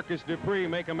 will Marcus Dupree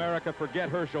make America forget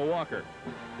Herschel Walker?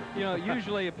 You know,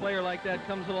 usually a player like that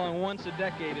comes along once a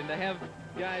decade, and to have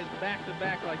guys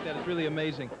back-to-back like that is really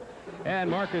amazing. And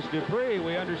Marcus Dupree,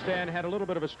 we understand, had a little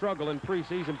bit of a struggle in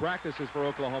preseason practices for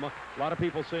Oklahoma. A lot of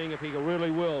people seeing if he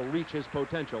really will reach his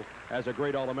potential as a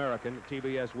great All-American. At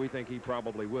TBS, we think he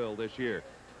probably will this year.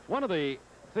 One of the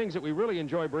things that we really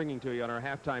enjoy bringing to you on our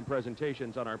halftime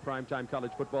presentations on our primetime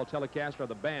college football telecast are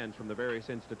the bands from the various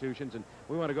institutions, and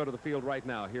we want to go to the field right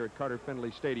now here at Carter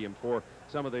Finley Stadium for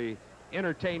some of the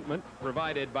entertainment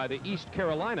provided by the East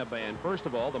Carolina band. First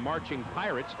of all, the Marching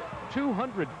Pirates,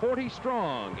 240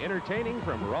 strong, entertaining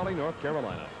from Raleigh, North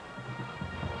Carolina.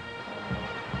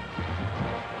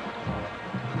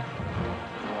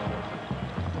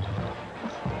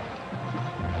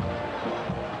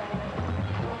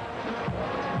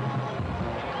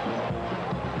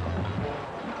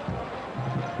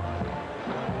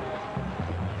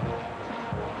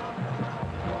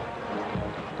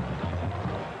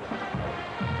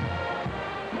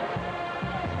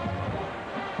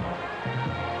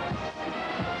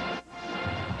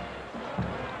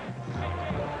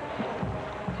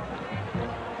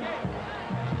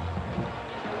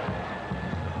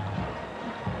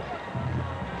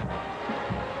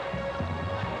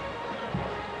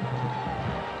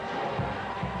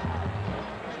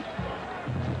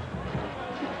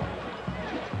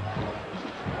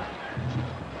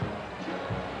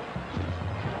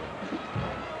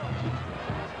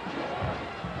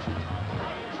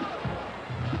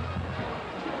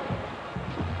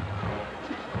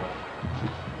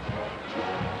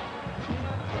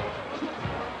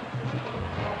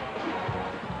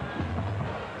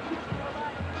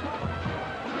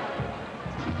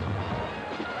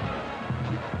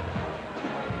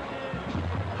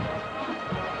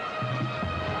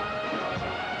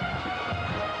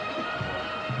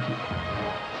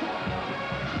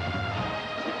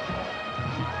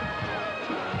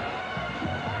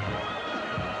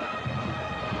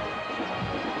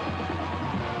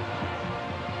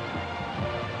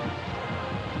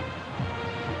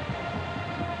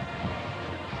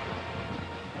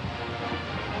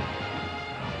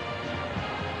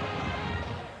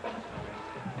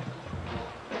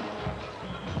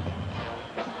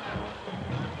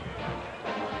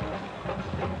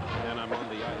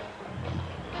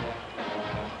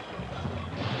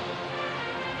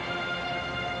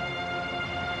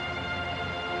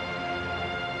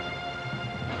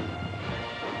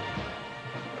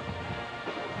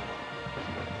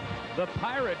 the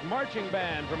Pirate Marching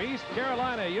Band from East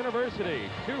Carolina University,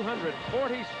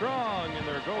 240 strong in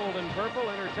their gold and purple,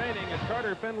 entertaining at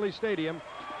Carter Finley Stadium,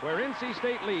 where NC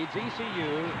State leads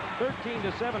ECU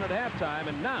 13-7 at halftime.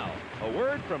 And now, a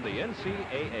word from the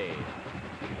NCAA.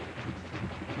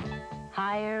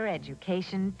 Higher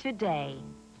education today.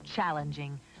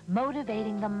 Challenging,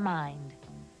 motivating the mind.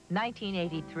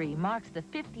 1983 marks the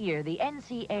 5th year the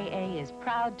NCAA is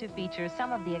proud to feature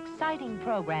some of the exciting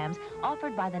programs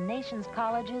offered by the nation's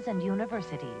colleges and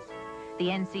universities. The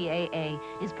NCAA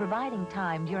is providing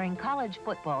time during college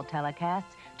football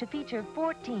telecasts to feature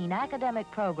 14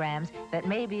 academic programs that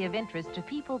may be of interest to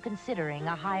people considering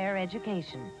a higher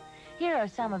education. Here are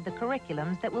some of the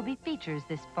curriculums that will be features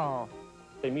this fall.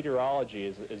 Meteorology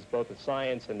is both a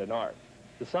science and an art.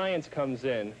 The science comes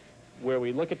in where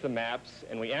we look at the maps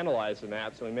and we analyze the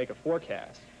maps and we make a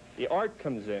forecast. The art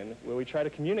comes in where we try to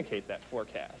communicate that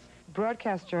forecast.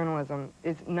 Broadcast journalism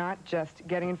is not just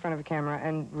getting in front of a camera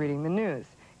and reading the news.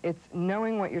 It's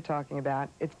knowing what you're talking about.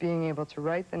 It's being able to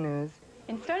write the news.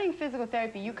 In studying physical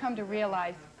therapy, you come to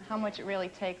realize how much it really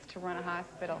takes to run a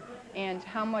hospital and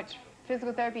how much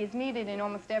physical therapy is needed in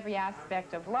almost every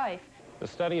aspect of life. The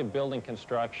study of building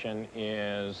construction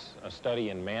is a study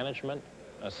in management,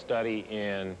 a study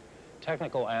in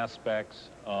technical aspects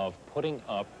of putting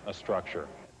up a structure.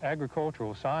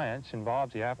 Agricultural science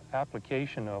involves the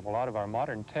application of a lot of our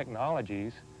modern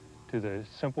technologies to the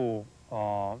simple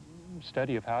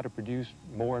study of how to produce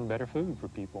more and better food for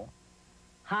people.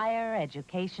 Higher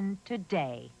education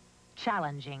today.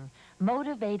 Challenging,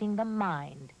 motivating the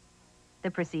mind.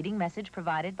 The preceding message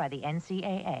provided by the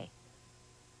NCAA.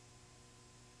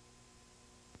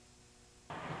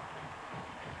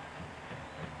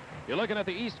 You're looking at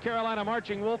the East Carolina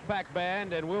Marching Wolfpack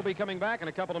Band, and we'll be coming back in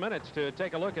a couple of minutes to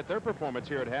take a look at their performance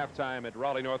here at halftime at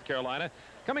Raleigh, North Carolina.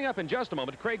 Coming up in just a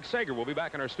moment, Craig Sager will be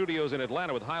back in our studios in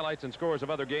Atlanta with highlights and scores of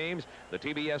other games, the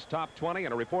TBS Top 20,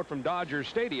 and a report from Dodger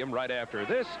Stadium right after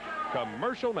this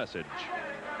commercial message.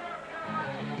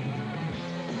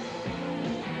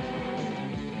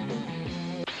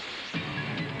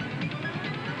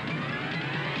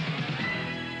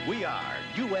 We are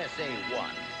USA 1.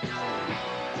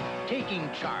 Taking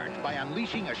charge by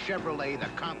unleashing a Chevrolet the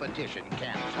competition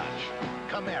can't touch.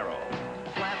 Camaro,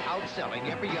 flat outselling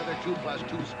every other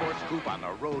 2+2 sports coupe on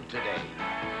the road today.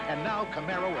 And now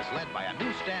Camaro is led by a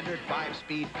new standard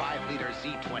 5-speed, 5-liter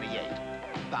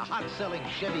C28. The hot-selling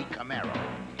Chevy Camaro.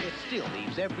 It still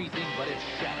leaves everything but its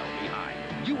shadow behind.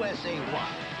 USA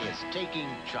 1 is taking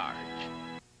charge.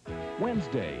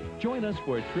 Wednesday, join us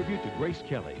for a tribute to Grace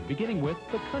Kelly, beginning with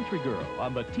The Country Girl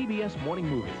on the TBS Morning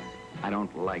Movie. I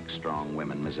don't like strong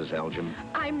women, Mrs. Elgin.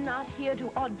 I'm not here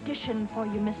to audition for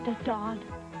you, Mr. Dodd.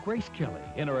 Grace Kelly,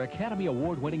 in her Academy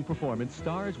Award-winning performance,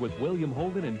 stars with William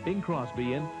Holden and Bing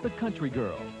Crosby in The Country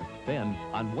Girl. Then,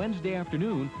 on Wednesday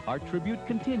afternoon, our tribute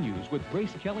continues with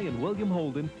Grace Kelly and William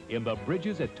Holden in The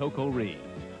Bridges at Toko-Ree.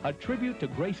 A tribute to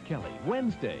Grace Kelly,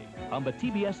 Wednesday, on the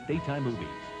TBS Daytime Movies.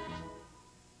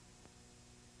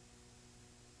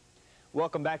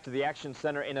 Welcome back to the Action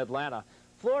Center in Atlanta.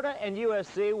 Florida and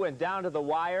USC went down to the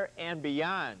wire and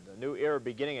beyond. A new era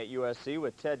beginning at USC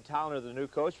with Ted Towner, the new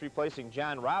coach, replacing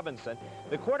John Robinson.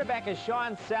 The quarterback is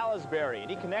Sean Salisbury,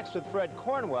 and he connects with Fred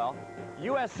Cornwell.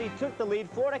 USC took the lead.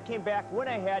 Florida came back, went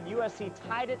ahead. USC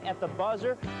tied it at the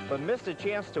buzzer, but missed a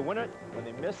chance to win it when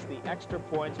they missed the extra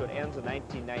point, so it ends a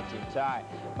 19-19 tie.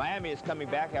 Miami is coming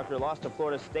back after a loss to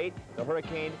Florida State. The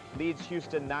Hurricane leads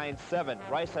Houston 9-7.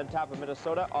 Rice on top of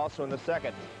Minnesota, also in the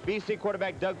second. BC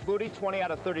quarterback Doug Flutie, 20 out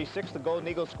of 36. The Golden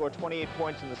Eagles scored 28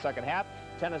 points in the second half.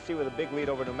 Tennessee with a big lead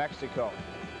over New Mexico.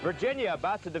 Virginia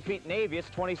about to defeat Navy. It's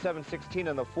 27-16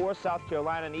 in the fourth. South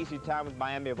Carolina an easy time with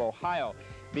Miami of Ohio.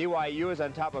 BYU is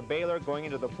on top of Baylor going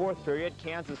into the fourth period.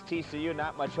 Kansas, TCU,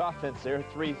 not much offense there,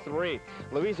 3-3.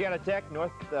 Louisiana Tech,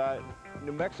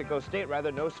 New Mexico State,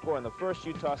 no score in the first.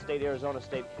 Utah State, Arizona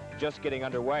State just getting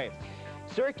underway.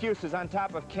 Syracuse is on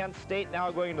top of Kent State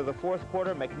now going into the fourth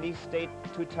quarter. McNeese State,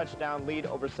 2-touchdown lead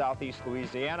over Southeast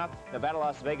Louisiana. Nevada,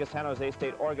 Las Vegas, San Jose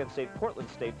State, Oregon State, Portland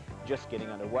State just getting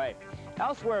underway.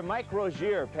 Elsewhere, Mike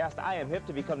Rozier passed I.M. Hipp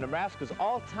to become Nebraska's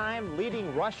all-time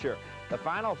leading rusher. The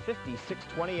final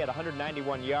 56-20 at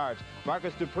 191 yards.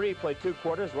 Marcus Dupree played 2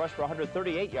 quarters, rushed for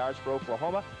 138 yards for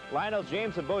Oklahoma. Lionel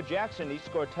James and Bo Jackson each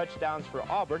scored touchdowns for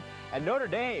Auburn. And Notre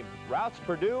Dame routs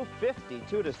Purdue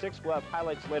 52-6. We'll have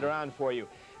highlights later on for you.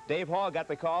 Dave Hall got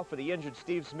the call for the injured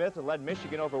Steve Smith and led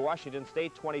Michigan over Washington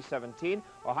State 2017.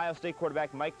 Ohio State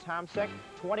quarterback Mike Tomczak,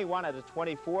 21 out of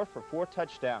 24 for 4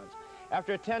 touchdowns.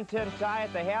 After a 10-10 tie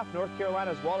at the half, North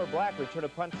Carolina's Walter Black returned a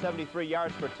punt 73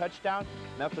 yards for a touchdown.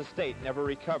 Memphis State never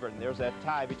recovered, and there's that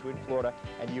tie between Florida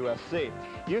and USC.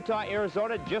 Utah,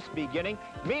 Arizona just beginning.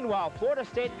 Meanwhile, Florida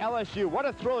State, LSU. What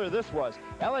a thriller this was.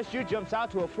 LSU jumps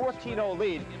out to a 14-0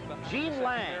 lead. Gene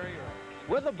Lang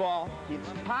with the ball. He's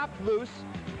popped loose.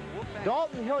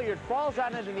 Dalton Hilliard falls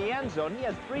out into the end zone. He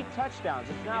has 3 touchdowns.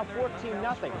 It's now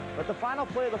 14-0. But the final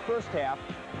play of the first half,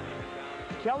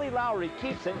 Kelly Lowry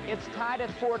keeps it. It's tied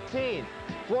at 14.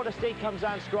 Florida State comes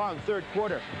on strong third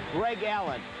quarter. Greg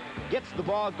Allen gets the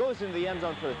ball, goes into the end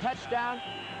zone for the touchdown,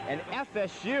 and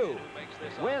FSU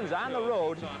wins on the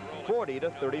road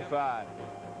 40-35.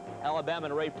 Alabama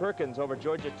and Ray Perkins over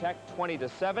Georgia Tech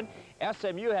 20-7.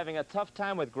 SMU having a tough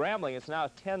time with Grambling. It's now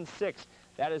 10-6.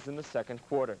 That is in the second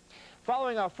quarter.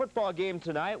 Following our football game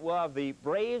tonight, we'll have the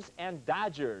Braves and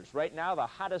Dodgers. Right now, the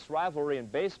hottest rivalry in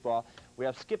baseball. We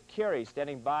have Skip Carey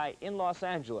standing by in Los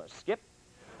Angeles. Skip?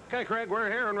 Okay, Craig, we're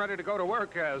here and ready to go to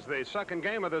work as the second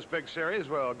game of this big series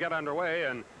will get underway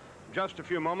in just a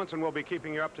few moments, and we'll be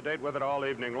keeping you up to date with it all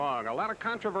evening long. A lot of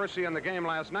controversy in the game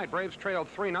last night. Braves trailed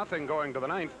 3-0 going to the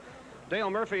ninth. Dale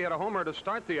Murphy hit a homer to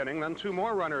start the inning. Then 2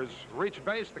 more runners reached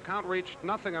base. The count reached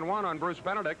 0-1 on Bruce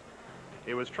Benedict.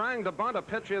 He was trying to bunt a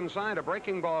pitch inside, a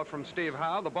breaking ball from Steve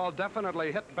Howe. The ball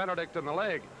definitely hit Benedict in the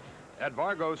leg. Ed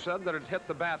Vargo said that it hit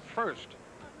the bat first.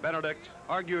 Benedict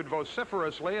argued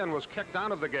vociferously and was kicked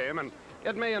out of the game, and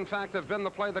it may in fact have been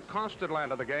the play that cost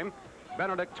Atlanta the game.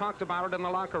 Benedict talked about it in the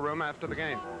locker room after the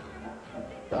game.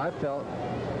 I felt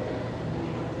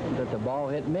that the ball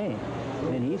hit me,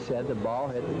 and he said the ball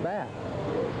hit the bat.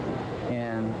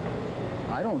 And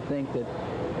I don't think that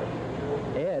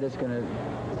Ed is going to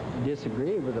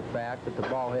disagree with the fact that the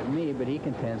ball hit me, but he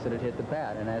contends that it hit the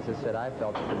bat. And as I said, I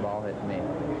felt that the ball hit me.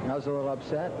 I was a little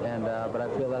upset, and but I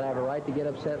feel that I have a right to get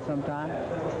upset sometime.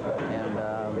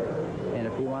 And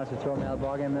if he wants to throw me out of the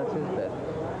ball game, that's his business.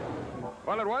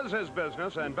 Well, it was his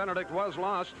business, and Benedict was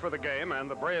lost for the game, and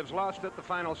the Braves lost it. The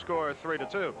final score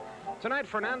 3-2. Tonight,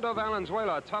 Fernando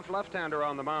Valenzuela, a tough left-hander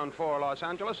on the mound for Los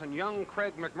Angeles, and young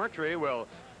Craig McMurtry will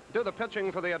do the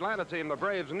pitching for the Atlanta team. The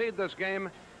Braves need this game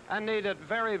and need it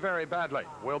very, very badly.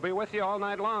 We'll be with you all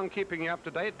night long, keeping you up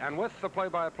to date, and with the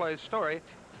play-by-play story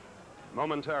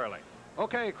momentarily.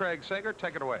 Okay, Craig Sager,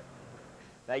 take it away.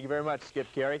 Thank you very much,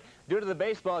 Skip Carey. Due to the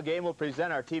baseball game, we'll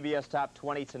present our TBS Top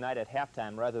 20 tonight at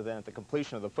halftime rather than at the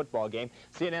completion of the football game.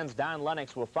 CNN's Don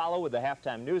Lennox will follow with the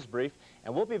halftime news brief,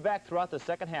 and we'll be back throughout the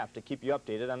second half to keep you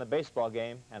updated on the baseball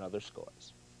game and other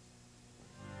scores.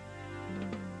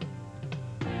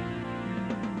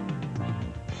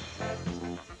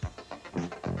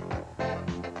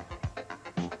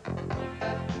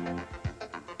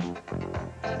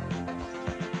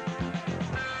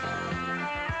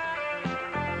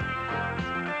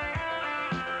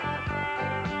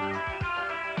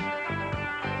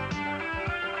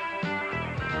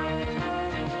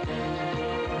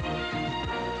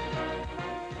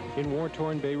 In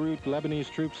war-torn Beirut,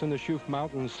 Lebanese troops in the Shuf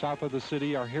Mountains south of the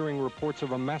city are hearing reports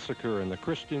of a massacre in the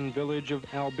Christian village of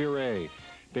Al-Bireh.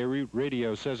 Beirut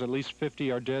radio says at least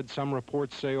 50 are dead. Some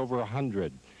reports say over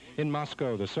 100. In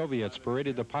Moscow, the Soviets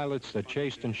paraded the pilots that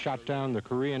chased and shot down the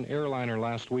Korean airliner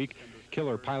last week.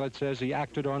 Killer pilot says he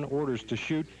acted on orders to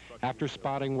shoot after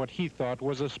spotting what he thought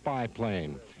was a spy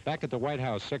plane. Back at the White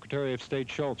House, Secretary of State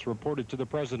Schultz reported to the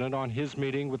president on his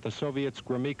meeting with the Soviets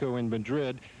Gromyko in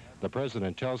Madrid. The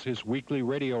president tells his weekly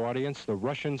radio audience the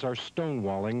Russians are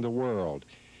stonewalling the world.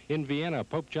 In Vienna,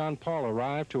 Pope John Paul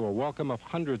arrived to a welcome of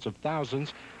hundreds of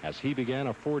thousands as he began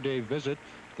a 4-day visit,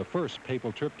 the first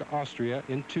papal trip to Austria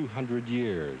in 200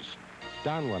 years.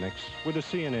 Don Lennox with a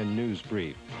CNN News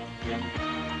Brief.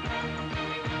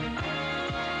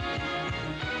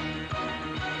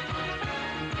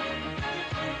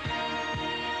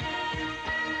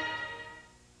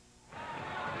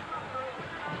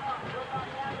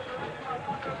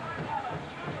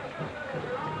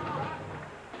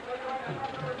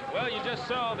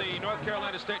 Saw the North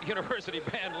Carolina State University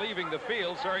band leaving the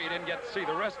field. Sorry you didn't get to see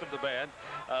the rest of the band.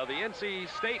 The NC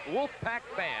State Wolfpack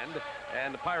Band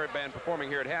and the Pirate Band performing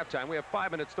here at halftime. We have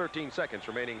 5 minutes, 13 seconds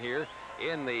remaining here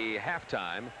in the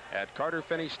halftime at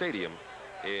Carter-Finney Stadium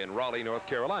in Raleigh, North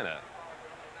Carolina.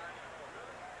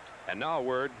 And now a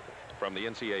word from the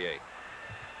NCAA.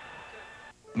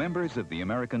 Members of the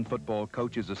American Football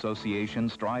Coaches Association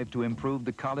strive to improve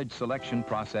the college selection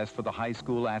process for the high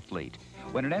school athlete.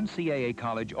 When an NCAA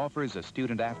college offers a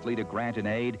student athlete a grant and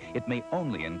aid, it may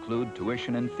only include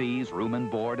tuition and fees, room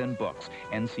and board, and books.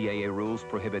 NCAA rules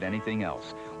prohibit anything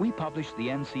else. We published the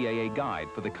NCAA guide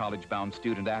for the college-bound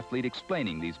student athlete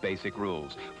explaining these basic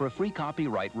rules. For a free copy,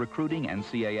 write Recruiting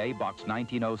NCAA, Box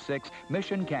 1906,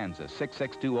 Mission, Kansas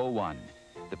 66201.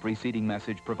 The preceding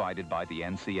message provided by the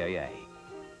NCAA.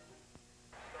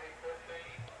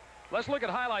 Let's look at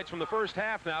highlights from the first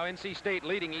half now. NC State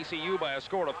leading ECU by a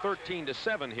score of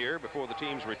 13-7 here before the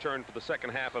teams return for the second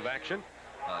half of action.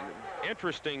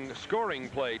 Interesting scoring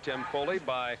play, Tim Foley,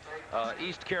 by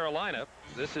East Carolina.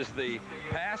 This is the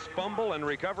pass, fumble, and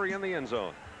recovery in the end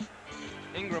zone.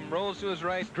 Ingram rolls to his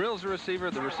right, drills the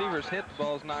receiver's hit, the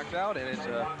ball's knocked out, and it's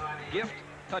a gift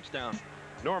touchdown.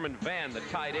 Norman Vann, the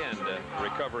tight end,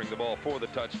 recovering the ball for the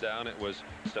touchdown. It was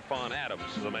Stephon Adams,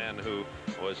 the man who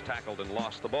was tackled and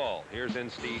lost the ball. Here's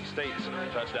NC State's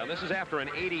touchdown. This is after an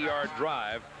 80-yard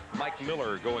drive. Mike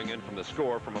Miller going in from the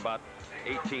score from about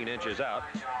 18 inches out.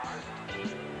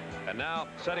 And now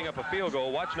setting up a field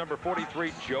goal. Watch number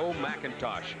 43, Joe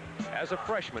McIntosh. As a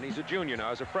freshman, he's a junior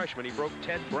now. As a freshman, he broke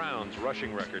Ted Brown's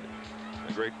rushing record.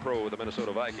 A great pro with the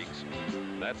Minnesota Vikings.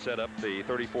 That set up the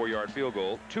 34-yard field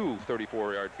goal. 2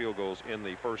 34-yard field goals in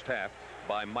the first half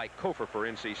by Mike Kofer for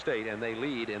NC State, and they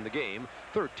lead in the game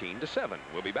 13-7.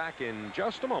 We'll be back in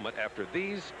just a moment after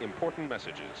these important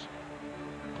messages.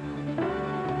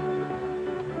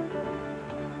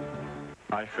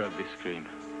 I heard this scream.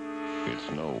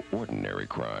 It's no ordinary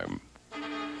crime.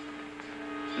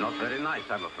 Not very nice,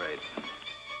 I'm afraid.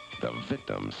 The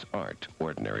victims aren't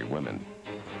ordinary women.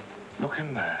 Look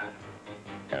in there.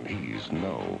 And he's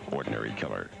no ordinary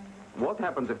killer. What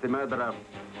happens if the murderer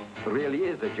really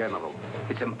is a general?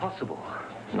 It's impossible.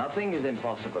 Nothing is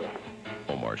impossible.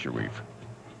 Omar Sharif,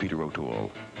 Peter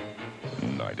O'Toole,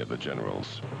 Night of the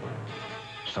Generals.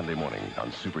 Sunday morning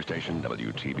on Superstation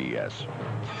WTBS.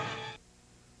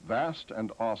 Vast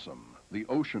and awesome, the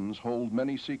oceans hold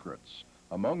many secrets.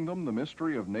 Among them, the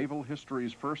mystery of naval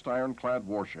history's first ironclad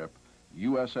warship,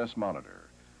 USS Monitor.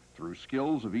 Through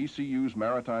skills of ECU's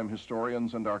maritime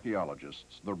historians and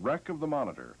archaeologists, the wreck of the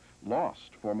Monitor,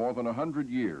 lost for more than 100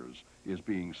 years, is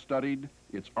being studied,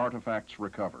 its artifacts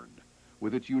recovered.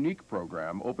 With its unique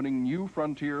program opening new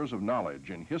frontiers of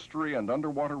knowledge in history and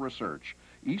underwater research,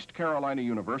 East Carolina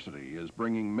University is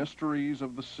bringing mysteries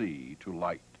of the sea to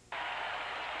light.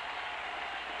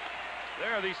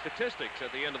 There are the statistics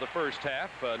at the end of the first half.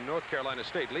 North Carolina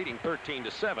State leading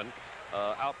 13-7.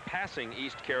 Outpassing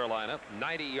East Carolina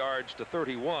 90 yards to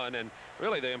 31, and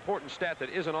really the important stat that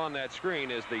isn't on that screen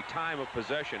is the time of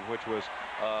possession, which was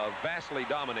vastly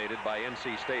dominated by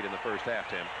NC State in the first half,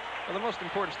 Tim. Well, the most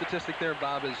important statistic there,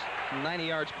 Bob, is 90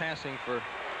 yards passing for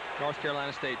North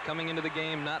Carolina State. Coming into the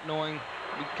game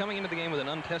with an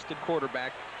untested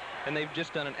quarterback, and they've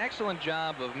just done an excellent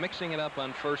job of mixing it up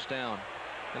on first down.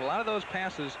 And a lot of those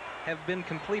passes have been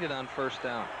completed on first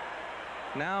down.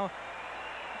 Now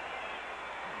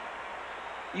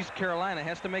East Carolina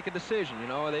has to make a decision. You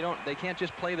know, they can't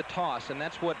just play the toss, and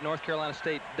that's what North Carolina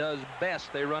State does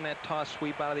best. They run that toss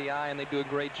sweep out of the eye, and they do a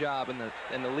great job in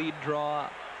the lead draw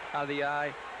out of the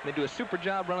eye. They do a super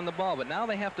job running the ball, but now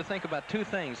they have to think about two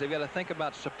things. They've got to think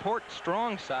about support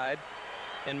strong side,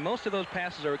 and most of those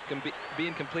passes are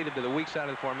being completed to the weak side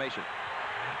of the formation.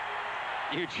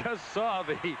 You just saw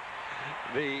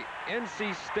the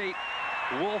NC State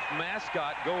Wolf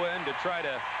mascot go in to try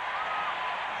to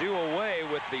do away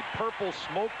with the purple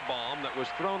smoke bomb that was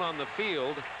thrown on the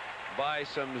field by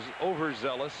some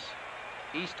overzealous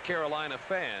East Carolina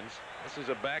fans. This is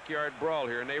a backyard brawl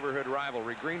here, a neighborhood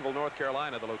rivalry. Greenville, North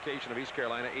Carolina, the location of East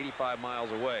Carolina, 85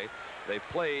 miles away. They've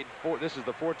played, this is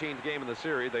the 14th game in the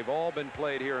series. They've all been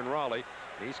played here in Raleigh.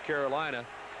 East Carolina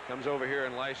comes over here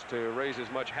and likes to raise as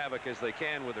much havoc as they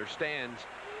can with their stands,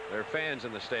 their fans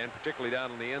in the stand, particularly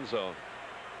down in the end zone.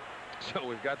 So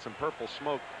we've got some purple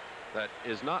smoke that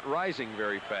is not rising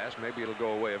very fast. Maybe it'll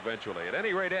go away eventually. At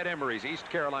any rate, Ed Emery's East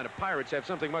Carolina Pirates have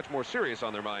something much more serious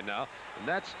on their mind now, and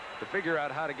that's to figure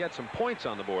out how to get some points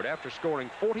on the board. After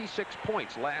scoring 46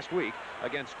 points last week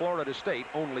against Florida State,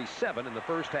 only 7 in the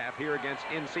first half here against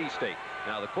NC State.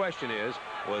 Now the question is,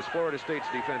 was Florida State's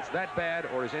defense that bad,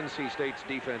 or is NC State's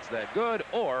defense that good,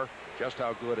 or just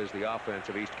how good is the offense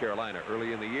of East Carolina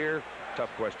early in the year?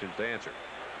 Tough questions to answer.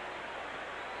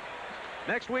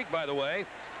 Next week, by the way,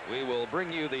 we will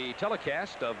bring you the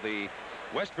telecast of the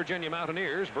West Virginia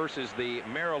Mountaineers versus the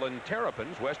Maryland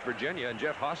Terrapins. West Virginia and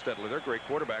Jeff Hostetler, their great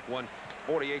quarterback, won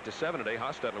 48-7 today.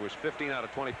 Hostetler was 15 out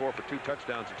of 24 for 2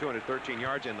 touchdowns and 213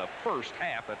 yards in the first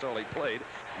half. That's all he played.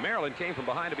 Maryland came from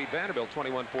behind to beat Vanderbilt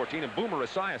 21-14. And Boomer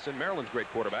Esiason, Maryland's great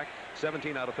quarterback,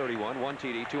 17 out of 31, 1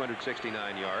 TD,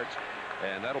 269 yards.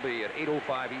 And that'll be at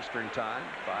 8:05 Eastern Time,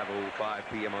 5:05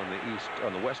 p.m.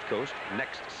 on the West Coast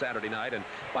next Saturday night. And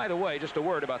by the way, just a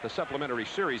word about the supplementary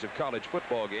series of college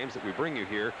football games that we bring you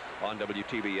here on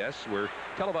WTBS. We're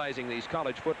televising these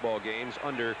college football games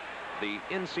under the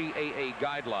NCAA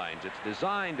guidelines. It's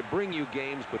designed to bring you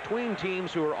games between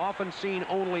teams who are often seen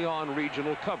only on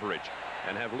regional coverage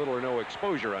and have little or no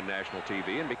exposure on national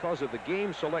TV. And because of the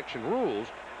game selection rules,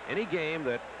 any game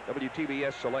that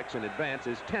WTBS selects in advance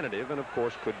is tentative and, of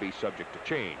course, could be subject to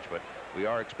change. But we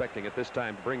are expecting at this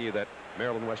time to bring you that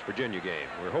Maryland-West Virginia game.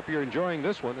 We hope you're enjoying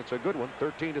this one. It's a good one.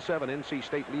 13-7, NC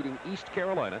State leading East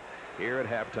Carolina here at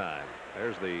halftime.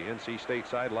 There's the NC State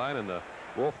sideline, and the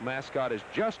Wolf mascot is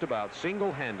just about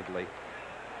single-handedly,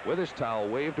 with his towel,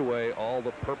 waved away all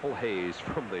the purple haze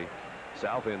from the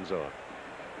south end zone.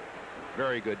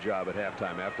 Very good job at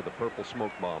halftime after the purple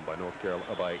smoke bomb by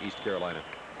East Carolina.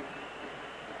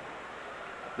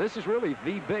 This is really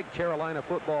the big Carolina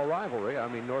football rivalry. I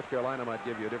mean, North Carolina might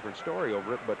give you a different story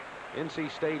over it, but NC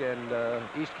State and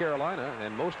East Carolina,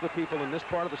 and most of the people in this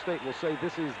part of the state will say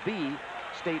this is the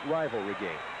state rivalry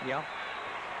game. Yeah.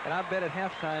 And I bet at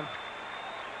halftime,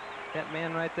 that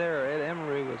man right there, Ed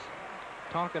Emery, was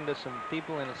talking to some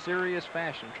people in a serious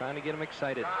fashion, trying to get them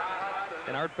excited.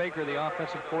 And Art Baker, the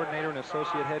offensive coordinator and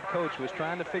associate head coach, was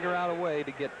trying to figure out a way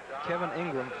to get Kevin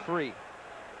Ingram free.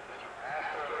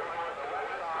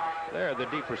 There are the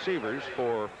deep receivers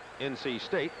for NC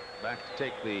State. Back to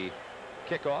take the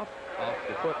kickoff off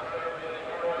the foot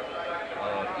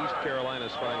of East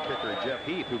Carolina's fine kicker, Jeff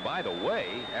Heath, who, by the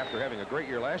way, after having a great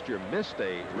year last year, missed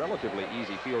a relatively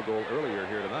easy field goal earlier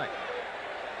here tonight.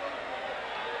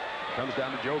 Comes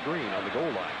down to Joe Green on the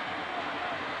goal line.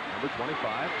 Number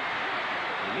 25.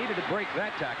 He needed to break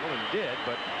that tackle and did,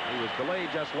 but he was delayed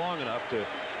just long enough to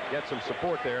get some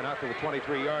support there, and out to the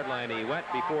 23-yard line he went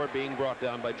before being brought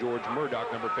down by George Murdoch,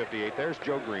 number 58. There's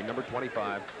Joe Green, number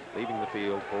 25, leaving the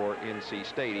field for NC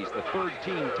State. He's the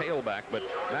third-team tailback, but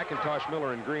McIntosh,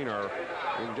 Miller, and Green are,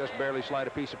 you can just barely slide a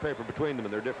piece of paper between them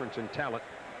and their difference in talent.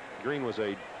 Green was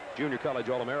a junior college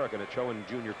All-American at Chowan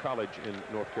Junior College in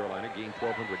North Carolina, gained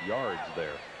 1,200 yards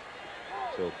there.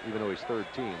 So even though he's third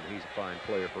team, he's a fine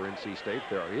player for NC State.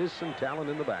 There is some talent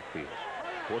in the backfield.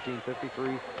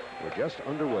 14:53. We're just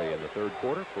underway in the third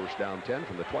quarter. First down 10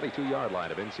 from the 22-yard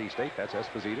line of NC State. That's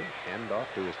Esposito. Hand off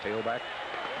to his tailback,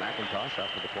 McIntosh, out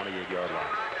to the 28-yard line.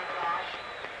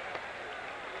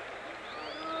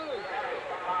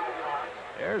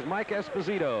 There's Mike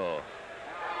Esposito.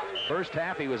 First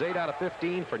half, he was 8 out of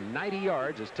 15 for 90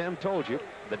 yards. As Tim told you,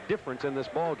 the difference in this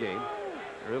ball game,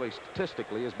 really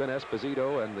statistically, has been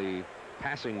Esposito and the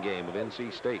passing game of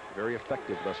NC State. Very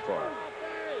effective thus far.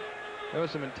 There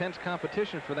was some intense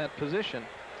competition for that position.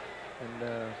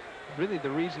 And really the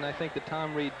reason I think that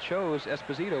Tom Reed chose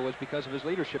Esposito was because of his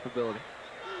leadership ability.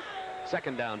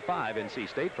 Second down 5, NC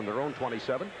State from their own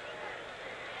 27.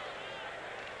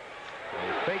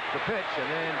 They fake the pitch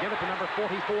and then give it to number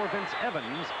 44, Vince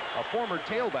Evans, a former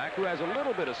tailback who has a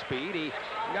little bit of speed. He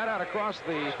got out across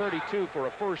the 32 for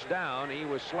a first down. He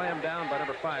was slammed down by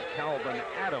number 5, Calvin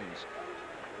Adams.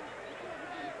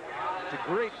 It's a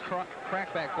great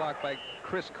crackback block by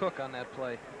Chris Cook on that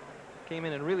play. Came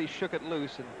in and really shook it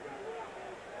loose and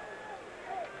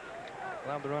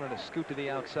allowed the runner to scoot to the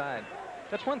outside.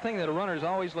 That's one thing that a runner is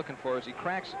always looking for, is he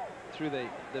cracks through the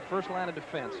first line of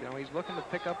defense. You know, he's looking to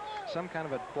pick up some kind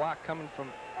of a block coming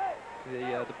from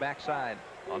the backside.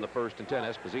 On the 1st and 10,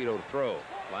 Esposito to throw.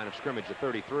 Line of scrimmage at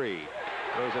 33.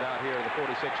 Throws it out here at the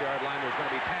 46-yard line. There's going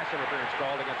to be pass interference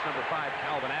called against number 5,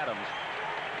 Calvin Adams.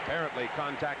 Apparently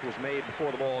contact was made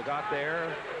before the ball got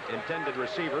there. Intended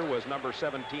receiver was number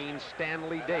 17,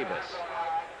 Stanley Davis.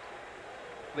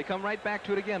 They come right back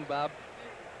to it again, Bob.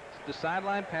 It's the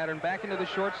sideline pattern, back into the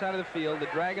short side of the field.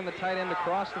 They're dragging the tight end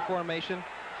across the formation.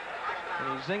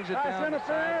 And he zings it down. Pass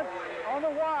interference on the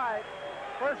wide.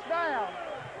 First down.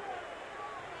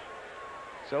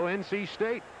 So NC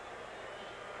State.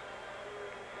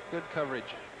 Good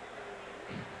coverage.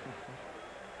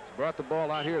 Brought the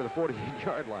ball out here to the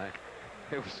 48-yard line.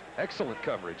 It was excellent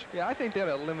coverage. Yeah, I think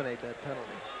that'll eliminate that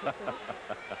penalty.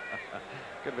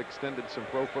 Could have extended some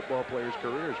pro football players'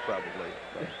 careers, probably.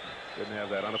 But didn't have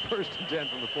that. On a 1st and 10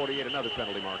 from the 48, another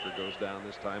penalty marker goes down,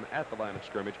 this time at the line of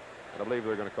scrimmage. And I believe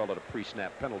they're going to call it a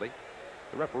pre-snap penalty.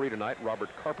 The referee tonight, Robert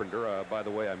Carpenter. By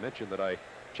the way, I mentioned that I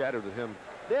chatted with him.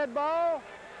 Dead ball.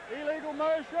 Illegal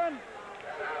motion.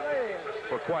 Clear.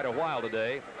 for quite a while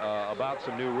today about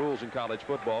some new rules in college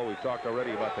football. We've talked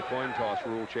already about the coin toss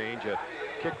rule change. A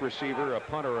kick receiver, a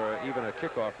punter, or even a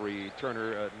kickoff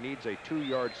returner needs a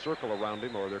 2-yard circle around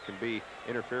him, or there can be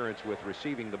interference with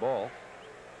receiving the ball.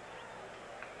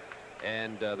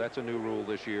 And that's a new rule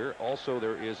this year. Also,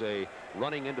 there is a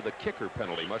running into the kicker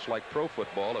penalty, much like pro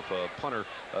football. If a punter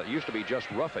used to be just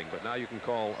roughing, but now you can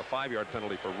call a 5-yard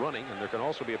penalty for running, and there can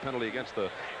also be a penalty against the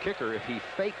kicker if he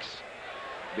fakes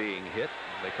being hit.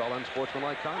 They call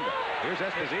unsportsmanlike conduct. Here's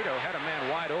Esposito, had a man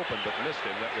wide open but missed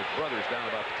him. That was Brothers down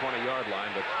about the 20-yard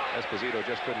line, but Esposito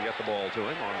just couldn't get the ball to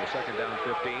him on the 2nd down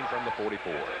 15 from the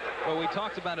 44. Well, we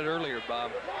talked about it earlier,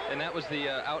 Bob, and that was the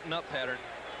out and up pattern.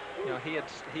 You know, he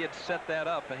had set that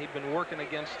up, and he'd been working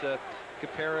against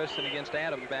Caparis and against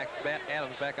Adams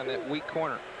back on that weak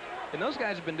corner. And those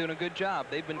guys have been doing a good job.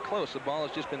 They've been close. The ball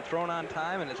has just been thrown on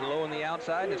time, and it's low on the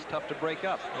outside, and it's tough to break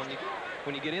up.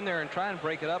 When you get in there and try and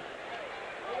break it up,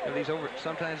 you know,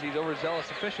 sometimes these overzealous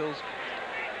officials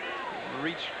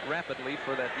reach rapidly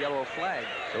for that yellow flag.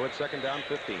 So it's 2nd down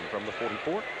 15 from the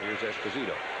 44. Here's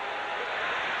Esposito.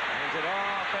 Hands it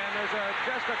off, and there's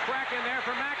just a crack in there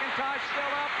for McIntosh,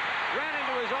 still up. Ran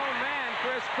into his own man,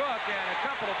 Chris Cook, and a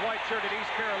couple of white-shirted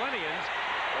East Carolinians.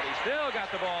 But he still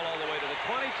got the ball all the way to the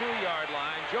 22-yard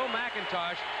line. Joe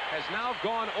McIntosh has now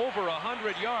gone over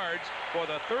 100 yards for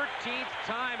the 13th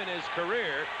time in his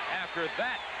career after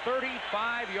that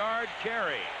 35-yard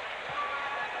carry.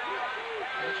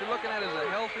 What you're looking at is a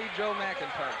healthy Joe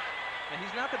McIntosh. And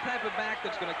he's not the type of back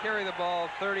that's going to carry the ball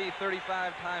 30,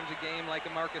 35 times a game like a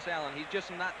Marcus Allen. He's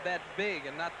just not that big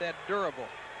and not that durable.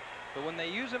 But when they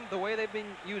use him the way they've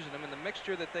been using him and the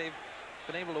mixture that they've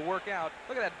been able to work out,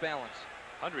 look at that balance.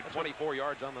 124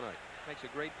 yards on the night. Makes a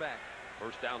great back.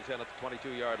 1st down 10 at the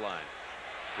 22-yard line.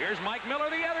 Here's Mike Miller,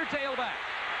 the other tailback.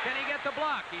 Can he get the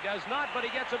block? He does not, but he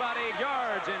gets about 8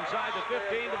 yards inside the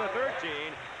 15 to the 13.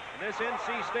 This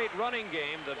NC State running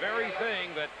game, the very thing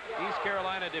that East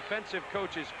Carolina defensive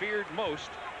coaches feared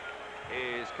most,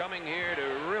 is coming here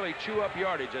to really chew up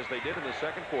yardage as they did in the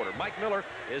 2nd quarter. Mike Miller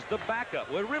is the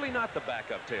backup. Well, really not the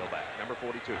backup tailback, number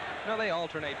 42. No, they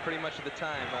alternate pretty much of the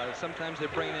time. Sometimes they're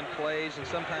bringing in plays, and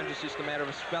sometimes it's just a matter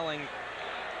of spelling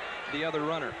the other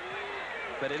runner.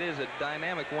 But it is a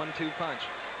dynamic 1-2 punch.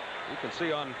 You can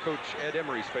see on Coach Ed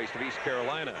Emery's face of East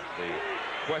Carolina the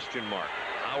question mark.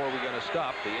 How are we going to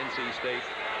stop the NC State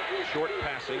short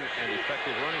passing and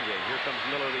effective running game? Here comes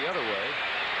Miller the other way,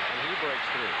 and he breaks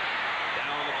through.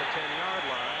 Down at the 10-yard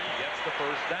line, gets the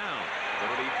 1st down.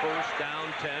 It'll be 1st down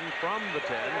 10 from the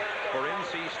 10 for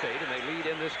NC State, and they lead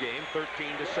in this game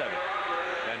 13-7.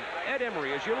 And Ed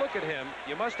Emery, as you look at him,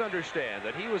 you must understand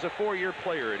that he was a 4-year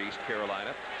player at East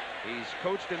Carolina. He's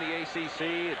coached in the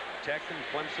ACC, at Tech and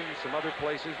Clemson, some other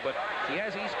places, but he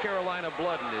has East Carolina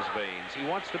blood in his veins. He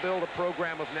wants to build a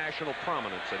program of national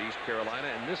prominence at East Carolina,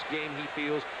 and this game, he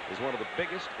feels, is one of the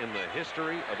biggest in the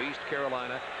history of East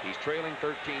Carolina. He's trailing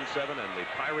 13-7, and the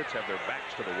Pirates have their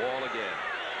backs to the wall again.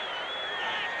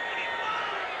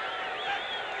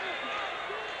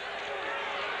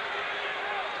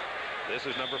 This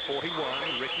is number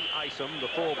 41, Ricky Isom, the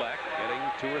fullback,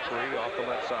 getting 2 or 3 off the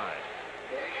left side.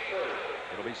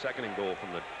 It'll be 2nd and goal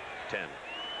from the 10.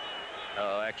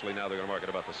 Actually, now they're going to mark it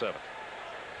about the 7th.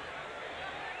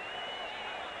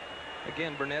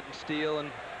 Again, Burnett and Steele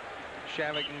and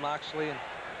Shavik and Moxley and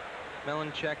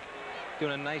Melanchek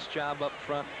doing a nice job up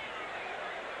front.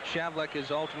 Shavlik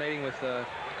is alternating with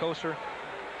Koser.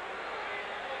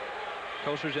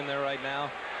 Koser's in there right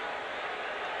now.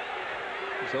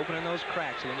 He's opening those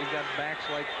cracks, and when you've got backs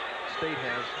like State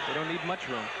has, they don't need much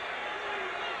room.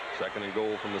 2nd and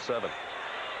goal from the 7.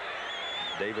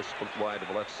 Davis split wide to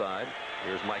the left side.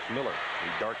 Here's Mike Miller. He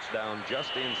darts down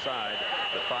just inside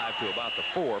the 5 to about the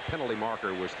 4. Penalty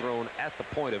marker was thrown at the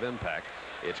point of impact.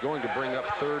 It's going to bring up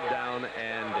 3rd down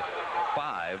and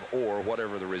 5, or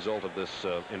whatever the result of this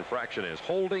infraction is.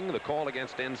 Holding, the call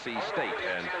against NC State,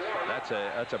 and that's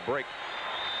a break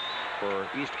for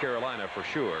East Carolina for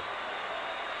sure.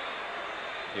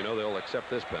 You know they'll accept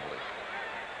this penalty.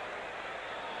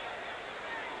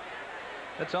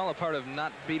 That's all a part of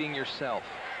not beating yourself.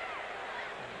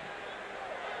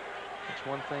 It's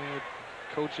one thing that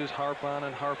coaches harp on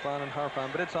and harp on and harp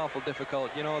on, but it's awful difficult.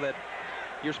 You know that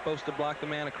you're supposed to block the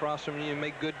man across from you and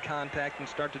make good contact and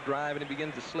start to drive, and he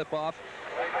begins to slip off.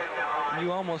 And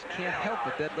you almost can't help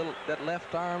it. That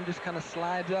left arm just kind of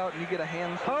slides out, and you get a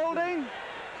hand. Holding,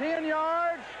 10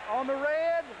 yards on the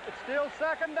red. It's still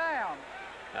 2nd down.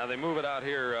 Now they move it out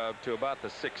here to about the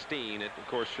 16. It, of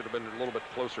course, should have been a little bit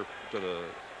closer to the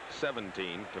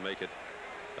 17 to make it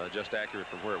just accurate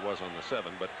from where it was on the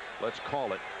 7. But let's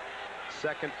call it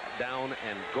Second down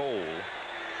and goal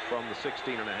from the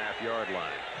 16.5-yard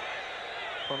line.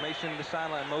 Formation to the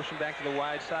sideline, motion back to the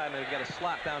wide side, and they've got a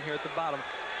slot down here at the bottom.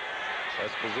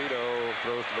 Esposito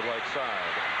throws to the right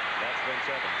side. That's Vince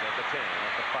Evans at the 10,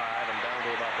 at the 5, and down to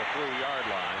about the 3-yard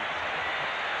line.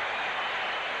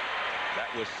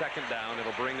 That was second down.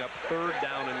 It'll bring up third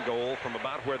down and goal from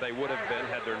about where they would have been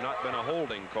had there not been a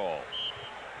holding call.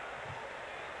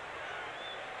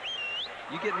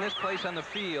 You get in this place on the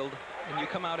field, and you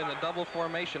come out in a double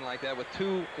formation like that with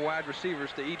 2 wide receivers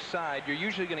to each side, you're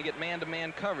usually going to get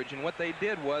man-to-man coverage. And what they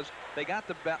did was they got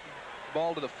the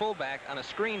ball to the fullback on a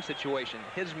screen situation.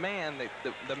 His man,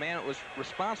 the man that was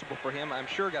responsible for him, I'm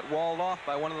sure got walled off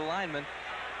by one of the linemen,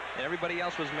 and everybody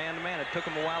else was man-to-man. It took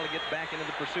them a while to get back into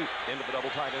the pursuit. Into the double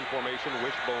tight end formation,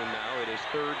 wishbone now. It is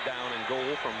third down and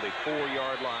goal from the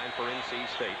 4-yard line for NC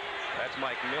State. That's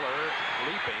Mike Miller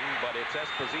leaping, but it's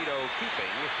Esposito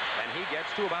keeping, and he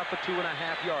gets to about the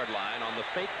 2.5-yard line on the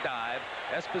fake dive.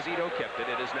 Esposito kept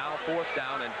it. It is now fourth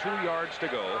down and 2 yards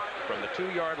to go from the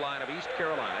 2-yard line of East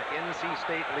Carolina. NC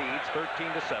State leads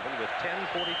 13-7 with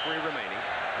 10:43 remaining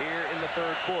here in the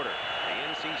third quarter. The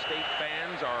NC State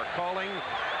fans are calling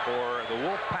for the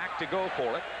Wolfpack to go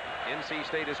for it. NC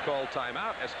State is called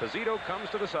timeout. Esposito comes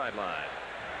to the sideline.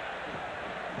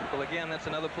 Well, again, that's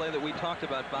another play that we talked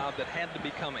about, Bob, that had to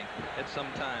be coming at some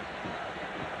time.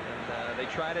 And they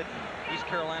tried it. East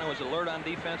Carolina was alert on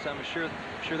defense. I'm sure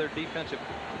their defensive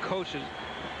coaches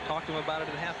talked to them about it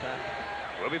at halftime.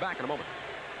 We'll be back in a moment.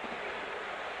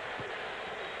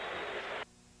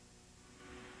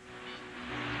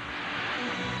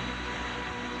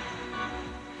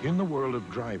 In the world of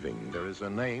driving, there is a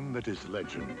name that is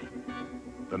legend.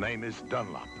 The name is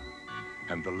Dunlop.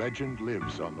 And the legend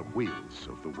lives on the wheels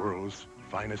of the world's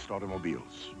finest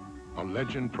automobiles. A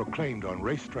legend proclaimed on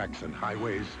racetracks and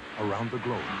highways around the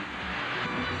globe.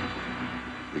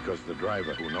 Because the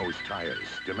driver who knows tires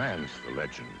demands the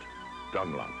legend.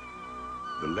 Dunlop.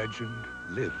 The legend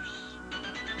lives.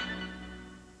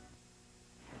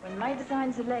 When my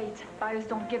designs are late, buyers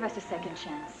don't give us a second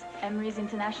chance. Emery's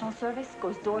International Service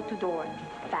goes door to door,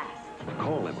 fast.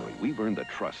 Call Emery. We've earned the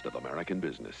trust of American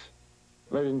business.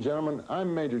 Ladies and gentlemen,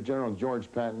 I'm Major General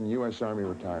George Patton, U.S. Army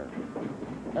retired.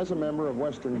 As a member of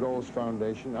Western Goals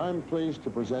Foundation, I'm pleased to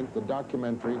present the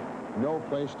documentary, No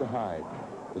Place to Hide,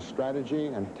 the strategy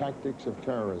and tactics of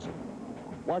terrorism.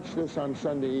 Watch this on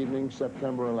Sunday evening,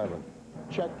 September 11th.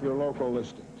 Check your local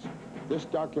listings. This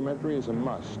documentary is a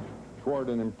must toward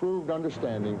an improved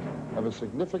understanding of a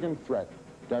significant threat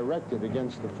directed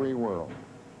against the free world.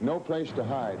 No Place to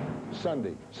Hide,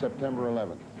 Sunday, September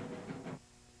 11th.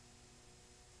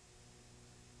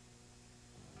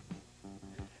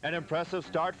 An impressive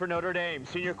start for Notre Dame.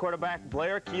 Senior quarterback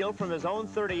Blair Keel from his own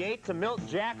 38 to Milt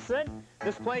Jackson.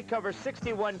 This play covers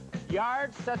 61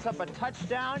 yards, sets up a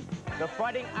touchdown. The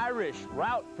Fighting Irish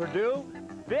rout Purdue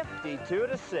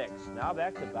 52-6. Now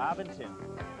back to Bob and Tim.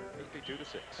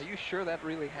 52-6. Are you sure that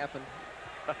really happened?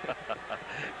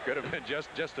 Could have been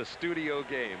just a studio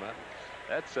game, huh?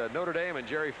 That's Notre Dame and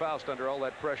Jerry Faust under all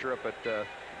that pressure up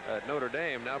at Notre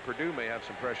Dame. Now Purdue may have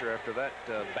some pressure after that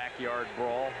backyard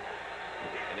brawl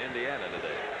in Indiana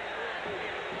today.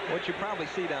 What you probably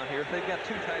see down here, if they've got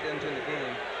 2 tight ends in the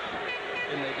game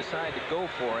and they decide to go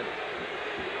for it,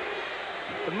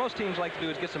 what most teams like to do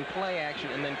is get some play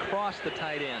action and then cross the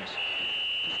tight ends.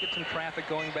 Just get some traffic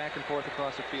going back and forth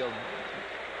across the field.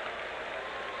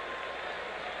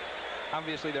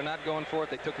 Obviously, they're not going for it.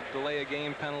 They took a delay of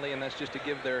game penalty, and that's just to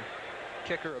give their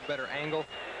kicker a better angle.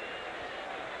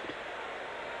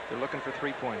 They're looking for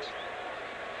 3 points.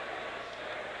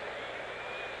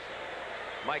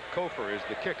 Mike Kofer is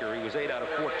the kicker. He was 8 out of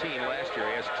 14 last year.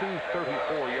 He has 2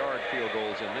 34-yard field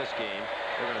goals in this game.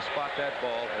 They're going to spot that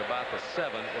ball at about the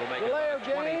 7. It'll make it a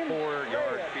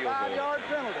 24-yard field goal. 5-yard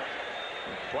penalty.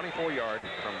 24-yard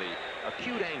from the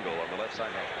acute angle on the left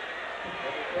side.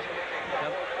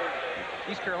 Now,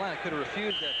 East Carolina could have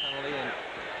refused that penalty and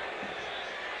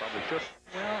probably should.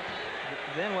 Well,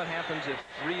 then what happens if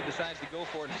Reed decides to go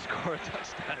for it and score a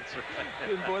touchdown? That's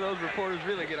right. Boy, those reporters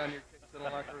really get on your kicks in the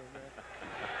locker room, man.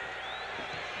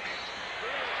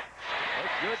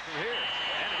 Looks good from here,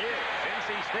 and it is. NC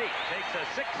State takes a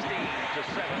 16-7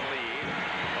 lead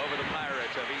over the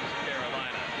Pirates of East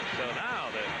Carolina. So now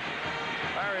the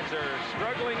Pirates are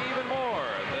struggling even more.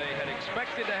 They had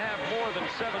expected to have more than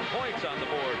 7 points on the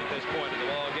board at this point in the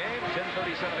ball game.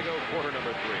 10:37 to go, quarter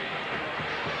number 3.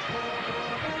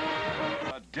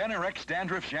 A Denerex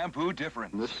dandruff shampoo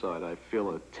difference. On this side, I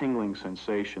feel a tingling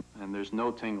sensation, and there's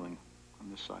no tingling on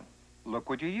this side. Look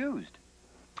what you used.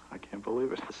 I can't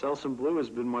believe it. The Selsun Blue has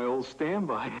been my old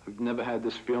standby. I've never had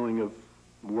this feeling of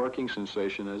working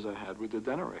sensation as I had with the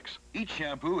Denerex. Each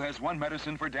shampoo has one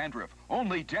medicine for dandruff.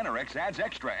 Only Denerex adds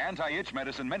extra anti-itch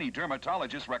medicine many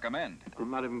dermatologists recommend. I'm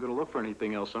not even going to look for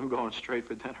anything else. I'm going straight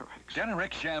for Denerex.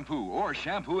 Denerex shampoo or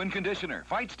shampoo and conditioner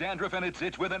fights dandruff and its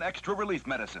itch with an extra relief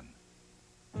medicine.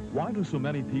 Why do so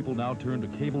many people now turn to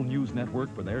cable news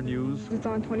network for their news? It's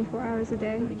on 24 hours a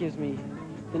day. It gives me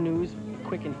the news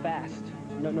quick and fast.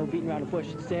 No beating around the bush.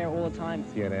 It's there all the time.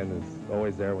 CNN is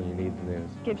always there when you need the news.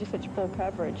 Gives you such full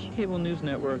coverage. Cable news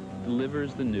network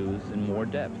delivers the news in more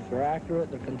depth. They're accurate,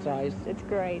 they're concise. It's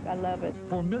great. I love it.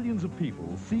 For millions of people,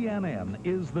 CNN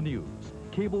is the news,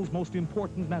 cable's most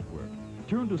important network.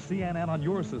 Turn to CNN on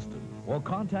your system or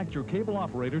contact your cable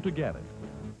operator to get it.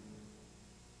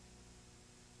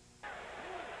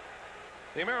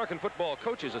 The American Football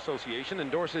Coaches Association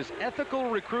endorses ethical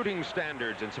recruiting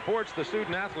standards and supports the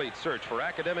student-athlete search for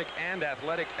academic and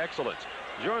athletic excellence.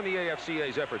 Join the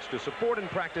AFCA's efforts to support and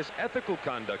practice ethical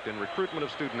conduct in recruitment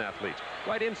of student-athletes.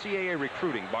 Write NCAA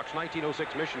Recruiting, Box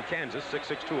 1906, Mission, Kansas,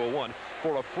 66201,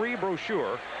 for a free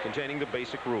brochure containing the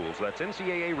basic rules. That's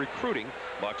NCAA Recruiting,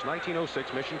 Box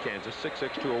 1906, Mission, Kansas,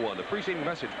 66201. The preceding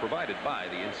message provided by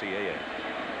the NCAA.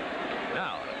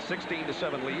 Now,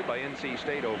 16-7 lead by NC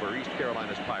State over East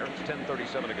Carolina's Pirates.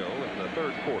 10:37 to go in the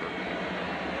third quarter.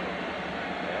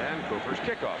 And Cooper's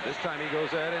kickoff. This time he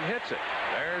goes ahead and hits it.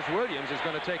 There's Williams, is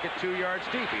going to take it 2 yards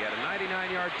deep. He had a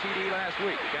 99-yard TD last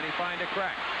week. Can he find a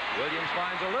crack? Williams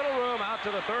finds a little room out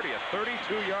to the 30th.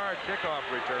 32-yard kickoff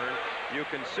return. You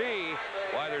can see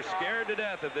why they're scared to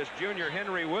death of this junior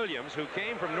Henry Williams, who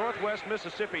came from Northwest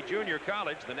Mississippi Junior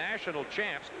College, the national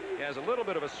champs. He has a little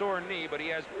bit of a sore knee, but he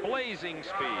has blazing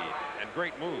speed and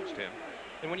great moves, Tim.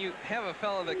 And when you have a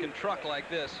fellow that can truck like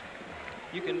this,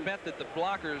 you can bet that the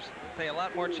blockers pay a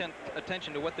lot more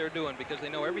attention to what they're doing, because they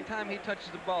know every time he touches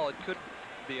the ball, it could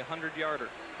be a 100-yarder.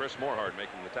 Chris Morehard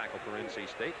making the tackle for NC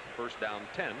State. First down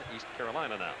 10, East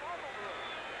Carolina now.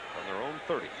 From their own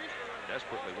 30.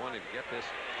 Desperately wanting to get this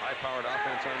high-powered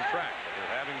offense on track, but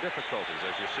they're having difficulties.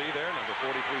 As you see there, number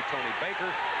 43, Tony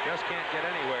Baker, just can't get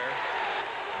anywhere.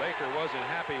 Baker wasn't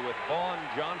happy with Vaughn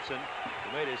Johnson,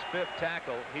 who made his 5th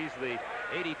tackle. He's the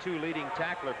 82 leading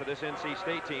tackler for this NC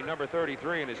State team, number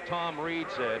 33, and as Tom Reed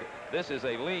said, this is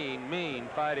a lean, mean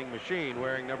fighting machine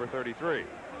wearing number 33.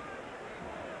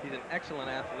 He's an excellent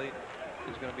athlete.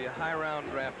 He's going to be a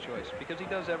high-round draft choice because he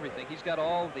does everything. He's got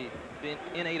all the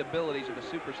innate abilities of a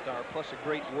superstar, plus a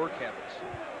great work habits.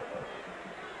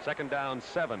 Second down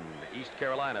 7, East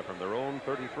Carolina from their own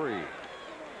 33.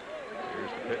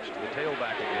 Here's the pitch to the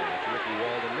tailback again. It's Ricky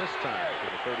Walden this time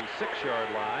to the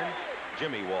 36-yard line.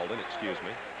 Jimmy Walden, excuse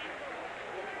me.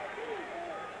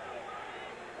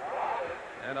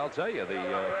 And I'll tell you,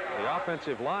 the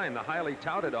offensive line, the highly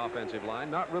touted offensive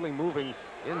line, not really moving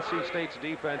NC State's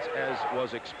defense as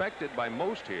was expected by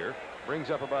most here. Brings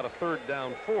up about a 3rd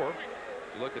down 4.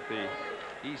 Look at the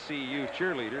ECU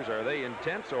cheerleaders. Are they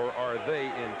intense or are they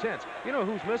intense? You know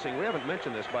who's missing? We haven't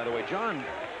mentioned this, by the way. John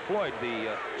Floyd,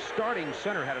 the starting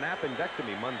center, had an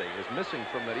appendectomy Monday, is missing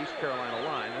from that East Carolina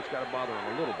line. That's got to bother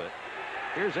him a little bit.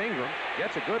 Here's Ingram,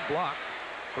 gets a good block,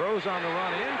 throws on the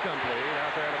run, incomplete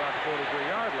out there at about the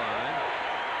 43-yard line.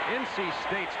 NC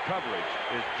State's coverage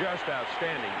is just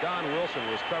outstanding. Don Wilson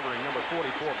was covering number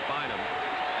 44, Bynum,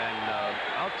 and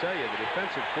I'll tell you, the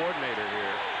defensive coordinator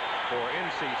here for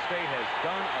NC State has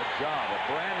done a job. A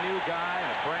brand new guy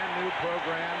and a brand new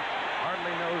program,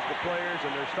 hardly knows the players,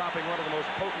 and they're stopping one of the most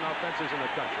potent offenses in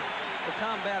the country. Well,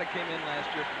 Tom Batta came in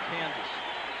last year from Kansas.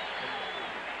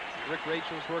 And Rick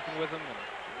Rachel's working with them, and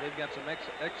they've got some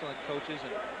excellent coaches,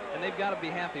 and they've got to be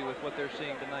happy with what they're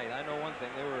seeing tonight. I know one thing,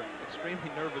 they were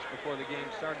extremely nervous before the game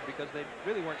started because they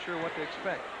really weren't sure what to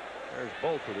expect. There's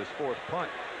Bolt with his 4th punt.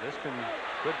 This could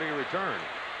be returned.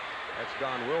 That's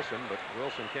Don Wilson, but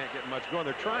Wilson can't get much going.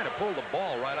 They're trying to pull the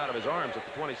ball right out of his arms at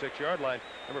the 26-yard line.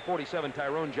 Number 47,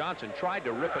 Tyrone Johnson, tried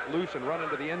to rip it loose and run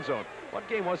into the end zone. What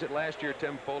game was it last year,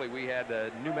 Tim Foley? We had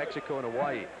New Mexico and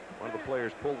Hawaii. One of the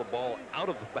players pulled the ball out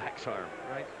of the back's arm.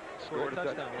 Right. Scored a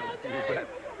touchdown. You bet.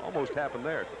 Almost happened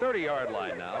there. 30-yard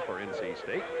line now for NC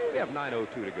State. We have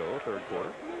 9:02 to go, 3rd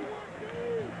quarter.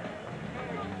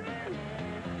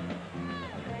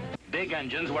 Big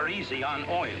engines were easy on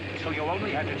oil, so you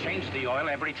only had to change the oil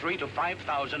every 3,000 to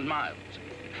 5,000 miles.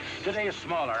 Today's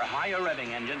smaller, higher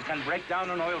revving engines can break down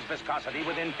an oil's viscosity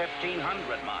within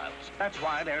 1,500 miles. That's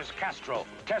why there's Castrol.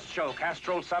 Tests show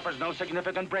Castrol suffers no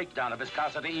significant breakdown of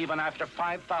viscosity even after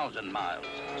 5,000 miles.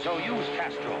 So use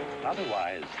Castrol.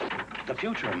 Otherwise, the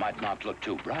future might not look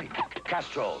too bright.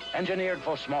 Castrol, engineered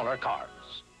for smaller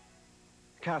cars.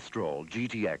 Castrol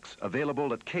GTX,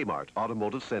 available at Kmart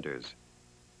Automotive Centers.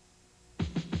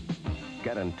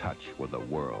 Get in touch with the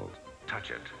world. Touch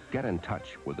it. Get in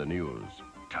touch with the news.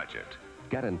 Touch it.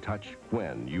 Get in touch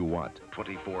when you want.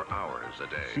 24 hours a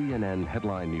day. CNN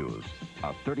Headline News.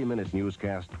 A 30-minute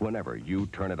newscast whenever you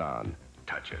turn it on.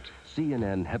 Touch it.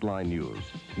 CNN Headline News.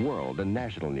 World and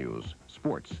national news.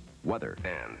 Sports. Weather.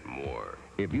 And more.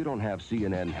 If you don't have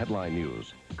CNN Headline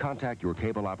News, contact your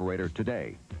cable operator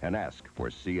today and ask for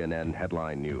CNN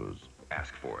Headline News.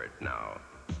 Ask for it now.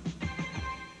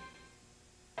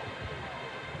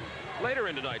 Later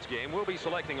in tonight's game, we'll be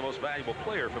selecting the most valuable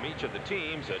player from each of the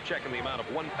teams, checking the amount of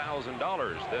 $1,000.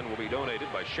 Then will be donated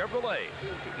by Chevrolet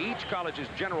to each college's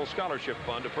general scholarship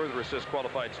fund to further assist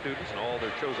qualified students in all their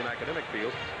chosen academic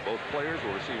fields. Both players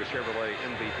will receive a Chevrolet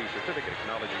MVP certificate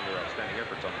acknowledging their outstanding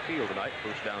efforts on the field tonight.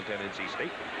 First down 10 NC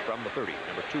State from the 30.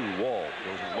 Number 2, Wall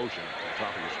goes in motion at the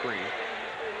top of your screen.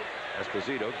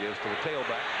 Esposito gives to the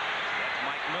tailback. That's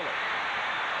Mike Miller.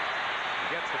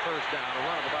 Gets the first down, a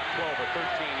run of about 12 or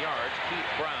 13 yards.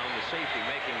 Keith Brown, the safety,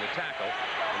 making the tackle.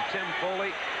 And Tim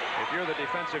Foley, if you're the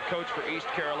defensive coach for East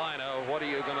Carolina, what are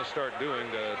you going to start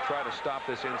doing to try to stop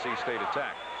this NC State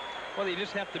attack? Well, you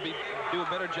just have to do a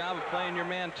better job of playing your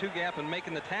man two-gap and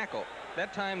making the tackle.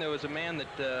 That time there was a man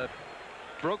that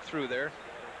broke through there.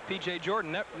 P.J.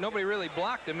 Jordan, nobody really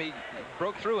blocked him. He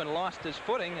broke through and lost his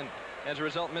footing, and as a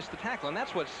result missed the tackle. And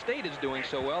that's what State is doing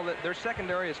so well, that their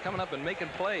secondary is coming up and making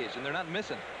plays, and they're not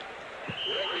missing.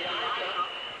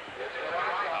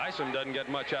 Isom doesn't get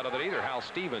much out of it either. Hal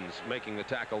Stevens making the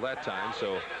tackle that time,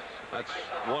 so that's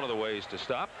one of the ways to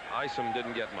stop. Isom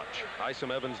didn't get much.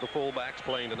 Isom, Evans, the fullbacks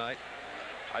playing tonight.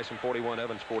 Isom 41,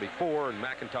 Evans 44, and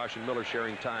McIntosh and Miller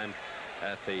sharing time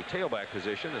at the tailback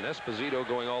position, and Esposito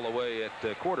going all the way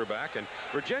at quarterback. And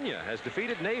Virginia has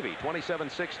defeated Navy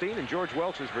 27-16, and George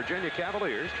Welch's Virginia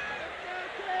Cavaliers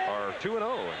are 2-0.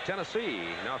 And Tennessee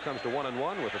now comes to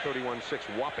 1-1 with a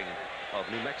 31-6 whopping of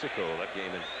New Mexico. That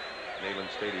game in Neyland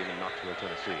Stadium in Knoxville,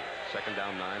 Tennessee. Second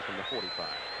down 9 from the 45.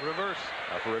 Reverse.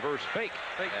 For reverse fake.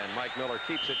 And Mike Miller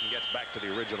keeps it and gets back to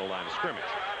the original line of scrimmage.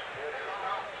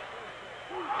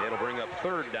 It'll bring up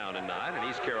third down and 9, and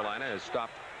East Carolina has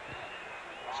stopped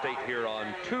State here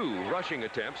on 2 rushing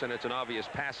attempts, and it's an obvious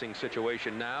passing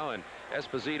situation now. And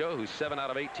Esposito, who's 7 out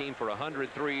of 18 for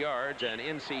 103 yards, and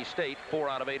NC State 4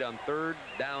 out of 8 on third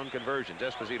down conversions.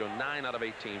 Esposito 9 out of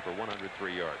 18 for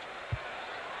 103 yards.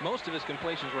 Most of his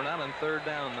completions were not on third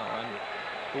down, though, and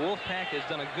the Wolfpack has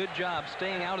done a good job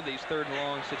staying out of these third and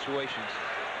long situations.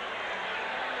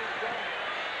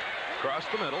 Across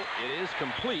the middle, it is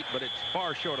complete, but it's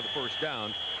far short of the first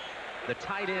down. The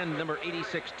tight end, number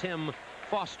 86, Tim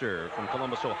Foster from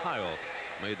Columbus, Ohio,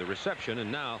 made the reception, and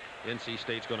now NC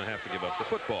State's going to have to give up the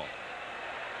football.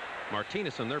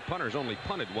 Martinez and their punter's only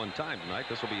punted one time tonight.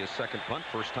 This will be his second punt.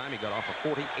 First time he got off a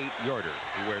 48-yarder.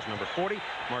 He wears number 40.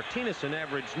 Martinez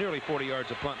averaged nearly 40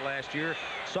 yards a punt last year.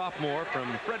 Sophomore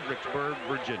from Fredericksburg,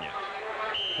 Virginia.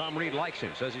 Tom Reed likes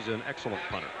him, says he's an excellent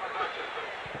punter.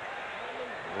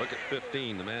 Look at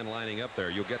 15, the man lining up there.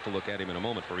 You'll get to look at him in a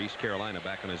moment for East Carolina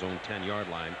back on his own 10-yard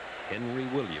line. Henry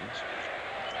Williams.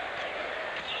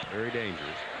 Very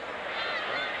dangerous.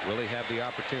 Will he have the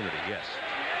opportunity? Yes.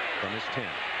 From his 10.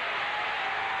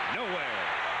 Nowhere.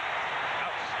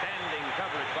 Outstanding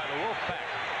coverage by the Wolfpack.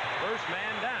 First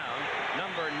man down,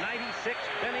 number 96,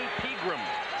 Benny Pegram.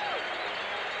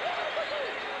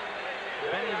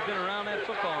 Benny's been around that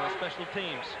football on special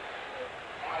teams.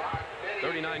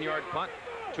 39-yard punt,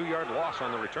 2-yard loss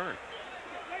on the return.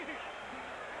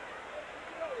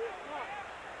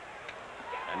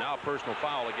 And now a personal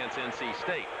foul against NC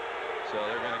State. So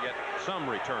they're going to get some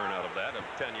return out of that of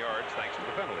 10 yards thanks to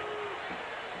the penalty.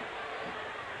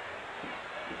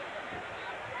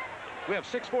 We have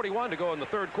 6:41 to go in the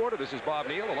third quarter. This is Bob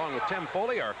Neal along with Tim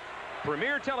Foley, our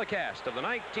premier telecast of the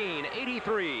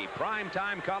 1983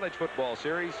 Primetime College Football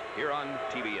Series here on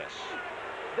TBS.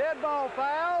 Dead ball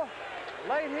foul,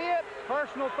 late hit,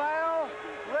 personal foul,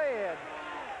 red.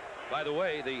 By the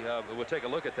way, we'll take a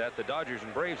look at that. The Dodgers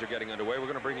and Braves are getting underway. We're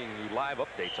going to bring you live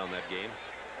updates on that game.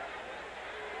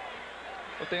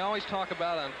 What they always talk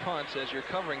about on punts as you're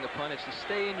covering the punt is to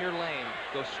stay in your lane.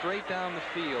 Go straight down the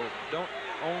field. Don't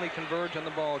only converge on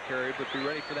the ball carrier, but be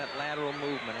ready for that lateral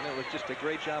movement. And it was just a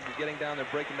great job of getting down there,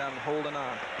 breaking down, and holding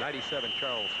on. 97,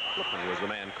 Charles Flippman was the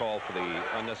man called for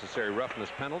the unnecessary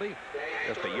roughness penalty.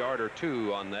 Just a yard or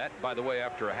two on that. By the way,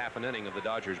 after a half an inning of the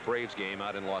Dodgers-Braves game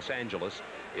out in Los Angeles,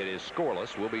 it is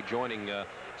scoreless. We'll be joining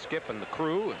Skip and the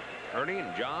crew, and Ernie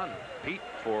and John, Pete,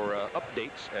 for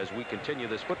updates as we continue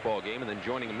this football game, and then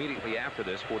joining immediately after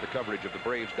this for the coverage of the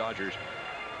Braves-Dodgers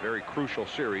very crucial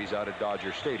series out at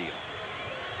Dodger Stadium.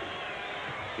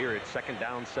 Here it's second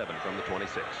down 7 from the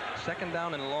 26. Second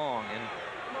down and long, and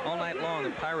all night long,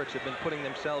 the Pirates have been putting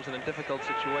themselves in a difficult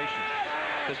situation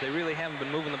because they really haven't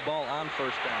been moving the ball on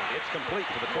first down. It's complete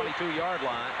to the 22-yard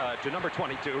line, to number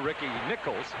 22, Ricky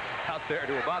Nichols, out there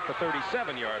to about the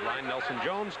 37-yard line. Nelson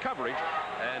Jones coverage,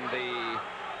 and the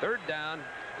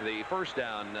first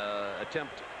down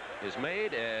attempt is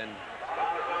made, and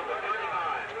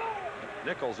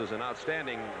Nichols is an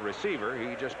outstanding receiver.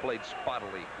 He just played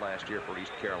spottily last year for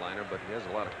East Carolina, but he has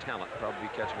a lot of talent, probably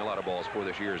catching a lot of balls before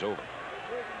this year is over.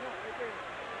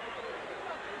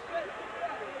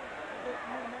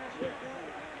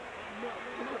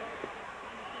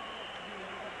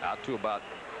 Out to about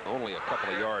only a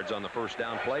couple of yards on the first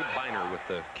down play. Biner with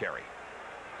the carry.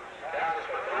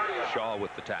 Shaw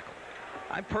with the tackle.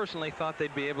 I personally thought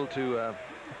they'd be able to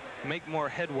make more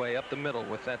headway up the middle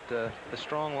with that the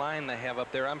strong line they have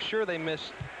up there. I'm sure they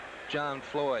missed John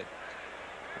Floyd.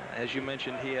 As you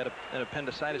mentioned, he had an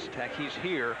appendicitis attack. He's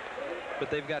here, but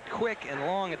they've got Quick and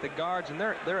Long at the guards, and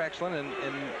they're excellent.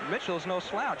 And Mitchell's no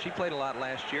slouch. He played a lot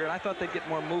last year, and I thought they'd get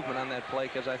more movement on that play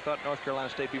because I thought North Carolina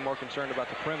State would be more concerned about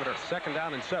the perimeter. 2nd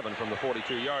down and 7 from the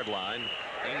 42-yard line.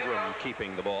 Ingram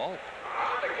keeping the ball.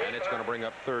 And it's going to bring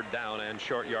up 3rd down and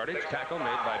short yardage. Tackle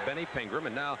made by Benny Pingram.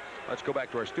 And now let's go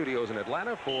back to our studios in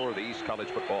Atlanta for the East College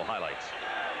football highlights.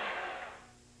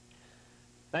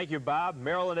 Thank you, Bob.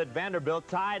 Maryland at Vanderbilt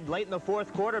tied late in the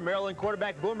 4th quarter. Maryland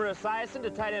quarterback Boomer Esiason to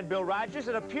tight end Bill Rogers.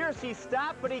 It appears he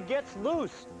stopped, but he gets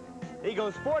loose. He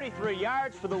goes 43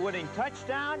 yards for the winning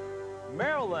touchdown.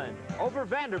 Maryland over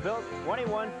Vanderbilt,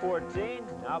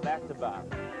 21-14. Now back to Bob.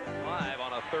 5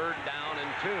 on a 3rd down and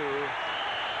 2.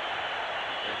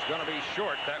 It's going to be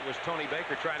short. That was Tony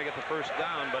Baker trying to get the first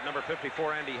down, but number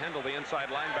 54, Andy Hendel, the inside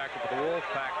linebacker for the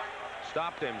Wolfpack,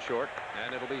 stopped him short,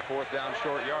 and it'll be 4th down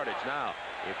short yardage. Now,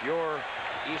 if you're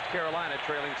East Carolina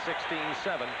trailing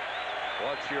 16-7,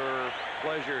 what's your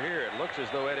pleasure here? It looks as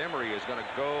though Ed Emery is going to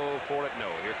go for it. No,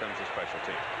 here comes the special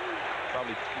team.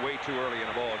 Probably way too early in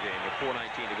a ball game with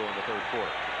 4:19 to go in the 3rd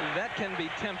quarter. That can be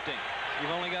tempting.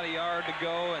 You've only got a yard to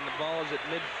go, and the ball is at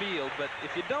midfield. But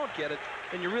if you don't get it,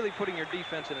 then you're really putting your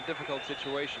defense in a difficult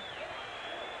situation.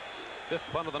 5th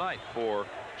punt of the night for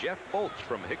Jeff Bolts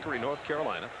from Hickory, North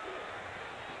Carolina.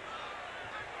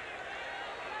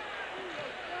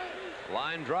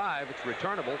 Line drive, it's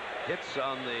returnable. Hits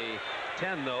on the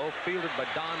 10, though, fielded by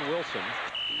Don Wilson.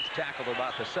 He's tackled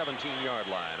about the 17-yard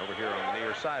line over here on the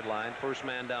near sideline. First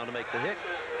man down to make the hit.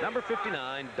 Number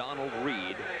 59, Donald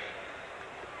Reed.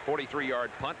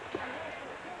 43-yard punt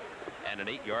and an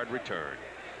 8-yard return.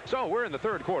 So we're in the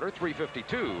 3rd quarter,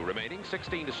 3:52 remaining.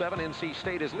 16-7, NC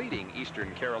State is leading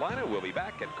Eastern Carolina. We'll be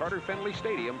back at Carter Finley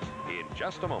Stadium in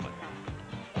just a moment.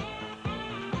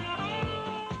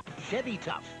 Chevy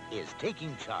Tough is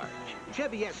taking charge.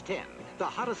 Chevy S10, the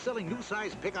hottest selling new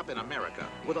size pickup in America,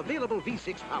 with available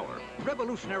V6 power,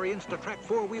 revolutionary Insta-Track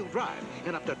 4-wheel drive,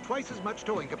 and up to twice as much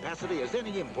towing capacity as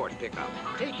any import pickup.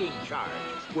 Taking charge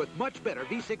with much better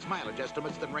V6 mileage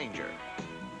estimates than Ranger.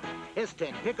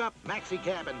 S10 pickup, maxi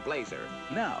cab, and Blazer.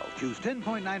 Now choose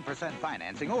 10.9%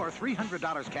 financing or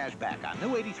 $300 cash back on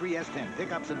new 83 S10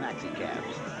 pickups and maxi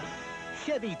cabs.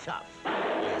 Chevy Tough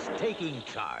is taking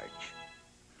charge.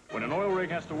 When an oil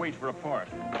rig has to wait for a part,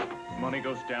 money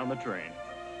goes down the drain.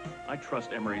 I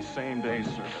trust Emery's same-day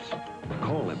service.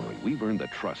 Call Emery. We've earned the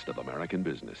trust of American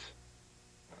business.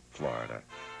 Florida,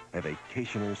 a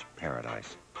vacationer's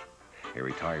paradise, a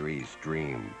retiree's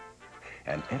dream,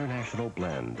 an international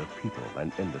blend of people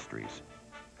and industries.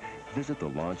 Visit the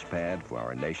launch pad for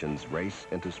our nation's race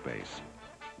into space.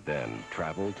 Then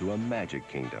travel to a magic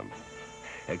kingdom.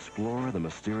 Explore the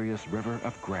mysterious river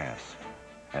of grass.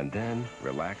 And then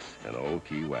relax in Old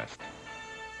Key West.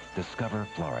 Discover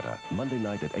Florida, Monday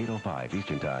night at 8:05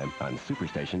 Eastern Time on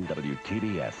Superstation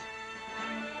WTBS.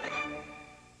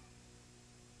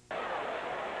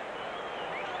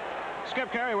 Skip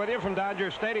Carey with you from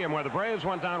Dodger Stadium, where the Braves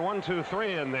went down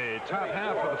 1-2-3 in the top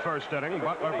half of the 1st inning.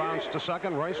 Butler bounced to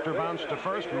 2nd, Royster bounced to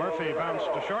 1st, Murphy bounced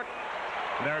to short.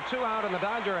 There are 2 out in the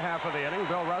Dodger half of the inning.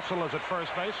 Bill Russell is at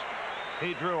first base.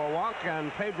 He drew a walk,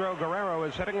 and Pedro Guerrero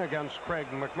is hitting against Craig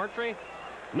McMurtry.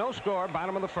 No score,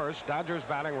 bottom of the 1st. Dodgers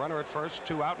batting, runner at first,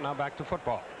 2 out. Now back to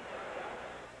football.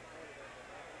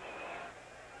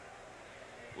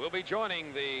 We'll be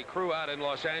joining the crew out in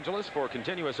Los Angeles for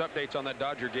continuous updates on that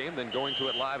Dodger game, then going to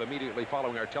it live immediately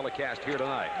following our telecast here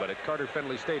tonight. But at Carter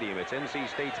Finley Stadium, it's NC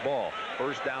State's ball.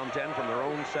 First down 10 from their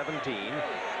own 17.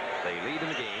 They lead in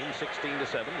the game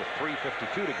 16-7 with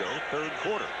 3:52 to go, 3rd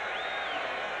quarter.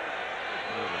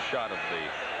 There's a shot of the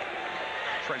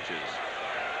trenches.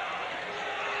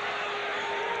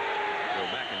 Will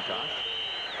McIntosh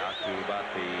out to about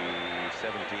the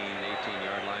 17,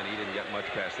 18-yard line. He didn't get much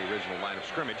past the original line of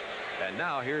scrimmage. And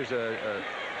now here's a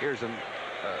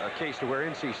case to where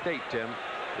NC State, Tim,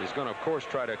 is going to, of course,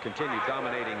 try to continue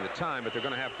dominating the time, but they're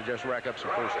going to have to just rack up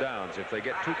some first downs. If they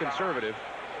get too conservative,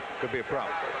 could be a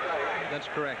problem. That's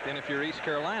correct. And if you're East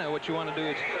Carolina, what you want to do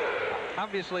is,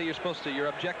 obviously, your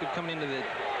objective coming into the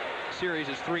series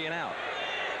is 3 and out.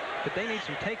 But they need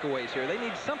some takeaways here. They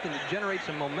need something to generate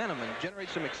some momentum and generate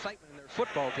some excitement in their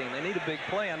football team. They need a big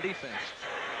play on defense.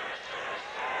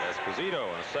 Esposito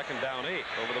on a 2nd down 8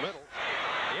 over the middle.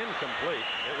 Incomplete.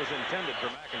 It was intended for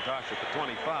McIntosh at the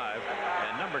 25.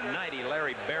 And number 90,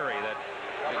 Larry Berry, that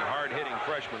hard-hitting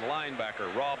freshman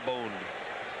linebacker, raw-boned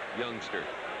youngster.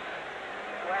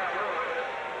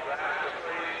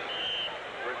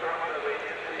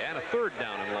 And a 3rd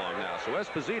down and long now. So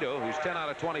Esposito, who's 10 out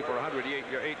of 20 for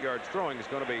 108 yards throwing, is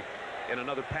going to be in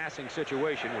another passing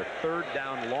situation with 3rd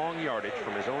down long yardage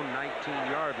from his own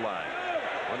 19-yard line.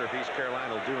 Wonder if East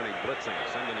Carolina will do any blitzing,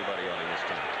 send anybody on him this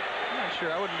time. I'm not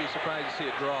sure. I wouldn't be surprised to see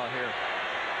a draw here.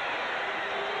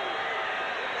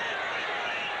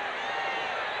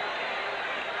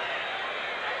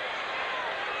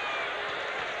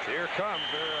 Here comes.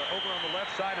 They're over on the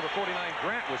left side. Number 49,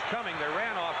 Grant, was coming. They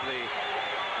ran off the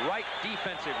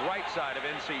defensive right side of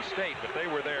NC State, but they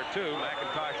were there too.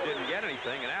 McIntosh didn't get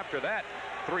anything, and after that,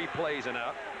 3 plays and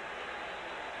out.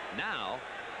 Now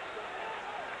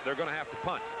they're going to have to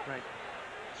punt. Right.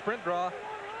 Sprint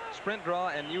draw,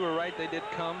 and you were right. They did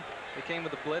come. They came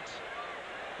with a blitz.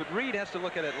 But Reed has to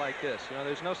look at it like this. You know,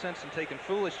 there's no sense in taking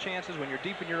foolish chances when you're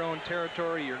deep in your own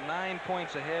territory. You're 9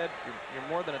 points ahead. You're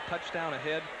more than a touchdown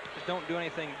ahead. Just don't do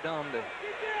anything dumb to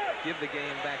give the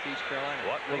game back to East Carolina.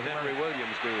 What will Henry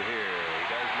Williams do here? He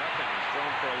does nothing. He's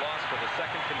thrown for a loss for the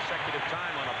 2nd consecutive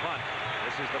time on a punt.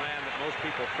 This is the man that most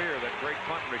people fear, that great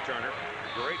punt returner.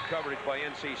 Great coverage by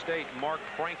NC State. Mark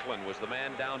Franklin was the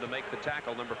man down to make the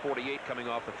tackle. Number 48 coming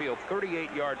off the field.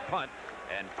 38-yard punt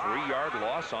and 3-yard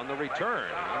loss on the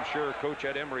return. I'm sure Coach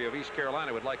Ed Emery of East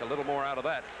Carolina would like a little more out of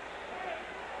that.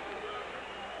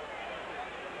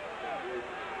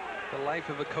 The life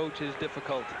of a coach is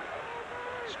difficult.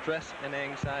 Stress and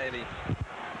anxiety.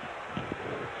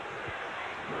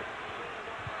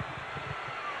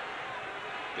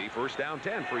 The 1st down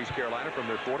 10 for East Carolina from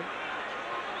their 40.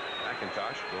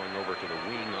 McIntosh going over to the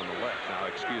wing on the left. Now,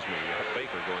 excuse me,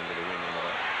 Baker going to the wing on the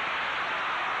left.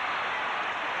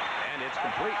 And it's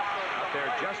complete. Out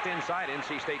there just inside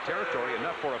NC State territory,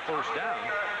 enough for a 1st down.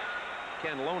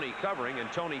 Ken Loney covering,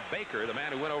 and Tony Baker, the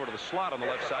man who went over to the slot on the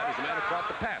left side, is the man who caught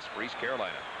the pass for East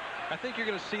Carolina. I think you're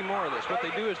going to see more of this. What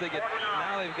they do is they've got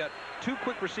 2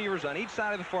 quick receivers on each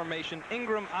side of the formation.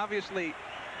 Ingram obviously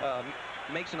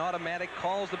makes an automatic,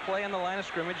 calls the play on the line of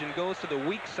scrimmage, and goes to the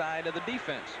weak side of the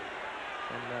defense.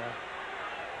 And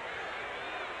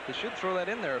they should throw that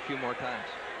in there a few more times.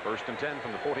 1st and 10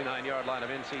 from the 49-yard line of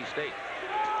NC State.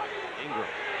 Ingram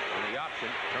in the option,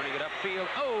 turning it upfield.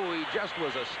 Oh, he just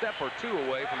was a step or 2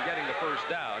 away from getting the 1st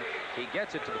down. He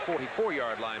gets it to the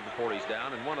 44-yard line before he's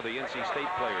down, and one of the NC State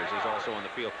players is also on the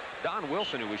field. Don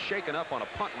Wilson, who was shaken up on a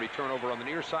punt return over on the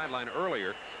near sideline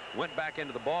earlier, went back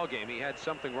into the ball game. He had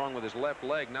something wrong with his left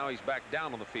leg. Now he's back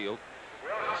down on the field.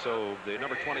 So the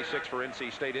number 26 for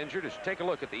NC State injured. Is take a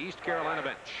look at the East Carolina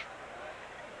bench.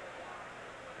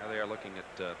 Now they are looking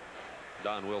at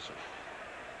Don Wilson.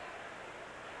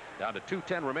 Down to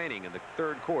 2:10 remaining in the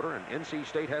 3rd quarter, and NC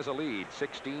State has a lead,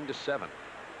 16-7.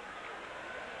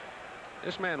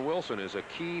 This man Wilson is a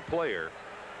key player.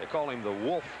 They call him the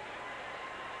Wolf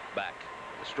back.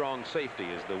 The strong safety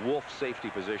is the Wolf safety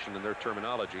position in their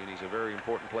terminology, and he's a very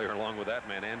important player along with that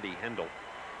man, Andy Hendel.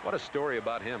 What a story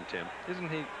about him, Tim. Isn't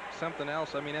he something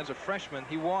else? I mean, as a freshman,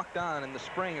 he walked on in the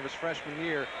spring of his freshman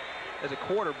year as a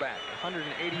quarterback,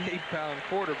 188-pound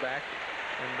quarterback,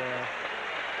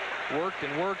 and worked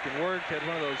and worked and worked, had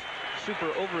one of those super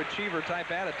overachiever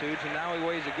type attitudes, and now he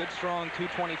weighs a good strong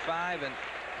 225, and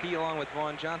he, along with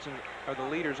Vaughn Johnson, are the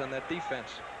leaders on that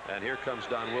defense. And here comes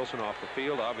Don Wilson off the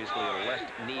field, obviously a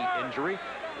left knee injury.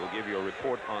 We'll give you a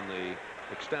report on the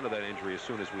extent of that injury as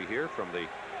soon as we hear from the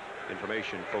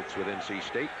information folks with NC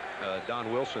State.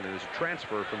 Don Wilson is a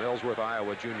transfer from Ellsworth,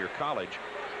 Iowa Junior College.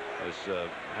 Has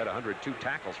had 102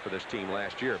 tackles for this team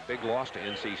last year. Big loss to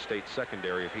NC State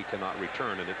secondary if he cannot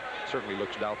return, and it certainly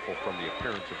looks doubtful from the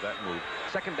appearance of that move.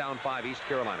 2nd down 5, East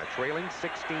Carolina, trailing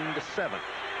 16-7.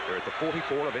 They're at the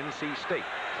 44 of NC State.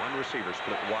 One receiver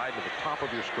split wide to the top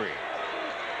of your screen.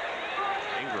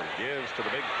 Ingram gives to the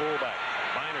big fullback.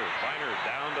 Biner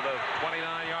down to the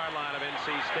 29-yard line of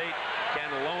NC State.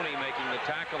 Ken Loney making the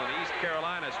tackle, and East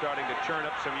Carolina starting to churn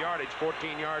up some yardage.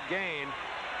 14-yard gain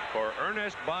for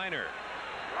Ernest Biner.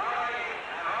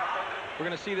 We're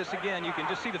going to see this again. You can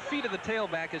just see the feet of the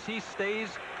tailback as he stays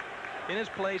in his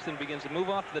place and begins to move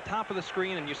off to the top of the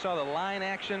screen. And you saw the line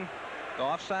action, the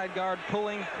offside guard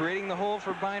pulling, creating the hole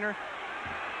for Biner.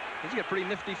 He's got pretty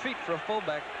nifty feet for a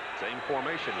fullback. Same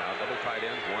formation now, double tight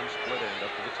ends, one split end up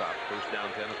to the top. First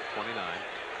down 10 at the 29.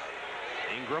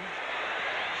 Ingram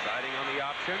siding on the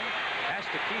option. Has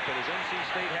to keep it as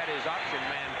NC State had his option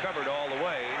man covered all the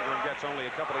way. Ingram gets only a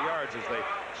couple of yards as they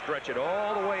stretch it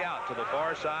all the way out to the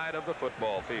far side of the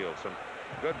football field. Some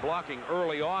good blocking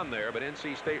early on there, but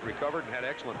NC State recovered and had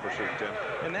excellent pursuit, Tim.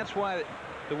 And that's why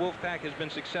the Wolfpack has been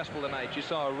successful tonight. You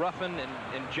saw Ruffin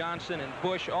and Johnson and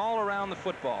Bush all around the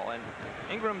football, and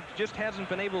Ingram just hasn't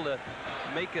been able to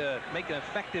make an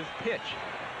effective pitch.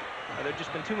 There have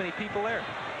just been too many people there.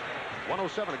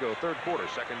 1:07 to go, third quarter,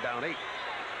 second down 8.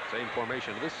 Same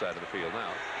formation to this side of the field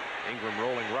now. Ingram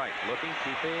rolling right, looking,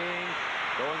 keeping,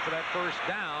 going for that first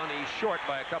down. He's short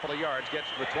by a couple of yards,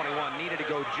 gets to the 21. Needed to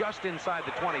go just inside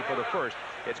the 20 for the first.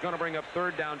 It's going to bring up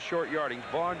third down short yarding.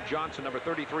 Vaughn Johnson, number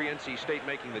 33, NC State,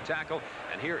 making the tackle.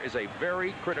 And here is a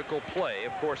very critical play.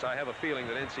 Of course, I have a feeling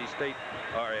that NC State,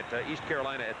 or at East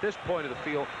Carolina, at this point of the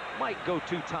field, might go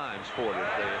 2 times for it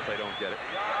if they don't get it.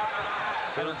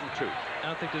 I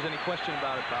don't think there's any question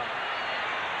about it, Bob.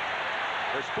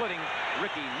 They're splitting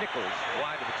Ricky Nichols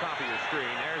wide to the top of your screen.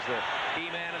 There's the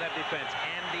key man of that defense,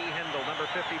 Andy Hendel, number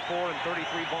 54, and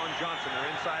 33, Vaughn Johnson,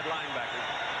 their inside linebackers.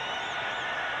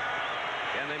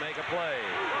 Can they make a play?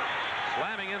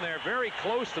 Slamming in there very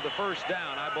close to the first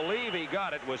down. I believe he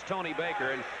got it, was Tony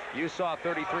Baker, and you saw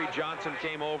 33 Johnson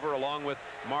came over along with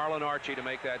Marlon Archie to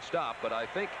make that stop, but I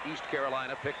think East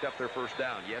Carolina picked up their first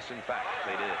down. Yes, in fact,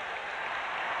 they did.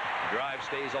 Drive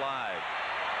stays alive.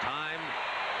 Time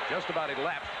just about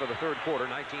elapsed for the third quarter,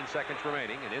 19 seconds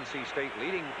remaining, and NC State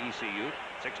leading ECU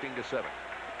 16-7.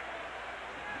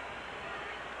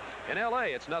 In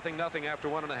LA, it's 0-0 after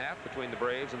 1.5 between the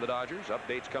Braves and the Dodgers.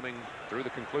 Updates coming through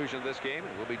the conclusion of this game,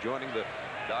 and we'll be joining the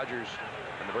Dodgers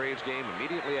and the Braves game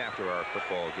immediately after our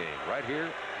football game. Right here,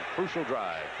 a crucial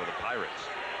drive for the Pirates.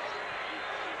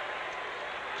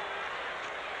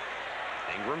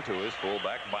 Ingram to his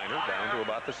fullback Biner, down to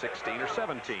about the 16 or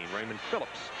 17. Raymond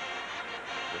Phillips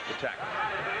with the tackle.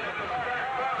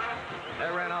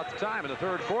 That ran out the time in the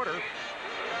third quarter.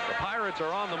 The Pirates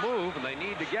are on the move, and they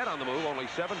need to get on the move. Only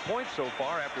 7 points so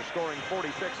far after scoring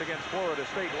 46 against Florida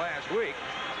State last week.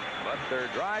 But their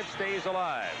drive stays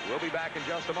alive. We'll be back in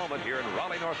just a moment here in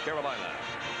Raleigh, North Carolina.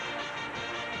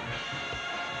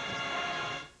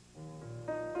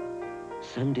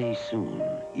 Someday soon,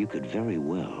 you could very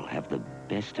well have the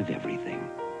best of everything.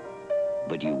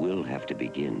 But you will have to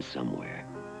begin somewhere.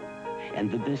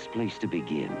 And the best place to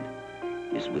begin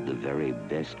is with the very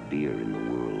best beer in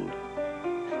the world.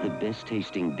 The best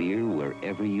tasting beer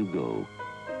wherever you go.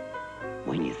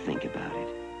 When you think about it,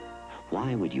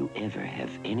 why would you ever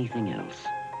have anything else?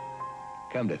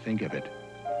 Come to think of it,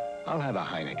 I'll have a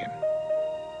Heineken.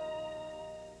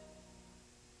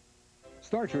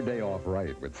 Start your day off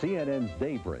right with CNN's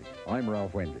Daybreak. I'm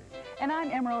Ralph Wendy. And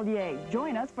I'm Emerald Ye.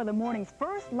 Join us for the morning's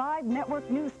first live network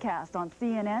newscast on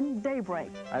CNN Daybreak.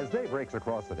 As day breaks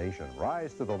across the nation,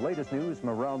 rise to the latest news from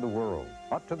around the world.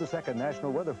 Up to the second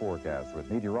national weather forecast with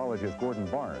meteorologist Gordon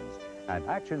Barnes and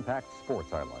action-packed sports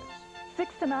highlights.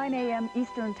 6 to 9 a.m.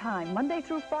 Eastern Time, Monday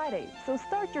through Friday. So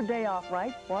start your day off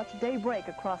right. Watch Daybreak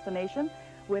across the nation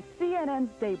with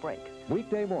CNN's Daybreak.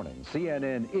 Weekday morning,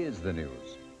 CNN is the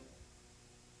news.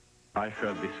 I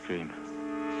heard this scream.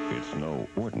 It's no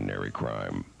ordinary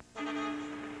crime.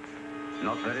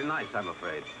 Not very nice, I'm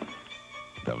afraid.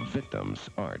 The victims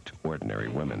aren't ordinary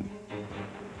women.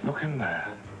 Look in there.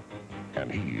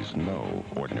 And he's no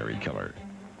ordinary killer.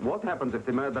 What happens if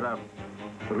the murderer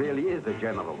really is a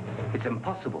general? It's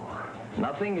impossible.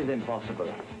 Nothing is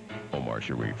impossible. Omar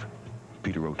Sharif,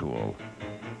 Peter O'Toole,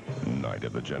 Night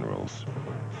of the Generals.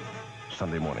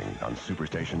 Sunday morning on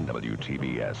Superstation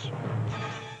WTBS.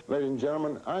 Ladies and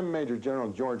gentlemen, I'm Major General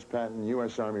George Patton,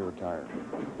 U.S. Army retired.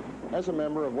 As a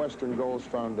member of Western Goals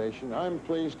Foundation, I'm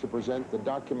pleased to present the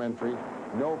documentary,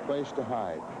 No Place to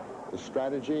Hide, The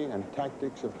Strategy and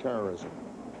Tactics of Terrorism.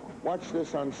 Watch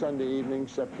this on Sunday evening,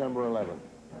 September 11th.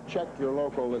 Check your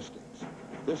local listings.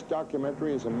 This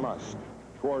documentary is a must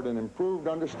toward an improved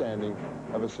understanding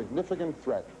of a significant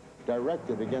threat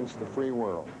directed against the free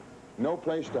world. No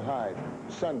Place to Hide,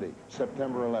 Sunday,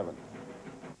 September 11th.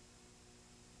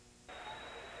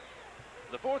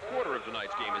 The fourth quarter of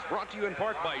tonight's game is brought to you in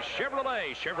part by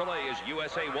Chevrolet. Chevrolet is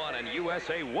USA 1, and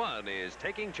USA 1 is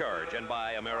taking charge. And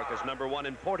by America's #1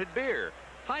 imported beer,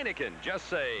 Heineken. Just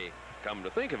say, come to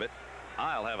think of it,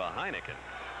 I'll have a Heineken.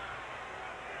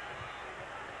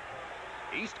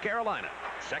 East Carolina,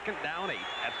 second down 8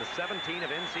 at the 17 of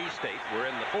NC State. We're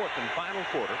in the fourth and final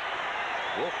quarter.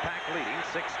 Wolfpack leading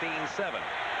 16-7.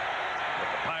 But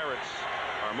the Pirates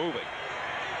are moving.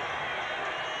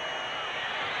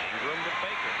 Ingram to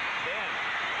Baker. 10.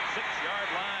 6-yard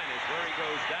line is where he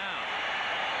goes down.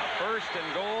 A first and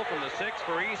goal from the 6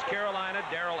 for East Carolina.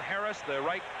 Darrell Harris, the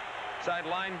right side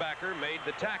linebacker, made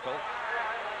the tackle.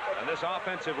 And this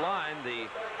offensive line, the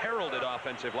heralded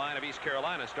offensive line of East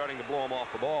Carolina, starting to blow them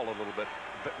off the ball a little bit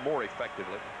more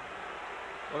effectively.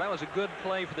 Well, that was a good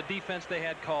play for the defense they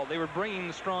had called. They were bringing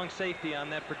the strong safety on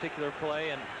that particular play,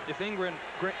 and if Ingram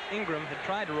had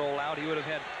tried to roll out, he would have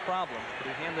had problems. But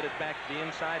he handed it back to the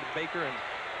inside of Baker, and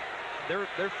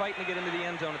they're fighting to get into the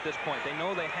end zone at this point. They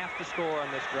know they have to score on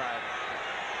this drive.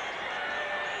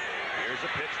 Here's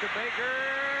a pitch to Baker.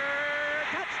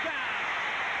 Touchdown!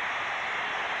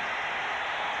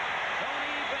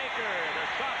 Tony Baker, the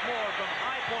sophomore from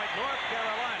High Point, North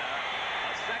Carolina.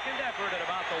 A second effort at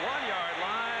about the 1-yard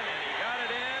line, and he got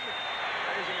it in.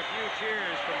 Raising a few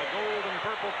cheers from the gold and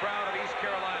purple crowd of East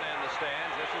Carolina in the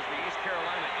stands. This is the East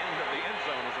Carolina end of the end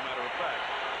zone, as a matter of fact.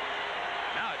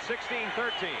 Now it's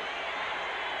 16-13.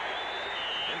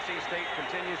 NC State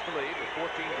continues to lead with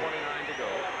 14:29 to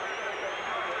go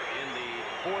in the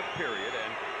fourth period,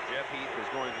 and Jeff Heath is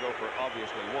going to go for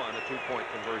obviously one. A 2-point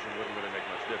conversion wouldn't really make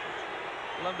much difference.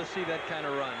 Love to see that kind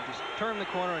of run. Just turn the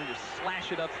corner and just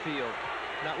slash it upfield.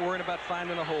 Not worrying about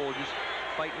finding a hole, just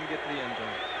fighting to get to the end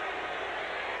zone.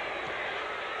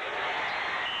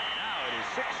 Now it is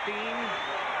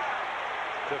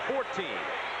 16-14.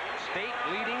 State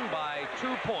leading by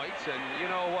 2 points, and you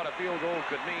know what a field goal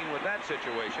could mean with that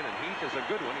situation, and Heath is a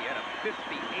good one. He had a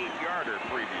 58-yarder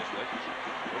previously.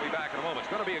 We'll be back in a moment.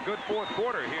 It's going to be a good fourth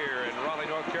quarter here in Raleigh,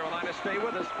 North Carolina. Stay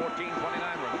with us. 14:29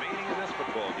 remaining in this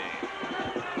football game.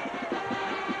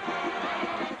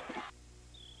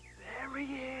 There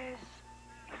he is,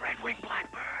 the red-winged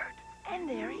blackbird. And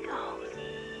there he goes.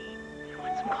 You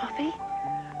want some coffee?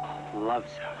 Oh, love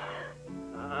some.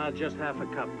 Just half a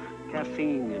cup.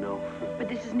 Caffeine, you know. But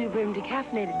this is New Brim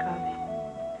decaffeinated coffee.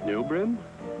 New Brim?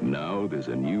 Now there's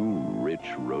a new, rich,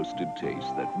 roasted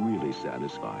taste that really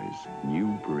satisfies.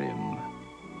 New Brim.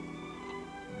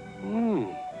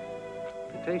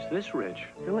 It tastes this rich.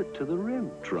 Fill it to the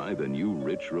rim. Try the new,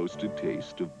 rich, roasted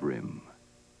taste of Brim.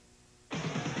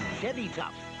 Chevy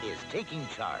Tough is taking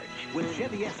charge with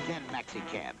Chevy S10 Maxi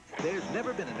Cab. There's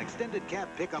never been an extended cab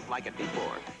pickup like it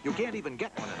before. You can't even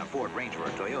get one in a Ford Ranger or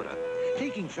Toyota.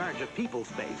 Taking charge of people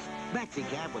space, Maxi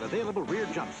Cab with available rear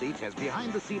jump seats has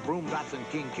behind-the-seat room Datsun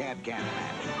King Cab can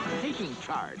match. Taking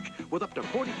charge with up to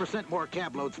 40% more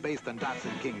cab load space than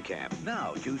Datsun King Cab.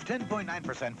 Now choose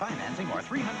 10.9% financing or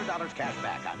 $300 cash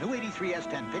back on new 83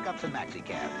 S10 pickups and Maxi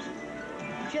Cabs.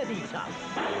 Chevy Tough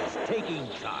is taking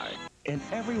charge. In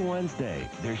every Wednesday,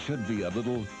 there should be a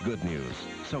little good news.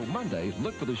 So Monday,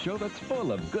 look for the show that's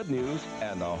full of good news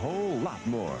and a whole lot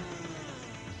more.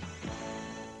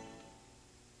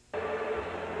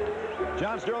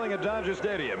 John Sterling at Dodger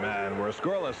Stadium, and we're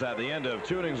scoreless at the end of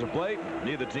 2 innings of play.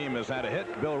 Neither team has had a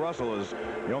hit. Bill Russell is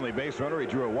the only base runner. He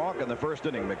drew a walk in the first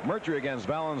inning. McMurtry against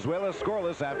Valenzuela,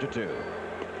 scoreless after 2.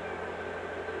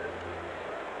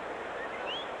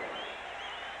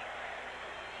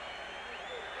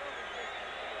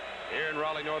 Here in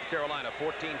Raleigh, North Carolina,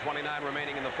 14:29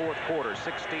 remaining in the fourth quarter.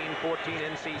 16-14,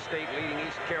 NC State leading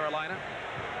East Carolina.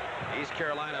 East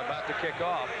Carolina about to kick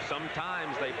off.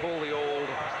 Sometimes they pull the old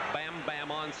bam-bam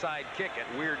onside kick at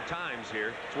weird times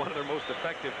here. It's one of their most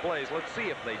effective plays. Let's see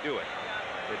if they do it.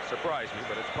 It surprised me,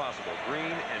 but it's possible.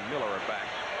 Green and Miller are back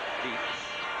deep.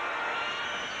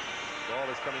 Ball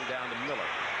is coming down to Miller.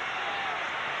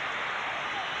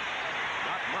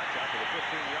 Not much after the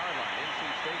 15-yard line. NC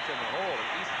State's in the hole, and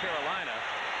East Carolina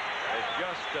has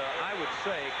just, I would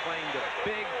say, claimed a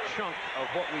big chunk of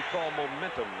what we call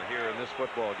momentum here in this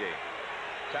football game.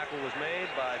 Tackle was made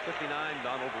by 59,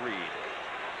 Donald Reed.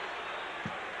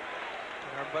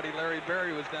 Our buddy Larry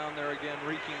Berry was down there again,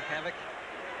 wreaking havoc.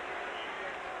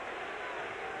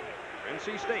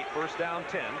 NC State first down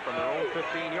 10 from their own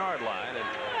 15-yard line. And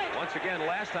once again,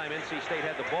 last time NC State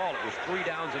had the ball, it was 3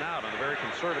 downs and out on a very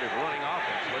conservative running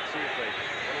offense. Let's see if they get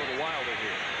a little wilder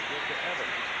here. Give to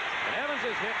Evans. And Evans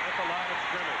is hit at the line of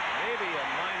scrimmage. Maybe a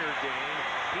minor gain.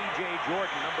 P.J.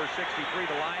 Jordan, number 63,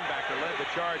 the linebacker, led the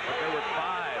charge, but there were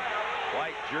 5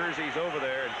 white jerseys over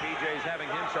there, and P.J.'s having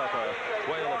himself a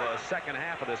whale of a second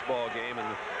half of this ball game, and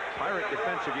the Pirate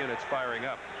defensive unit's firing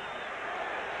up.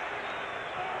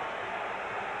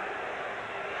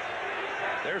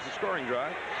 There's the scoring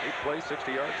drive. 8 plays,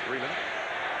 60 yards, 3 minutes.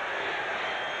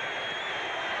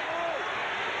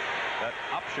 That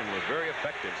option was very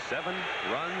effective. 7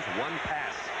 runs, 1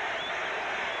 pass.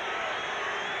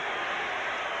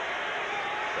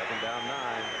 2nd down 9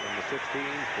 from the 16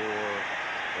 for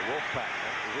the Wolfpack.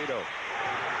 Esposito.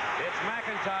 It's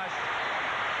McIntosh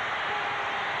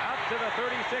out to the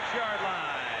 36-yard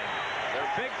line. Their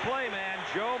big play man,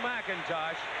 Joe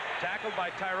McIntosh, tackled by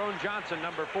Tyrone Johnson,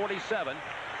 number 47.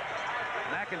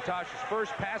 McIntosh's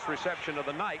first pass reception of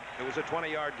the night. It was a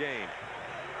 20-yard gain.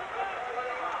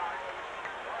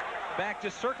 Back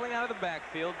just circling out of the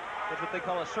backfield. That's what they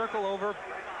call a circle over.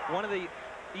 One of the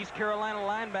East Carolina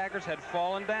linebackers had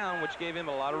fallen down, which gave him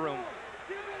a lot of room.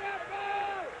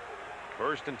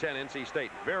 1st and 10, NC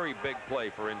State. Very big play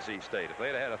for NC State. If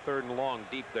they'd had a 3rd and long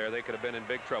deep there, they could have been in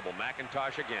big trouble.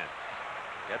 McIntosh again.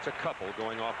 Gets a couple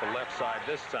going off the left side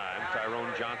this time.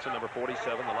 Tyrone Johnson, number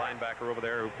 47, the linebacker over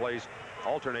there who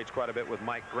alternates quite a bit with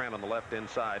Mike Grant on the left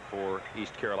inside for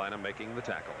East Carolina, making the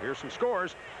tackle. Here's some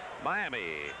scores.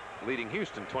 Miami leading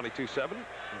Houston 22-7 in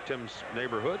Tim's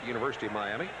neighborhood, University of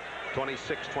Miami.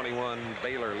 26-21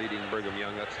 Baylor leading Brigham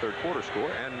Young. That's 3rd quarter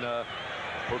score, and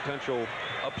potential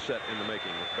upset in the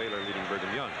making with Baylor leading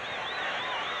Brigham Young.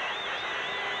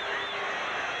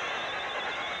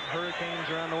 Hurricanes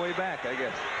are on the way back, I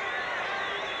guess.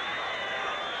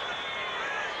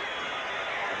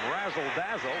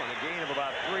 Razzle-dazzle and a gain of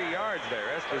about 3 yards there.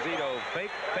 Esposito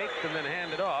faked and then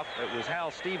handed off. It was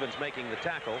Hal Stevens making the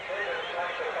tackle.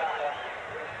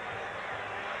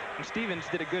 And Stevens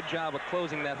did a good job of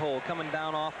closing that hole, coming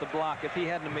down off the block. If he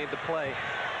hadn't have made the play,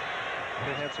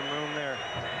 they had some room there.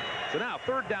 So now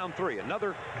 3rd down 3,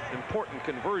 another important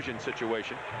conversion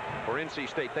situation for NC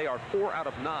State. They are 4 out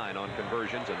of 9 on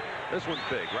conversions, and this one's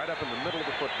big, right up in the middle of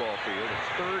the football field. It's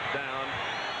 3rd down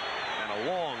and a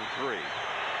long 3.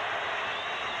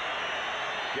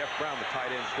 Jeff Brown, the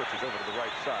tight end, switches over to the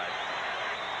right side.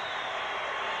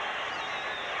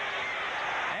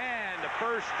 And a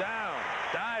 1st down.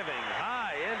 Diving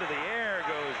high into the air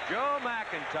goes Joe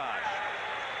McIntosh.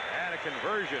 And a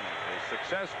conversion is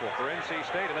successful for NC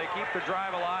State, and they keep the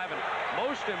drive alive, and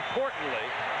most importantly,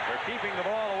 they're keeping the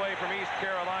ball away from East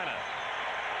Carolina.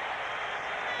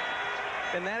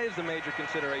 And that is the major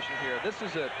consideration here.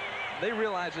 They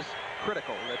realize it's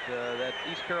critical that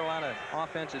East Carolina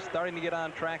offense is starting to get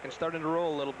on track and starting to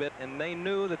roll a little bit, and they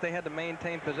knew that they had to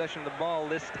maintain possession of the ball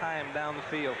this time down the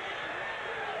field.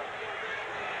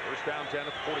 1st down 10 at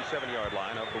the 47-yard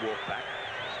line of the Wolfpack.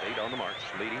 State on the march,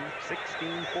 leading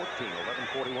 16-14.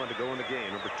 11:41 to go in the game.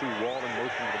 Number 2, Wall in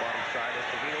motion to the bottom side.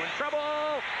 Esposito in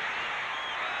trouble.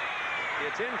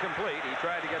 It's incomplete. He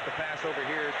tried to get the pass over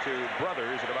here to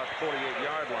Brothers at about the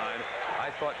 48-yard line. I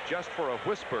thought just for a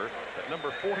whisper that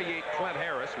number 48, Clint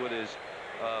Harris, with his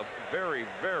very,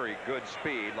 very good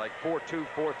speed, like 4.2,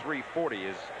 4.3, 40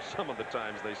 is some of the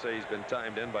times they say he's been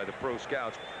timed in by the pro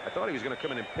scouts. I thought he was going to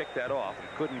come in and pick that off. He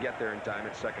couldn't get there in time.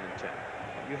 It's 2nd and 10.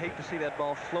 You hate to see that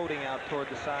ball floating out toward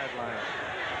the sideline.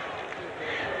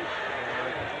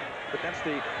 But that's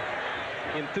the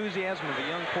enthusiasm of a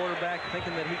young quarterback,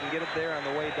 thinking that he can get it there on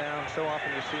the way down. So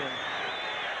often you see him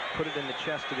put it in the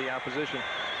chest of the opposition.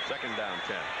 2nd down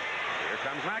 10. Here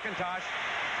comes McIntosh.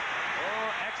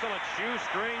 Oh, excellent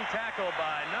shoestring tackle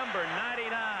by number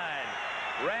 99.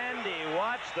 Randy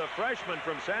Watts, the freshman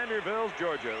from Sanderville,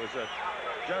 Georgia. It was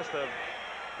just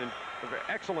an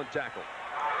excellent tackle.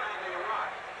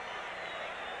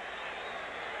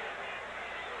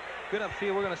 Good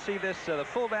upfield. We're going to see this. The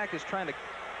fullback is trying to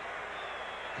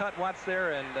cut Watts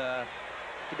there, and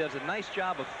he does a nice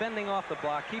job of fending off the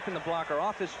block, keeping the blocker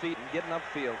off his feet and getting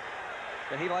upfield.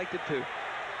 And he liked it too.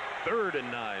 3rd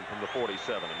and 9 from the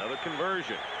 47. Another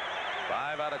conversion.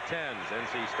 5 out of 10s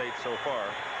NC State so far.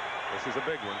 This is a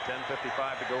big one.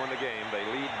 10:55 to go in the game. They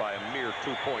lead by a mere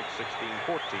 2 points,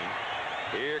 16-14.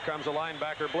 Here comes a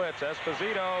linebacker blitz.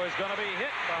 Esposito is going to be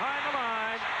hit behind the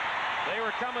line. They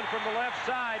were coming from the left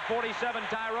side. 47,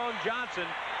 Tyrone Johnson.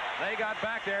 They got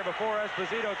back there before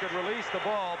Esposito could release the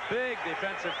ball. Big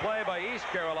defensive play by East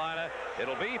Carolina.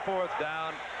 It'll be 4th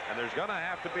down, and there's going to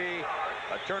have to be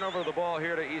a turnover of the ball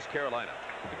here to East Carolina.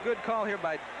 A good call here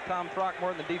by Tom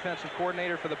Throckmorton, the defensive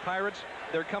coordinator for the Pirates.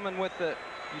 They're coming with you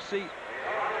see,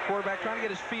 quarterback trying to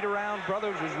get his feet around.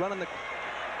 Brothers was running the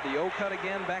O-cut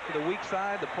again, back to the weak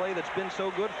side, the play that's been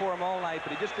so good for him all night,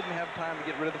 but he just didn't have time to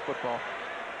get rid of the football.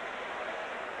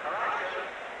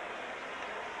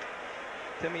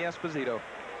 Timmy Esposito.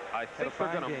 I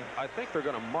think they're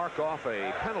going to mark off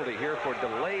a penalty here for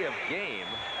delay of game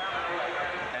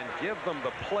and give them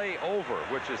the play over,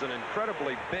 which is an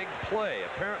incredibly big play.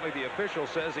 Apparently the official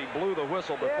says he blew the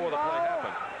whistle before the play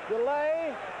happened.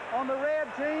 Delay on the red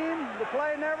team. The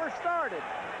play never started.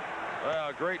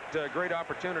 Well, great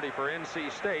opportunity for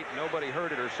NC State. Nobody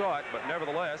heard it or saw it, but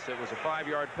nevertheless, it was a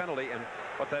 5-yard penalty. And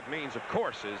what that means, of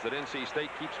course, is that NC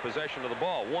State keeps possession of the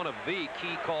ball. One of the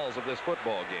key calls of this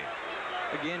football game.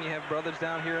 Again, you have brothers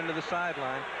down here into the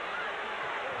sideline.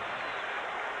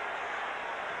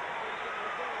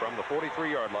 From the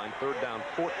 43-yard line, 3rd down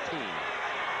 14.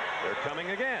 They're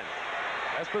coming again.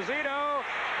 Esposito.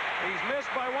 He's missed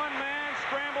by one man.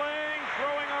 Scrambling.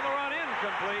 Throwing on the run.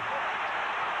 Incomplete.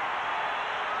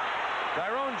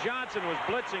 Tyrone Johnson was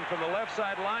blitzing from the left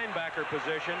side linebacker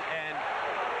position, and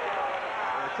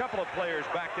a couple of players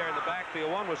back there in the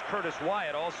backfield. One was Curtis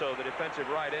Wyatt, also the defensive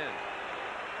right end.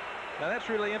 Now that's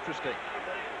really interesting.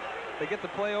 They get the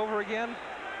play over again.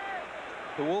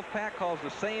 The Wolfpack calls the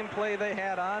same play they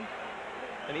had on,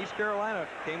 and East Carolina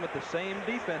came with the same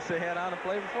defense they had on the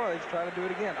play before. They just try to do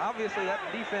it again. Obviously, that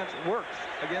defense works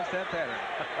against that pattern.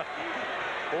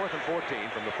 4th and 14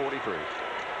 from the 43.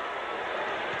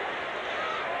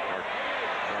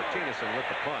 Martinezson with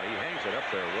the punt. He hangs it up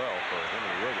there well for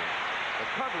Henry Williams. The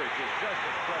coverage is just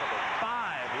incredible.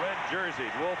 5 red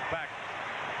jerseyed Wolfpack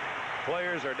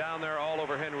players are down there all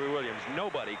over Henry Williams.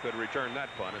 Nobody could return that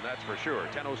punt, and that's for sure.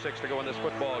 10:06 to go in this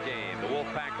football game. The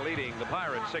Wolfpack leading the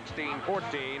Pirates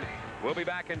 16-14. We'll be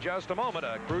back in just a moment.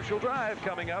 A crucial drive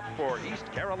coming up for East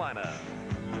Carolina.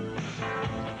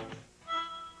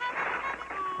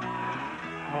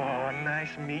 Oh,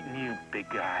 nice meeting you, big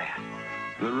guy.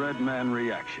 The Red Man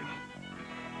reaction.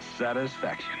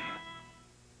 Satisfaction.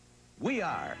 We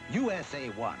are USA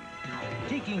 1,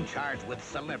 taking charge with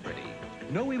celebrity.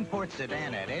 No import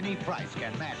sedan at any price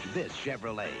can match this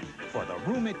Chevrolet for the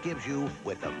room it gives you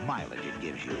with the mileage it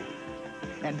gives you.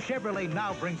 And Chevrolet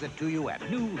now brings it to you at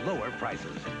new, lower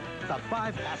prices. The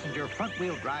 5-passenger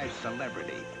front-wheel drive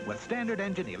Celebrity with standard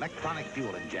engine electronic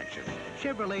fuel injection.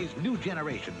 Chevrolet's new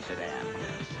generation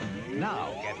sedan. Now,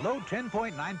 get low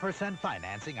 10.9%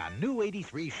 financing on new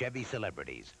 83 Chevy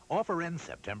Celebrities. Offer ends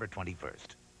September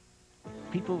 21st.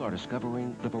 People are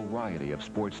discovering the variety of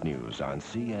sports news on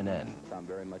CNN. I'm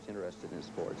very much interested in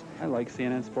sports. I like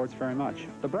CNN Sports very much.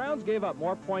 The Browns gave up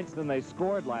more points than they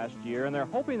scored last year, and they're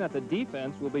hoping that the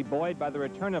defense will be buoyed by the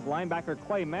return of linebacker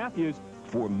Clay Matthews.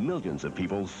 For millions of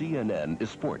people, CNN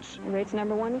is sports. It rates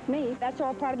 #1 with me. That's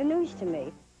all part of the news to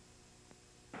me.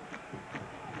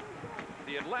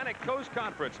 The Atlantic Coast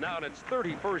Conference, now in its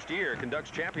 31st year,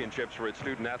 conducts championships for its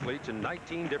student athletes in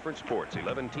 19 different sports.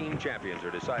 11 team champions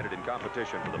are decided in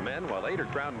competition for the men, while 8 are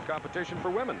crowned in competition for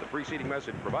women. The preceding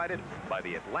message provided by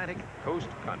the Atlantic Coast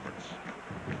Conference.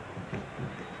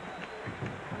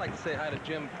 I'd like to say hi to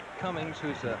Jim Cummings,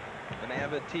 who's an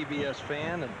avid TBS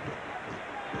fan, and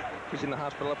he's in the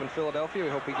hospital up in Philadelphia. We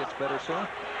hope he gets better soon.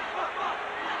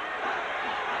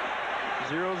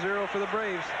 0-0 for the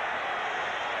Braves.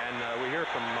 And we hear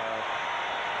from our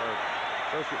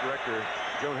associate director,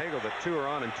 Joan Hagel, that 2 are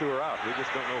on and 2 are out. We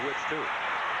just don't know which 2.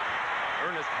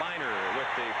 Ernest Biner with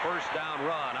the first down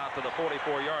run out to the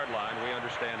 44-yard line. We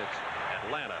understand it's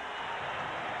Atlanta.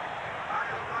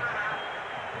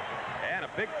 And a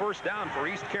big first down for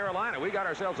East Carolina. We got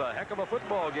ourselves a heck of a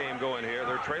football game going here.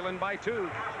 They're trailing by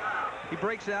 2. He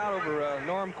breaks out over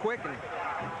Norm Quick and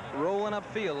rolling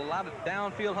upfield. A lot of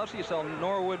downfield hustle. You saw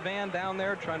Norwood Van down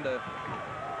there trying to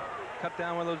cut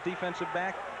down one of those defensive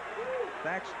backs.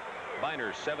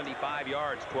 Biner, 75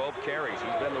 yards, 12 carries.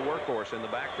 He's been the workhorse in the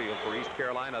backfield for East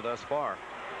Carolina thus far.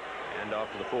 And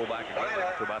off to the fullback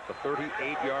again to about the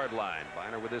 38-yard line.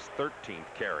 Biner with his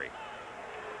 13th carry.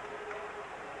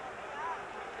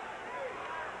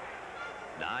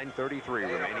 9:33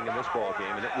 remaining in this ball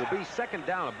game, and it will be 2nd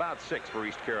down about 6 for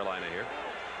East Carolina here.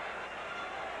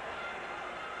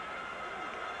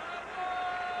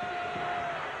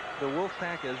 The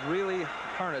Wolfpack has really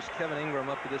harnessed Kevin Ingram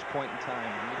up to this point in time.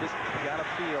 And you just got to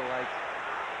feel like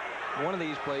one of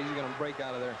these plays he's going to break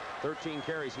out of there. 13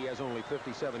 carries. He has only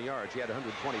 57 yards. He had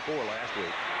 124 last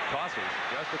week. Tosses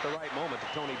just at the right moment to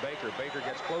Tony Baker. Baker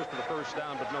gets close to the first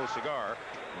down, but no cigar.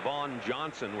 Vaughn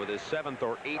Johnson with his 7th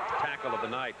or 8th tackle of the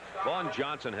night. Vaughn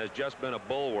Johnson has just been a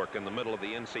bulwark in the middle of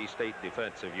the NC State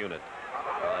defensive unit.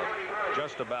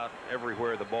 Just about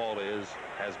everywhere the ball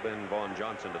has been Vaughn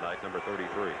Johnson tonight, number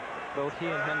 33. Both he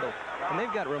and Hendel. And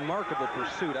they've got remarkable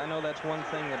pursuit. I know that's one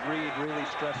thing that Reed really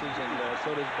stresses, and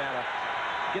so does Bata.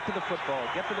 Get to the football.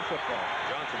 Get to the football.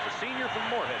 Johnson's a senior from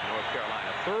Moorhead, North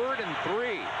Carolina. 3rd and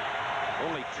 3.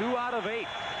 Only 2 out of 8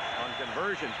 on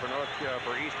conversions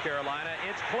for East Carolina.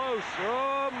 It's close.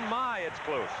 Oh, my, it's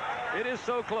close. It is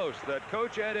so close that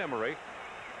Coach Ed Emery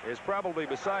is probably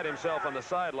beside himself on the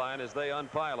sideline as they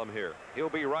unpile him here. He'll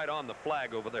be right on the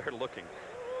flag over there looking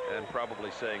and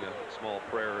probably saying a small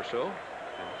prayer or so. And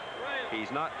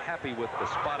He's not happy with the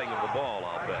spotting of the ball,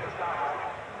 I'll bet.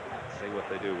 See what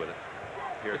they do with it.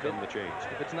 Here come the change.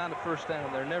 If it's not a first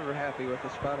down, they're never happy with the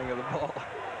spotting of the ball.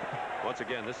 Once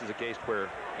again, this is a case where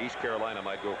East Carolina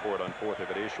might go for it on 4th if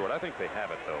it is short. I think they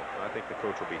have it, though. I think the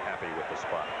coach will be happy with the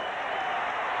spot.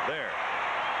 There.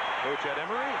 Coach Ed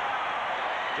Emery,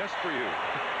 just for you.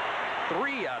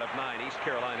 3 out of 9 East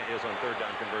Carolina is on 3rd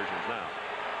down conversions now.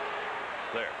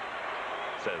 There,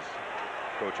 says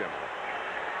Coach Emery.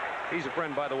 He's a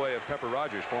friend, by the way, of Pepper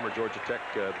Rogers, former Georgia Tech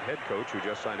head coach, who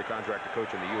just signed a contract to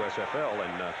coach in the USFL.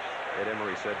 And Ed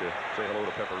Emery said to say hello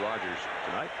to Pepper Rogers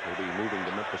tonight. He'll be moving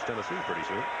to Memphis, Tennessee pretty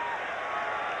soon.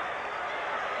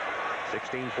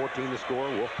 16-14 the score.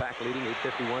 Wolfpack leading,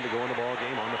 8:51 to go in the ball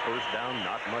game. On the first down,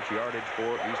 not much yardage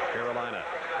for East Carolina.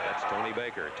 That's Tony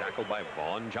Baker, tackled by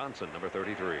Vaughn Johnson, number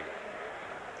 33.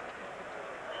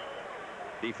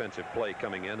 Defensive play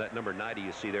coming in. That number 90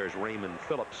 you see there is Raymond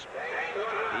Phillips.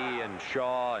 He and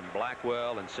Shaw and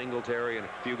Blackwell and Singletary and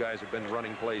a few guys have been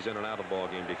running plays in and out of the ball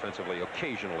game defensively,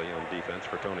 occasionally on defense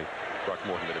for Tony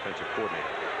Throckmorton, the defensive coordinator.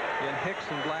 And Hicks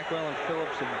and Blackwell and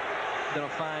Phillips have done a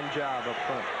fine job up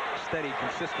front. Steady,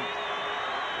 consistent.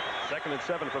 2nd and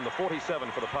 7 from the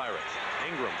 47 for the Pirates.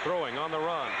 Ingram throwing on the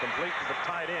run, complete to the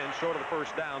tight end, short of the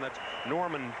first down. That's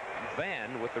Norman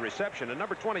Van with the reception. And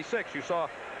number 26, you saw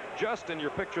just in your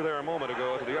picture there a moment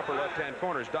ago to the upper left-hand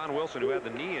corner is Don Wilson, who had the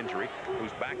knee injury,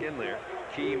 who's back in there.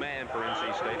 Key man for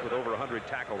NC State with over 100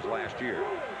 tackles last year.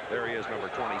 There he is, number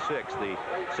 26, the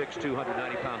 6'2",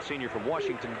 190-pound senior from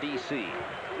Washington, D.C.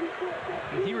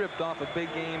 He ripped off a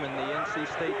big game in the NC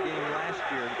State game last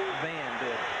year. Van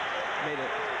did. Made a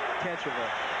catch of a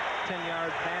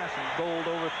 10-yard pass and bowled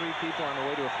over 3 people on the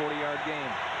way to a 40-yard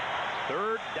game.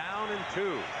 3rd down and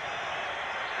 2.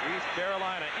 East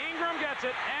Carolina. Ingram gets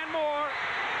it and more.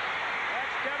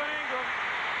 That's Kevin Ingram.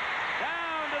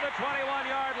 Down to the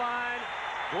 21-yard line.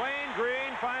 Dwayne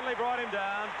Green finally brought him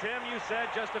down. Tim, you said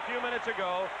just a few minutes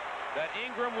ago that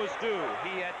Ingram was due.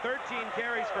 He had 13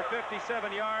 carries for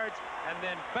 57 yards, and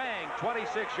then bang,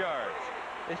 26 yards.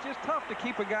 It's just tough to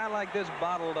keep a guy like this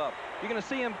bottled up. You're going to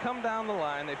see him come down the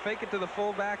line. They fake it to the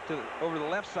fullback over the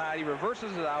left side. He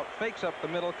reverses it out, fakes up the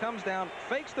middle, comes down,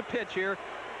 fakes the pitch here,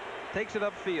 takes it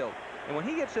upfield. And when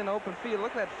he gets in open field,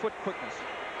 look at that foot quickness.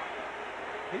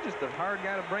 He's just a hard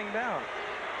guy to bring down.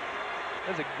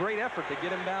 That's a great effort to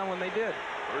get him down when they did.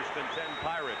 1st and 10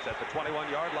 Pirates at the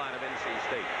 21-yard line of NC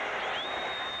State.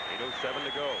 8:07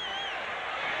 to go.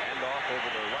 And off over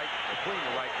the right, between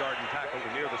the right guard and tackle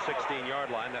to near the 16-yard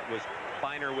line. That was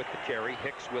Biner with the carry,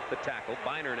 Hicks with the tackle.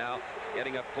 Biner now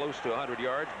getting up close to 100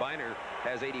 yards. Biner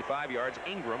has 85 yards.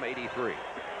 Ingram 83.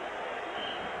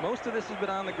 Most of this has been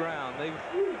on the ground.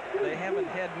 They haven't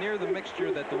had near the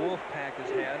mixture that the Wolfpack has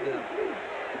had.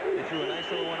 They threw a nice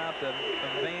little one out to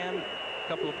Van a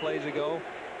couple of plays ago,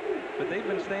 but they've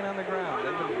been staying on the ground.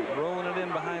 They've been rolling it in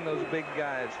behind those big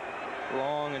guys,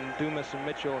 Long and Dumas and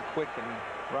Mitchell and Quick and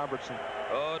Robertson.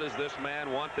 Oh, does this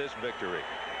man want this victory?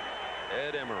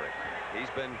 Ed Emery. He's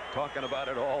been talking about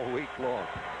it all week long.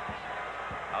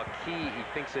 How key he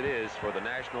thinks it is for the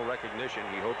national recognition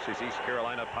he hopes his East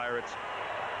Carolina Pirates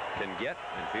can get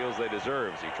and feels they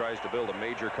deserve. He tries to build a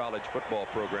major college football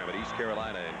program at East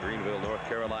Carolina in Greenville, North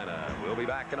Carolina. We'll be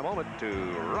back in a moment to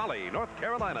Raleigh, North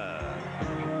Carolina.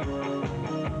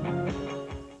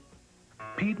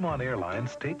 Piedmont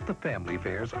Airlines Take the Family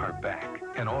fares are back,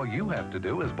 and all you have to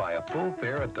do is buy a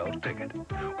full-fare adult ticket.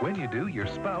 When you do, your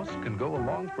spouse can go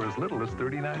along for as little as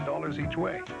 $39 each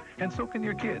way, and so can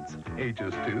your kids,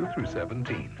 ages 2 through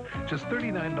 17. Just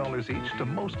 $39 each to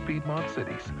most Piedmont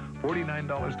cities,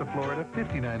 $49 to Florida,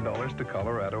 $59 to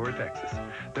Colorado or Texas.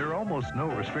 There are almost no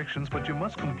restrictions, but you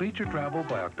must complete your travel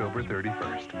by October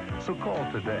 31st. So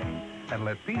call today and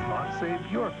let Piedmont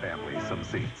save your family some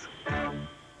seats.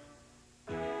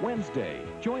 Wednesday,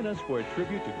 join us for a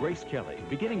tribute to Grace Kelly,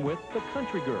 beginning with The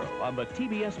Country Girl on the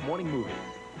TBS Morning Movie.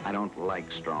 I don't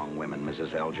like strong women,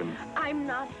 Mrs. Elgin. I'm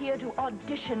not here to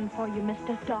audition for you,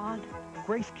 Mr. Dodd.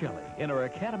 Grace Kelly, in her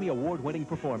Academy Award-winning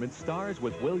performance, stars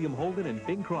with William Holden and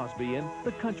Bing Crosby in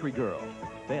The Country Girl.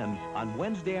 Then, on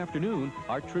Wednesday afternoon,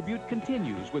 our tribute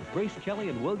continues with Grace Kelly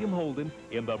and William Holden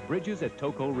in The Bridges at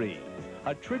Toko-Ree.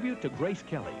 A tribute to Grace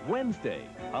Kelly, Wednesday,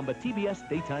 on the TBS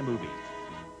Daytime Movies.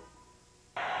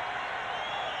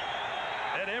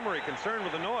 Ed Emery concerned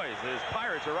with the noise. His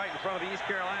Pirates are right in front of the East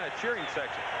Carolina cheering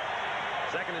section.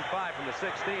 2nd and 5 from the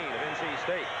 16 of NC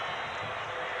State.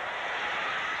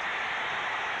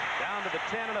 Down to the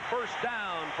 10 and a first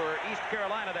down for East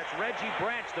Carolina. That's Reggie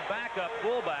Branch, the backup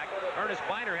fullback. Ernest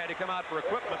Biner had to come out for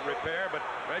equipment repair, but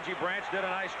Reggie Branch did a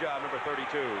nice job, number 32.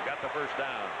 Got the first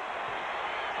down.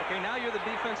 Okay, now you're the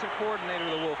defensive coordinator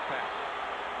of the Wolfpack.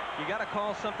 You got to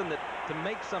call something to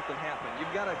make something happen.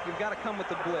 You've got to come with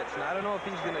the blitz. Now I don't know if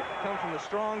he's going to come from the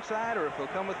strong side or if he'll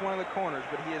come with one of the corners,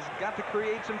 but he has got to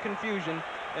create some confusion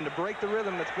and to break the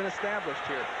rhythm that's been established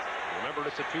here. Remember,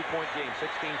 it's a 2-point game.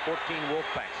 16-14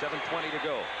 Wolfpack. 7:20 to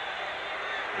go.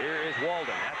 Here is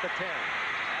Walden at the 10,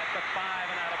 at the 5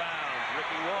 and out of bounds.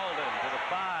 Ricky Walden to the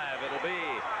 5. It'll be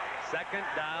second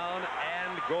down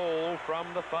and goal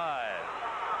from the 5.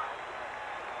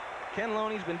 Ken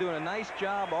Loney's been doing a nice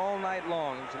job all night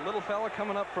long. There's a little fella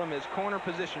coming up from his corner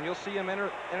position. You'll see him enter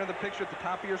the picture at the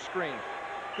top of your screen.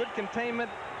 Good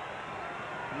containment.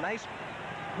 Nice.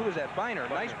 Who is that? Biner.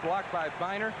 Nice block by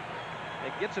Biner.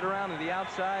 It gets it around to the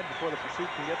outside before the pursuit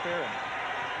can get there and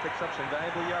picks up some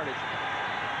valuable yardage.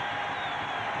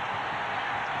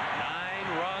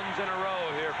 9 runs in a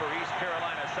row here for East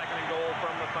Carolina. Second and goal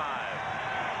from the 5.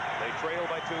 They trail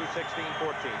by 2,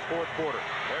 16-14. Fourth quarter.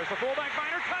 There's the fullback.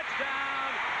 Biner.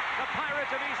 Touchdown! The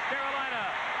Pirates of East Carolina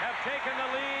have taken the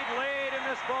lead late in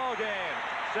this ball game.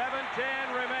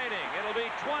 7:10 remaining. It'll be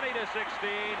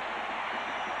 20-16.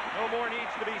 No more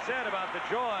needs to be said about the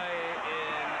joy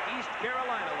in East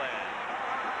Carolina land.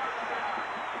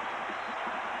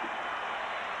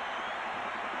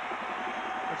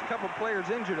 There's a couple players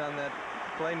injured on that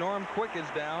play. Norm Quick is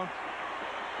down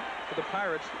for the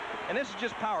Pirates. And this is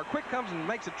just power. Quick comes and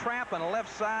makes a trap on the left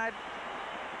side.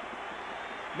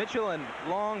 Mitchell and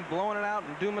Long blowing it out,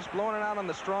 and Dumas blowing it out on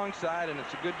the strong side, and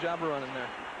it's a good job of running there.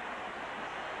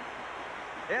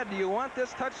 Ed, do you want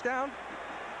this touchdown?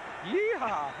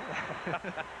 Yeehaw!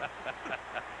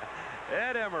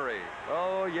 Ed Emery.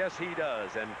 Oh, yes, he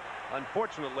does. And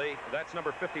unfortunately, that's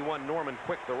number 51, Norman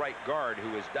Quick, the right guard,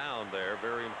 who is down there.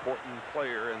 Very important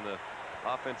player in the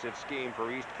offensive scheme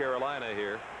for East Carolina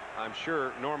here. I'm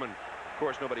sure Norman, of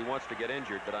course, nobody wants to get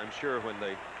injured, but I'm sure when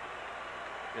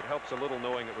it helps a little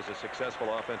knowing it was a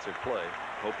successful offensive play.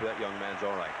 Hope that young man's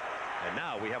all right. And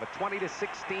now we have a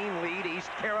 20-16 lead,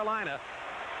 East Carolina.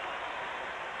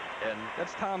 And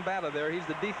that's Tom Batta there. He's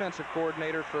the defensive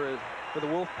coordinator for the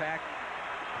Wolfpack.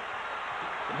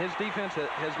 And his defense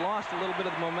has lost a little bit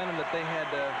of the momentum that they had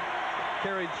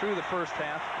carried through the first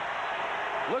half.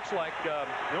 Looks like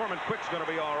Norman Quick's going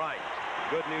to be all right.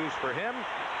 Good news for him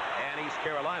and East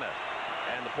Carolina.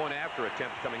 And the point after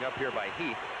attempt coming up here by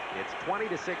Heath. It's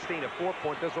 20-16, a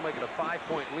 4-point. This will make it a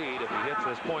 5-point lead if he hits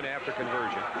this point after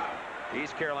conversion.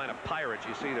 East Carolina Pirates,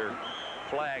 you see their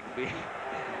flag being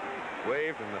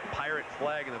waved and the pirate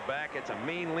flag in the back. It's a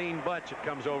mean, lean bunch that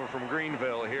comes over from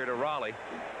Greenville here to Raleigh.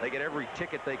 They get every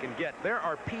ticket they can get. There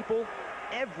are people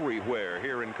everywhere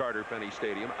here in Carter-Penney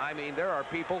Stadium. I mean, there are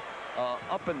people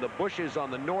up in the bushes on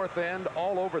the north end,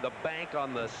 all over the bank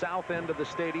on the south end of the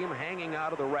stadium, hanging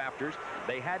out of the rafters.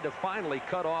 They had to finally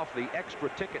cut off the extra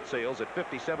ticket sales at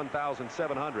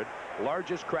 57,700.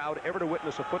 Largest crowd ever to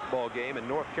witness a football game in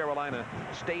North Carolina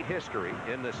state history,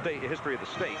 in the history of the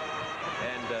state.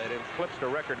 And it eclipsed a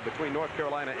record between North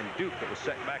Carolina and Duke that was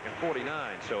set back in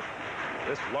 '49. So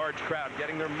this large crowd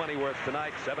getting their money worth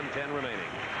tonight. 7:10 remaining.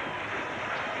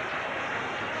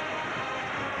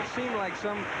 It seemed like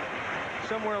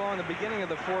somewhere along the beginning of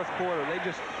the fourth quarter,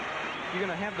 you're going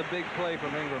to have the big play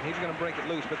from Ingram. He's going to break it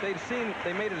loose. But they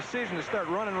made a decision to start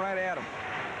running right at him.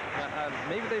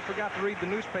 Maybe they forgot to read the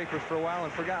newspapers for a while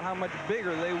and forgot how much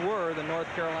bigger they were than North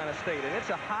Carolina State. And it's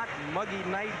a hot, muggy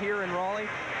night here in Raleigh.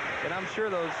 And I'm sure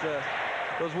those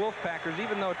Wolfpackers,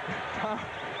 even though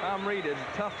Tom Reed is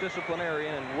a tough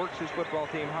disciplinarian and works his football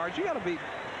team hard, you got to be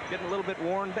getting a little bit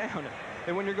worn down.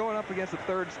 And when you're going up against the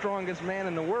third strongest man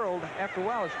in the world, after a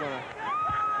while it's going to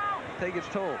take its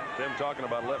toll. Tim talking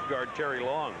about left guard Terry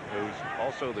Long, who's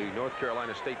also the North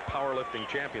Carolina State powerlifting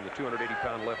champion, the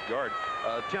 280-pound left guard.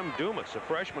 Tim Dumas, a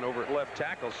freshman over at left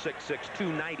tackle, 6'6",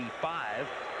 295.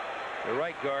 The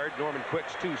right guard, Norman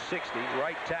Quick's 260.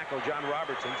 Right tackle, John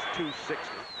Robertson's 260.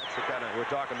 That's the kind of, we're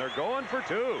talking, they're going for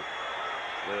two.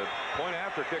 The point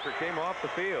after kicker came off the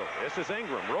field. This is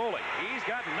Ingram rolling. He's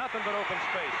got nothing but open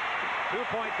space.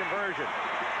 2-point conversion.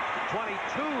 22-16.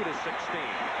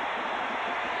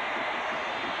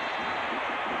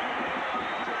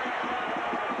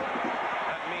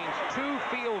 That means 2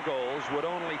 field goals would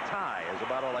only tie, is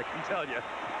about all I can tell you.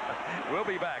 We'll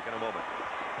be back in a moment.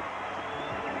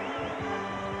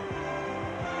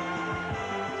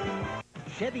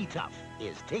 Chevy Tough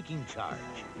is taking charge.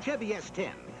 Chevy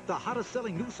S10, the hottest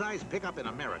selling new size pickup in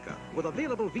America, with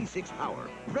available V6 power,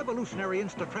 revolutionary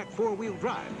Instatrack 4-wheel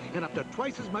drive, and up to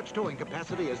twice as much towing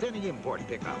capacity as any import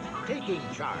pickup. Taking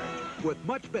charge with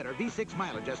much better V6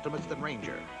 mileage estimates than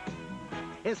Ranger.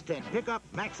 S10 pickup,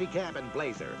 maxi cab, and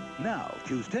Blazer. Now,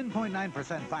 choose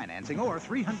 10.9% financing or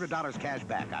 $300 cash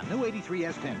back on new 83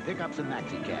 S10 pickups and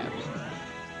maxi cabs.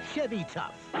 Chevy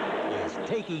Tough is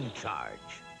taking charge.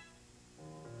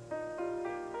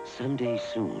 Someday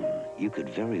soon, you could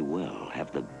very well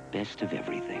have the best of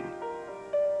everything.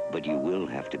 But you will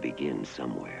have to begin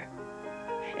somewhere.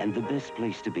 And the best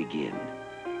place to begin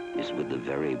is with the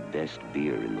very best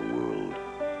beer in the world.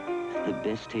 The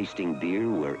best tasting beer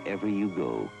wherever you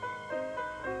go.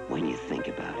 When you think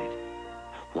about it,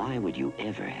 why would you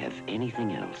ever have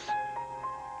anything else?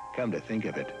 Come to think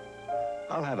of it,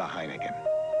 I'll have a Heineken.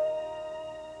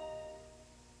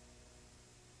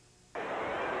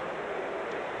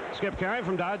 Skip Carey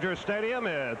from Dodger Stadium.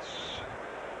 It's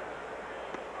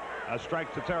a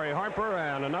strike to Terry Harper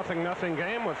and a 0-0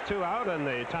 game with 2 out in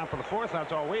the top of the 4th.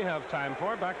 That's all we have time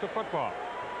for. Back to football.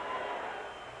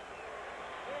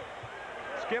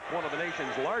 Skip, one of the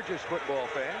nation's largest football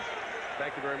fans.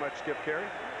 Thank you very much, Skip Carey.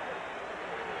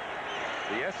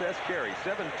 The SS Carey,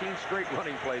 17 straight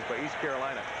running plays by East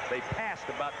Carolina. They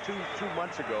passed about two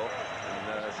months ago,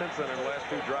 and since then in the last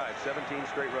 2 drives, 17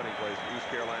 straight running plays for East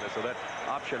Carolina. So that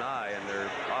option I and their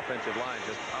offensive line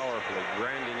just powerfully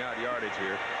grinding out yardage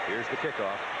here. Here's the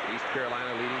kickoff. East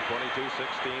Carolina leading 22-16,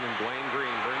 and Dwayne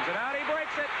Green brings it out. He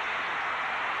breaks it.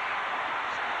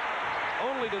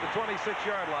 Only to the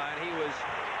 26-yard line. He was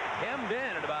hemmed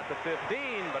in at about the 15,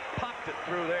 but popped it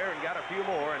through there and got a few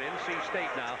more. And NC State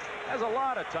now has a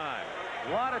lot of time.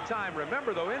 A lot of time.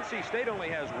 Remember, though, NC State only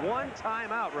has 1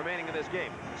 timeout remaining in this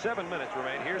game. 7 minutes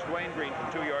remain. Here's Dwayne Green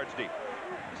from 2 yards deep.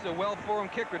 This is a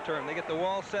well-formed kick return. They get the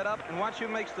wall set up, and watch who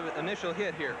makes the initial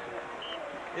hit here.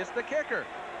 It's the kicker.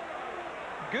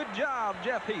 Good job,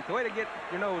 Jeff Heath. Way to get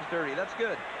your nose dirty. That's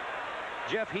good.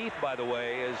 Jeff Heath, by the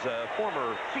way, is a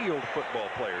former field football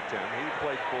player, Tim. He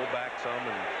played fullback some,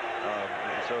 and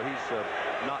so he's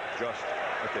not just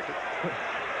a kicker.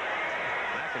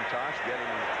 McIntosh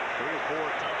getting 3 or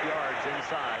 4 tough yards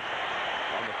inside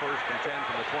on the 1st and 10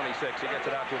 from the 26. He gets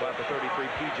it out to about the 33.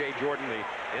 P.J. Jordan, the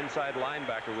inside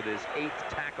linebacker, with his 8th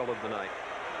tackle of the night.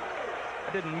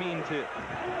 I didn't mean to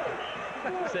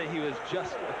say he was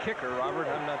just a kicker, Robert.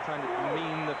 I'm not trying to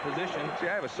mean the position. See,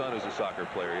 I have a son who's a soccer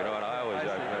player, you know, and I always...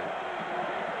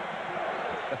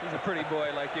 He's a pretty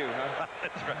boy like you, huh?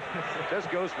 That's right.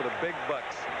 Just goes for the big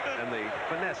bucks and the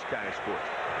finesse kind of sport.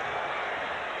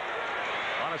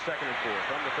 On a 2nd and 4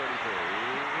 from the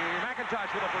 33.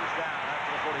 McIntosh with a first down after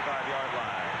the 45-yard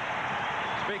line.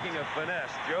 Speaking of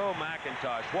finesse, Joe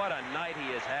McIntosh, what a night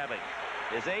he is having.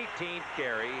 His 18th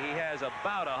carry, he has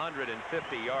about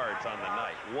 150 yards on the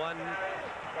night.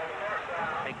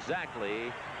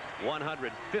 Exactly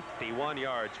 151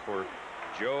 yards for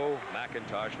Joe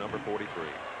McIntosh, number 43.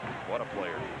 What a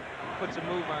player. Puts a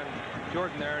move on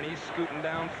Jordan there, and he's scooting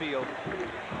downfield.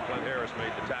 Clint Harris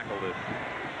made the tackle, the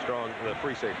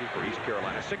free safety for East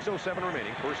Carolina. 6:07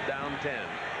 remaining, first down 10.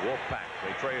 Wolfpack,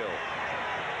 they trail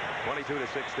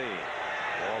 22-16.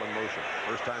 Ball in motion.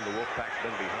 First time the Wolfpack's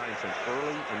been behind since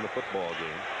early in the football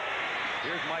game.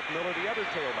 Here's Mike Miller, the other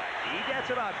tailback. He gets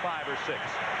about 5 or 6.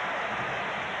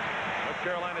 North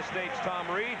Carolina State's Tom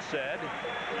Reed said,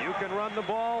 you can run the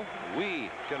ball,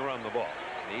 we can run the ball.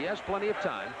 He has plenty of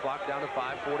time, clock down to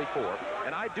 5:44.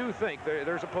 And I do think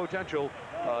there's a potential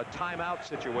timeout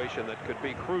situation that could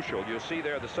be crucial. You'll see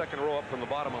there the 2nd row up from the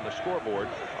bottom on the scoreboard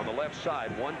on the left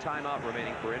side. 1 timeout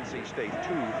remaining for NC State,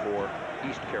 2 for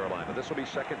East Carolina. This will be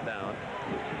 2nd down,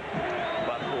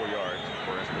 about 4 yards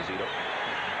for Esposito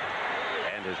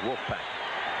and his Wolfpack.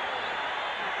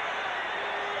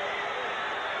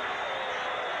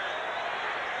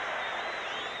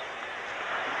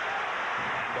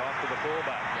 To the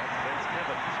fullback. That's Vince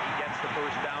Evans. He gets the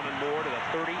first down and more to the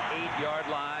 38-yard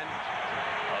line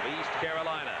of East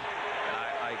Carolina. And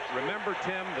I remember,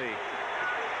 Tim,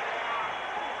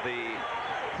 the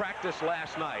practice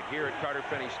last night here at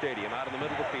Carter-Finney Stadium out in the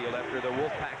middle of the field after the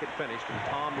Wolfpack had finished, and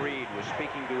Tom Reed was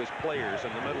speaking to his players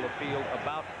in the middle of the field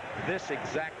about this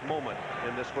exact moment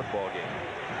in this football game.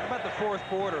 About the 4th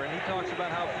quarter, and he talks about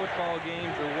how football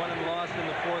games are won and lost in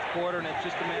the 4th quarter, and it's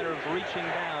just a matter of reaching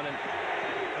down. And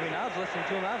I mean, I was listening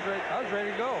to him. I was ready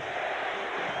to go. 4:58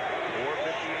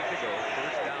 to go.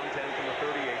 First down 10 from the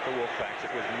 38 for Wolfpacks.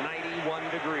 It was 91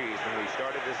 degrees when we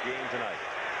started this game tonight.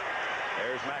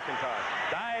 There's McIntosh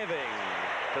diving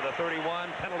to the 31.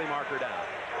 Penalty marker down.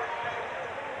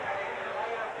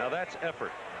 Now that's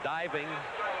effort. Diving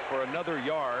for another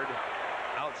yard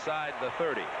outside the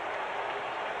 30.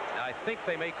 Now I think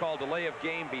they may call delay of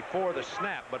game before the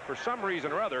snap, but for some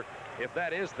reason or other, if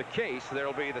that is the case,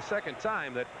 there'll be the second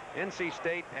time that NC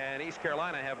State and East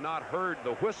Carolina have not heard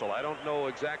the whistle. I don't know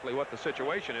exactly what the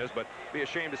situation is, but be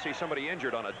ashamed to see somebody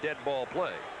injured on a dead ball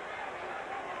play.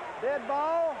 Dead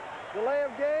ball, delay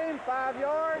of game, 5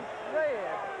 yards,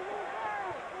 red.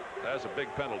 That's a big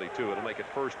penalty, too. It'll make it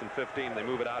 1st and 15. They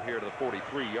move it out here to the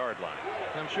 43-yard line.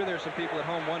 And I'm sure there's some people at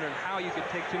home wondering how you could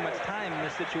take too much time in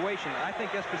this situation. I think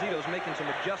Esposito's making some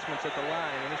adjustments at the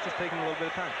line, and it's just taking a little bit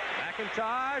of time.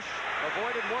 McIntosh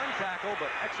avoided one tackle, but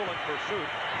excellent pursuit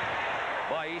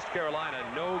by East Carolina.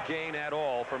 No gain at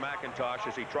all for McIntosh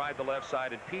as he tried the left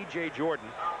side. And P.J. Jordan,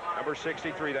 number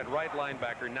 63, that right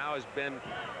linebacker, now has been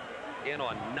in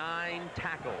on 9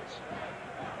 tackles.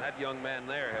 That young man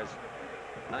there has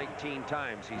 19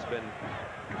 times he's been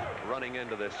running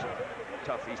into this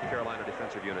tough East Carolina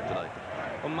defensive unit tonight.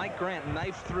 Well, Mike Grant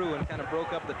knifed through and kind of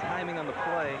broke up the timing on the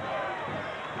play.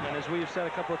 And as we've said a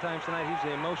couple of times tonight, he's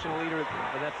the emotional leader of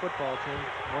that football team,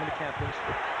 one of the captains.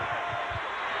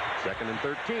 2nd and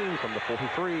 13 from the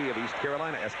 43 of East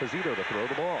Carolina. Esposito to throw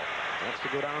the ball. Wants to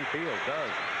go downfield.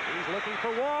 Does. He's looking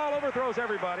for Wall. Overthrows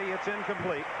everybody. It's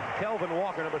incomplete. Kelvin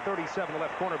Walker, number 37, the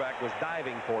left cornerback, was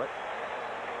diving for it.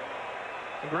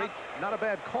 Not a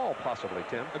bad call, possibly,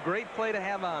 Tim. A great play to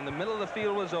have on. The middle of the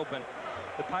field was open.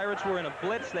 The Pirates were in a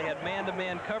blitz. They had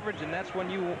man-to-man coverage, and that's when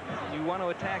you want to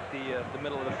attack the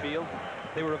middle of the field.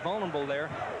 They were vulnerable there.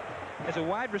 As a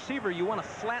wide receiver, you want to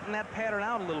flatten that pattern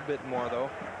out a little bit more, though.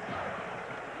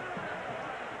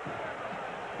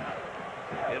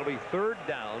 It'll be 3rd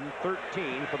down,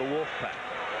 13 for the Wolfpack.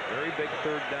 Very big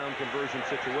 3rd down conversion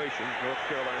situation. North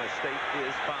Carolina State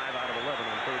is 5 out of 11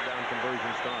 on 3rd down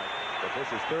conversions tonight. But this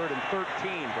is 3rd and 13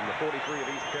 from the 43 of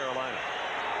East Carolina.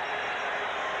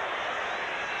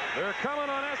 They're coming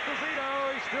on Esposito.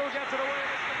 He still gets it away.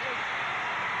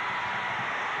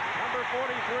 Number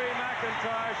 43,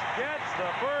 McIntosh, gets the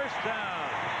 1st down.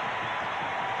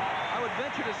 I would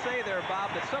venture to say there,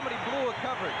 Bob, that somebody blew a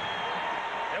coverage.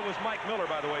 That was Mike Miller,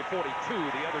 by the way, 42,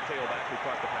 the other tailback who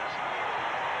caught the pass.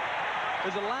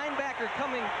 There's a linebacker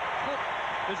coming.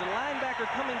 There's a linebacker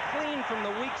coming clean from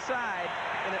the weak side,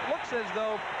 and it looks as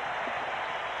though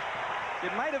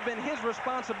it might have been his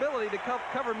responsibility to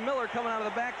cover Miller coming out of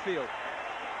the backfield.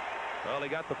 Well, he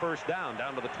got the 1st down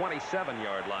to the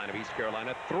 27-yard line of East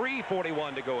Carolina.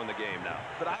 3:41 to go in the game now.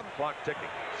 But clock ticking.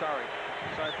 Sorry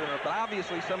for interrupting. But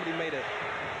obviously somebody made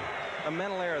a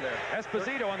mental error there.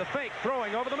 Esposito on the fake,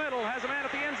 throwing over the middle, has a man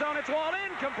at the end zone. It's Wall,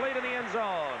 incomplete in the end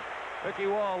zone. Mickey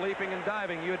Wall leaping and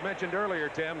diving. You had mentioned earlier,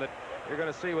 Tim, that you're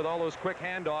going to see with all those quick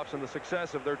handoffs and the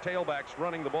success of their tailbacks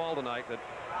running the ball tonight that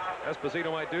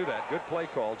Esposito might do that. Good play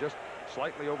call, just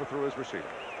slightly overthrew his receiver.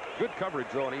 Good coverage,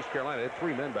 though, on East Carolina. They had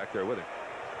 3 men back there with him.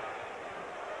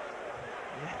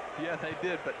 Yeah, they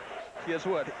did, but guess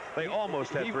what? They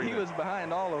almost had 3 men. He was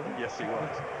behind all of them. Yes, he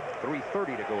was.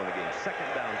 3:30 to go in the game.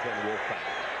 2nd down, 10 Wolfpack.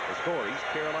 The score, East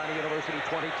Carolina University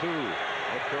 22.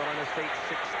 North Carolina State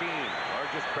 16.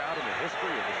 Largest crowd in the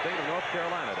history of the state of North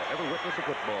Carolina to ever witness a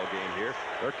football game here.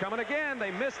 They're coming again.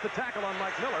 They missed the tackle on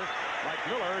Mike Miller. Mike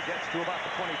Miller gets to about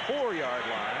the 24-yard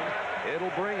line.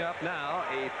 It'll bring up now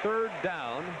a 3rd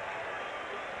down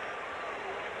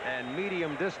and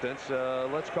medium distance.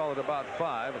 Let's call it about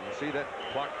 5. And you see that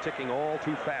clock ticking all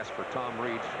too fast for Tom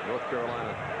Reed's North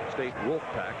Carolina State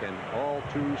Wolfpack, and all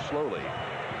too slowly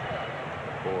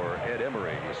for Ed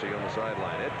Emery. You see on the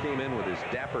sideline, Ed came in with his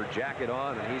dapper jacket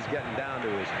on, and he's getting down to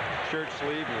his shirt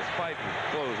sleeve and his fighting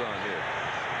clothes on here.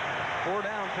 4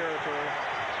 down territory.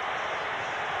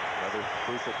 Another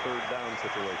crucial 3rd down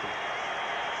situation.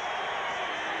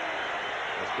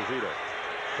 Esposito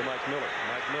to Mike Miller.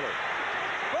 Mike Miller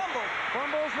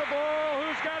fumbles the ball.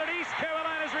 Who's got it? East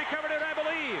Carolina's recovered it, I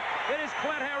believe. It is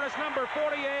Clint Harris, number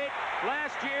 48.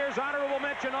 Last year's honorable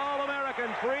mention All-American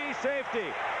free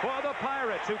safety for the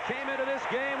Pirates, who came into this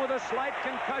game with a slight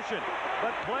concussion,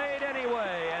 but played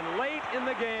anyway. And late in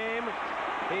the game,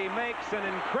 he makes an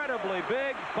incredibly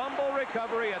big fumble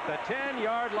recovery at the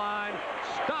 10-yard line,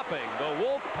 stopping the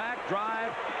Wolfpack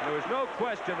drive. There was no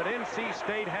question that NC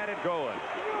State had it going.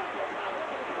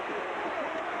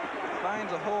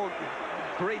 Finds a hole.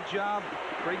 Great job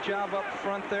up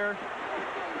front there.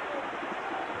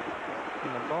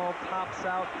 And the ball pops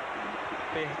out.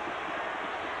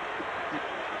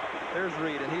 There's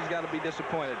Reed, and he's got to be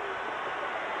disappointed.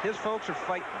 His folks are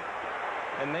fighting,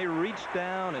 and they reached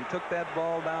down and took that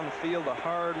ball down the field the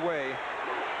hard way.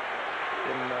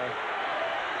 And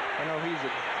I know he's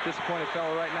a disappointed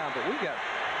fellow right now, but we got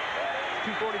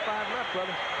 2:45 left,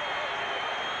 brother.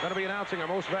 Going to be announcing our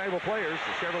most valuable players,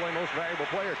 the Chevrolet most valuable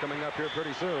player coming up here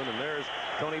pretty soon. And there's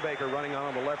Tony Baker running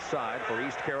on the left side for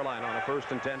East Carolina on a 1st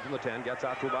and 10 from the 10. Gets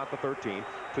out to about the 13.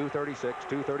 2:36,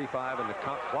 2:35, and the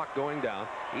clock going down.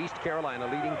 East Carolina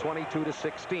leading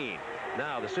 22-16.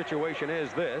 Now the situation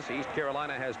is this. East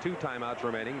Carolina has 2 timeouts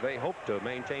remaining. They hope to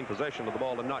maintain possession of the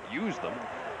ball and not use them.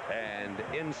 And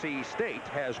NC State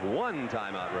has 1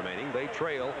 timeout remaining. They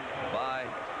trail by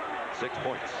 6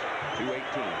 points.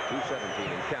 2:18,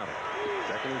 2:17 and counting.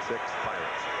 2nd and 6,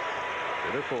 Pirates.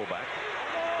 To their fullback.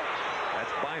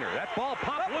 That's Biner. That ball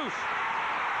popped loose.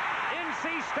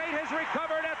 NC State has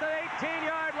recovered at the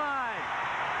 18-yard line.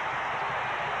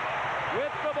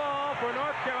 With the ball for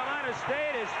North Carolina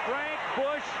State is Frank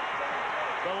Bush,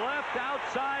 the left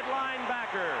outside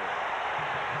linebacker.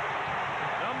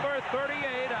 Number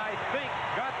 38, I think,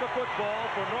 got the football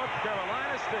for North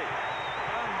Carolina State.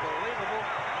 Unbelievable.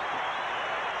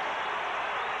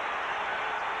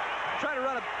 Trying to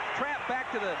run a trap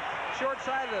back to the short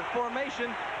side of the formation,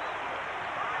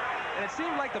 and it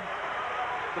seemed like the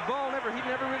ball he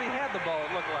never really had the ball,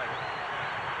 it looked like.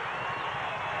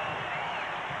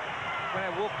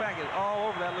 Man, Wolfpack is all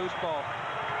over that loose ball.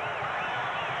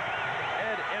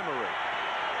 Ed Emery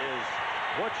is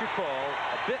what you call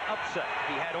a bit upset.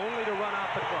 He had only to run out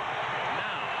the clock.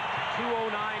 Now,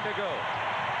 2:09 to go.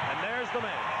 And there's the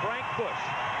man, Frank Bush,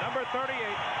 number 38,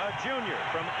 a junior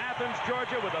from Athens,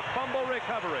 Georgia, with a fumble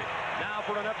recovery. Now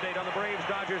for an update on the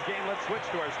Braves-Dodgers game, let's switch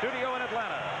to our studio in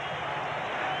Atlanta.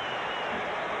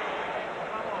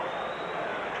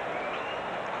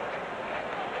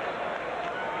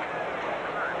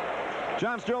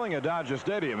 John Sterling at Dodger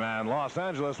Stadium, and Los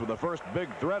Angeles with the first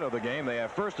big threat of the game. They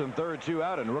have 1st and 3rd, 2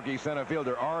 out, and rookie center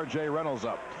fielder R.J. Reynolds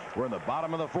up. We're in the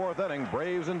bottom of the 4th inning.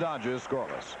 Braves and Dodgers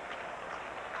scoreless.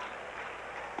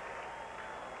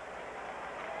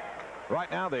 Right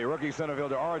now, the rookie center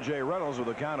fielder R.J. Reynolds with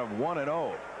a count of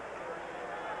 1-0.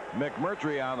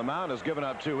 McMurtry on the mound has given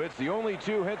up 2 hits, the only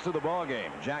 2 hits of the ball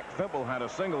game. Jack Fimple had a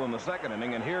single in the 2nd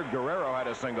inning, and here Guerrero had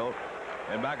a single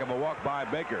in back of a walk by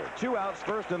Baker. 2 outs,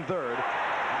 1st and 3rd.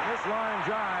 And this line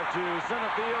drive to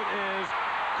center field is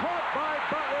caught by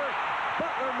Butler.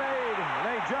 Butler made, and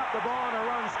they drop the ball, and a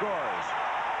run scores.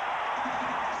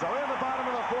 So in the bottom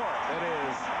of the 4th, it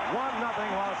is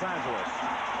 1-0 Los Angeles.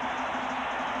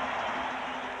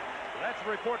 That's a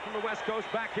report from the West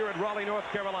Coast back here at Raleigh, North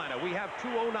Carolina. We have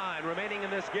 2:09 remaining in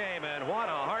this game, and what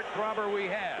a heartthrobber we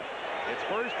have. It's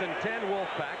 1st and 10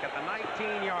 Wolfpack at the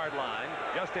 19-yard line,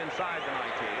 just inside the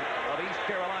 19 of East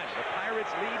Carolina. The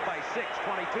Pirates lead by 6,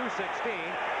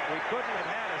 22-16. We couldn't have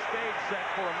had a stage set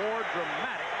for a more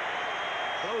dramatic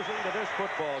closing to this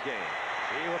football game.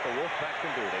 See what the Wolfpack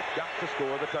can do. They've got to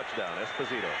score the touchdown.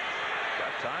 Esposito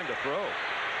got time to throw.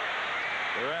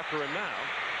 They're after him now.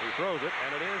 He throws it,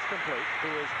 and it is complete to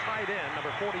his tight end,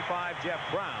 number 45, Jeff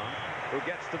Brown, who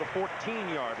gets to the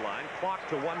 14-yard line, clock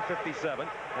to 1:57,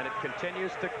 and it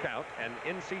continues to count, and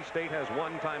NC State has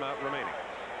 1 timeout remaining.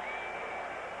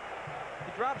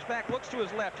 He drops back, looks to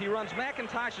his left. He runs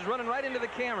McIntosh, is running right into the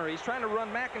camera. He's trying to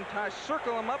run McIntosh,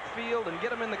 circle him upfield, and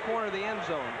get him in the corner of the end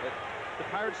zone. But the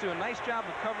Pirates do a nice job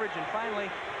of coverage, and finally,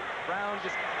 Brown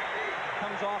just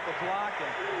comes off a block,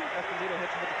 and Esposito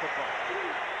hits him with the football.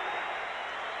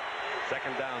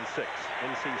 2nd down 6,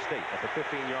 NC State at the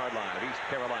 15-yard line of East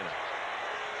Carolina.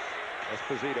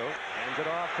 Esposito hands it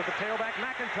off to the tailback,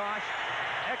 McIntosh.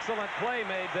 Excellent play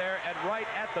made there right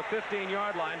at the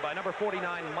 15-yard line by number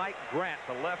 49, Mike Grant,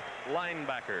 the left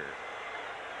linebacker.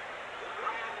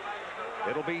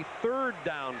 It'll be 3rd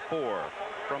down 4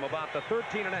 from about the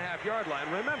 13.5-yard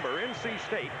line. Remember, NC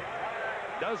State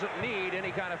doesn't need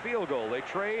any kind of field goal. They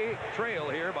trail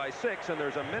here by 6, and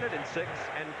there's 1 minute and 6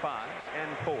 and 5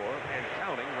 and 4 and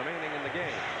counting remaining in the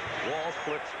game. Wall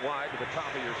splits wide to the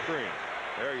top of your screen.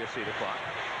 There you see the clock.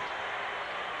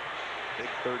 Big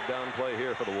 3rd down play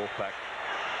here for the Wolfpack.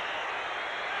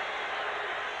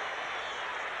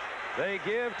 They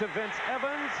give to Vince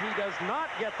Evans. He does not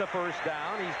get the 1st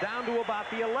down. He's down to about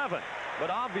the 11. But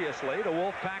obviously, the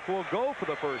Wolfpack will go for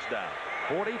the 1st down.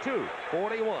 42,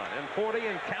 41, and 40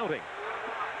 and counting.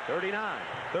 39,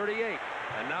 38,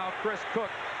 and now Chris Cook,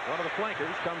 one of the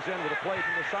flankers, comes in with a play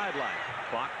from the sideline.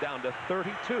 Clock down to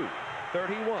 32,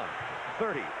 31,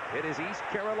 30. It is East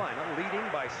Carolina leading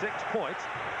by 6 points.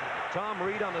 Tom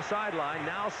Reed on the sideline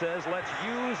now says, let's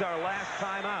use our last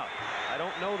timeout. I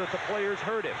don't know that the players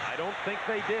heard him. I don't think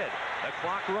they did. The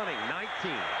clock running,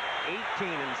 19, 18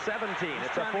 and 17.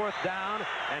 It's a 4th down,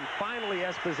 and finally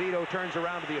Esposito turns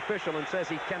around to the official and says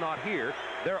he cannot hear.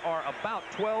 There are about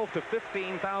 12 to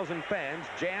 15,000 fans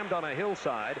jammed on a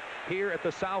hillside here at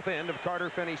the south end of Carter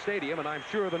Finney Stadium, and I'm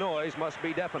sure the noise must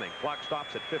be deafening. Clock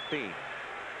stops at 15.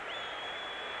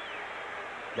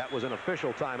 That was an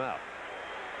official timeout.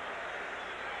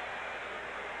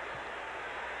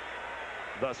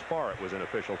 Thus far, it was an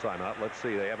official timeout. Let's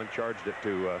see. They haven't charged it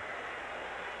to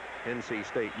NC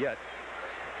State yet.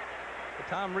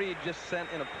 Tom Reed just sent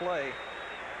in a play.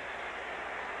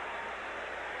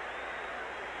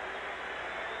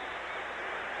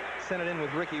 Sent it in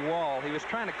with Ricky Wall. He was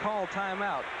trying to call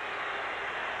timeout.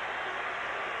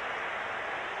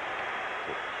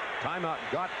 Timeout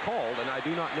got called, and I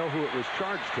do not know who it was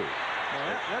charged to.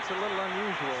 Well, that's a little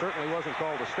unusual. It certainly wasn't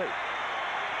called to State.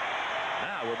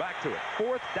 Now we're back to it.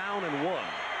 4th down and 1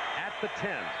 at the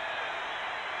 10.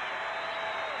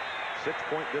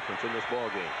 6-point difference in this ball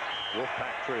game.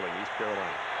 Wolfpack trailing East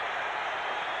Carolina.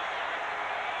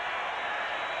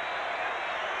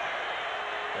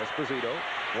 Esposito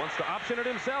wants to option it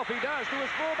himself. He does to his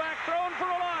fullback, thrown for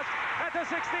a loss at the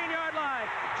 16-yard line.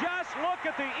 Just look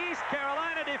at the East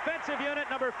Carolina defensive unit.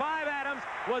 Number 5, Adams,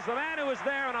 was the man who was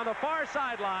there, and on the far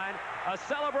sideline, a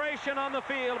celebration on the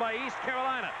field by East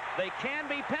Carolina. They can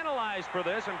be penalized for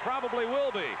this, and probably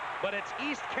will be, but it's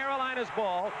East Carolina's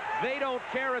ball. They don't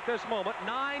care at this moment.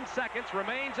 9 seconds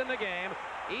remains in the game.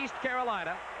 East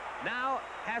Carolina now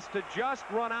has to just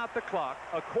run out the clock.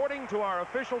 According to our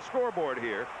official scoreboard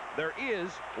here, there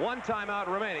is 1 timeout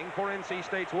remaining for NC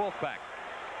State's Wolfpack.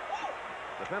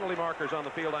 The penalty markers on the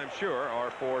field, I'm sure,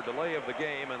 are for delay of the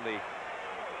game and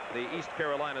the East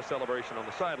Carolina celebration on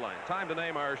the sideline. Time to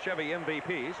name our Chevy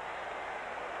MVPs.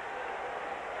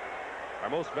 Our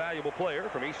most valuable player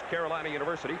from East Carolina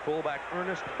University, fullback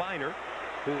Ernest Biner,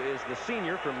 who is the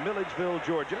senior from Milledgeville,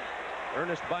 Georgia.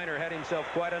 Ernest Biner had himself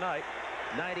quite a night.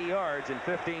 90 yards in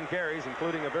 15 carries,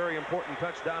 including a very important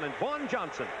touchdown. And Vaughn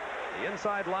Johnson, the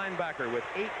inside linebacker, with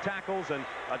 8 tackles and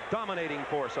a dominating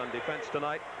force on defense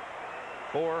tonight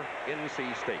for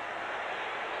NC State.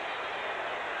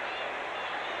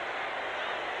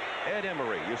 Ed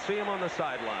Emery, you see him on the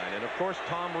sideline, and of course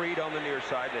Tom Reed on the near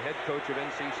side, the head coach of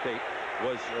NC State,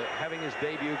 was having his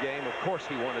debut game. Of course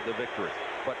he wanted the victory,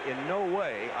 but in no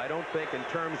way, I don't think, in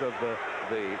terms of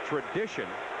the tradition,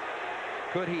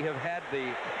 could he have had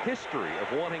the history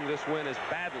of wanting this win as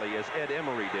badly as Ed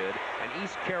Emery did, an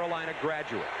East Carolina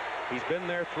graduate. He's been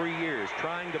there 3 years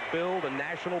trying to build a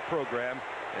national program,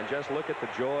 and just look at the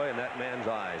joy in that man's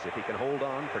eyes. If he can hold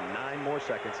on for 9 more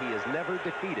seconds, he has never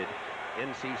defeated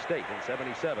NC State. In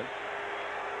 '77,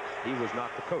 he was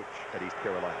not the coach at East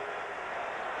Carolina.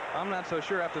 I'm not so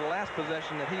sure after the last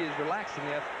possession that he is relaxing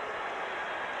yet.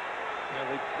 You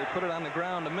know, they put it on the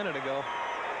ground a minute ago.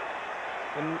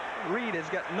 And Reed has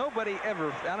got nobody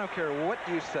ever, I don't care what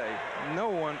you say, no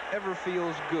one ever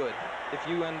feels good if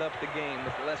you end up the game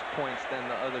with less points than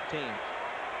the other team.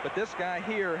 But this guy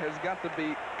here has got to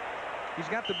be, he's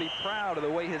got to be proud of the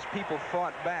way his people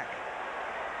fought back.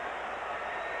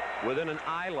 Within an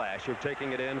eyelash of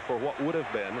taking it in for what would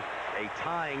have been a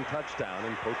tying touchdown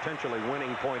and potentially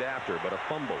winning point after, but a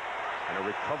fumble and a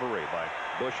recovery by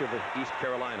Bush of East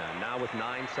Carolina. And now with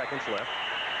 9 seconds left,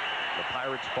 the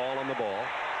Pirates fall on the ball.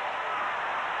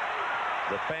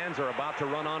 The fans are about to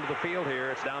run onto the field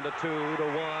here. It's down to 2-1,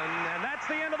 and that's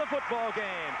the end of the football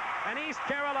game. And East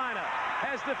Carolina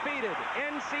has defeated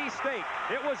NC State.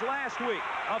 It was last week,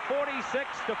 a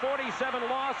 46-47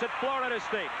 loss at Florida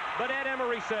State. But Ed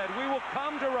Emery said, we will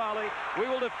come to Raleigh. We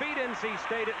will defeat NC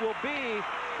State. It will be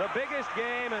the biggest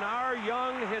game in our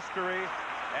young history.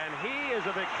 And he is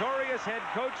a victorious head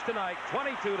coach tonight,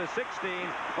 22-16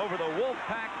 over the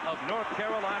Wolfpack of North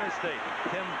Carolina State.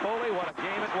 Tim Foley, what a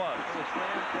game it was. It was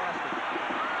fantastic.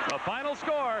 The final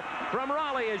score from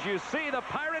Raleigh, as you see the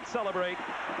Pirates celebrate,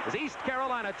 is East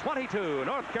Carolina 22,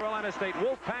 North Carolina State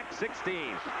Wolfpack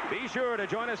 16. Be sure to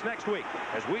join us next week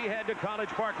as we head to College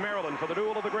Park, Maryland for the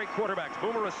duel of the great quarterbacks,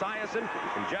 Boomer Esiason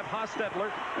and Jeff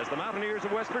Hostetler, as the Mountaineers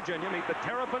of West Virginia meet the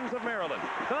Terrapins of Maryland.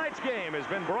 Tonight's game has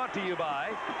been brought to you by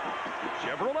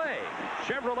Chevrolet.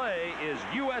 Chevrolet is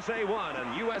USA 1,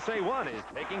 and USA 1 is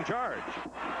taking charge.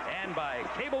 And by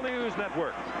Cable News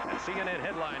Network and CNN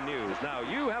Headline News. Now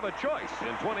you have a choice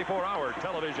in 24-hour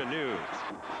television news.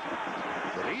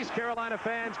 So the East Carolina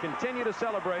fans continue to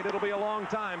celebrate. It'll be a long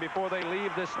time before they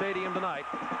leave this stadium tonight.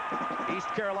 East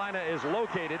Carolina is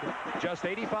located just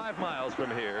 85 miles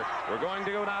from here. We're going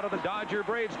to go now to the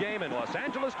Dodger-Braves game in Los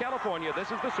Angeles, California.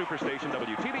 This is the Superstation,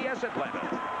 WTBS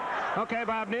Atlanta. Okay,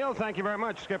 Bob Neal, thank you very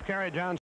much. Skip Carey, John.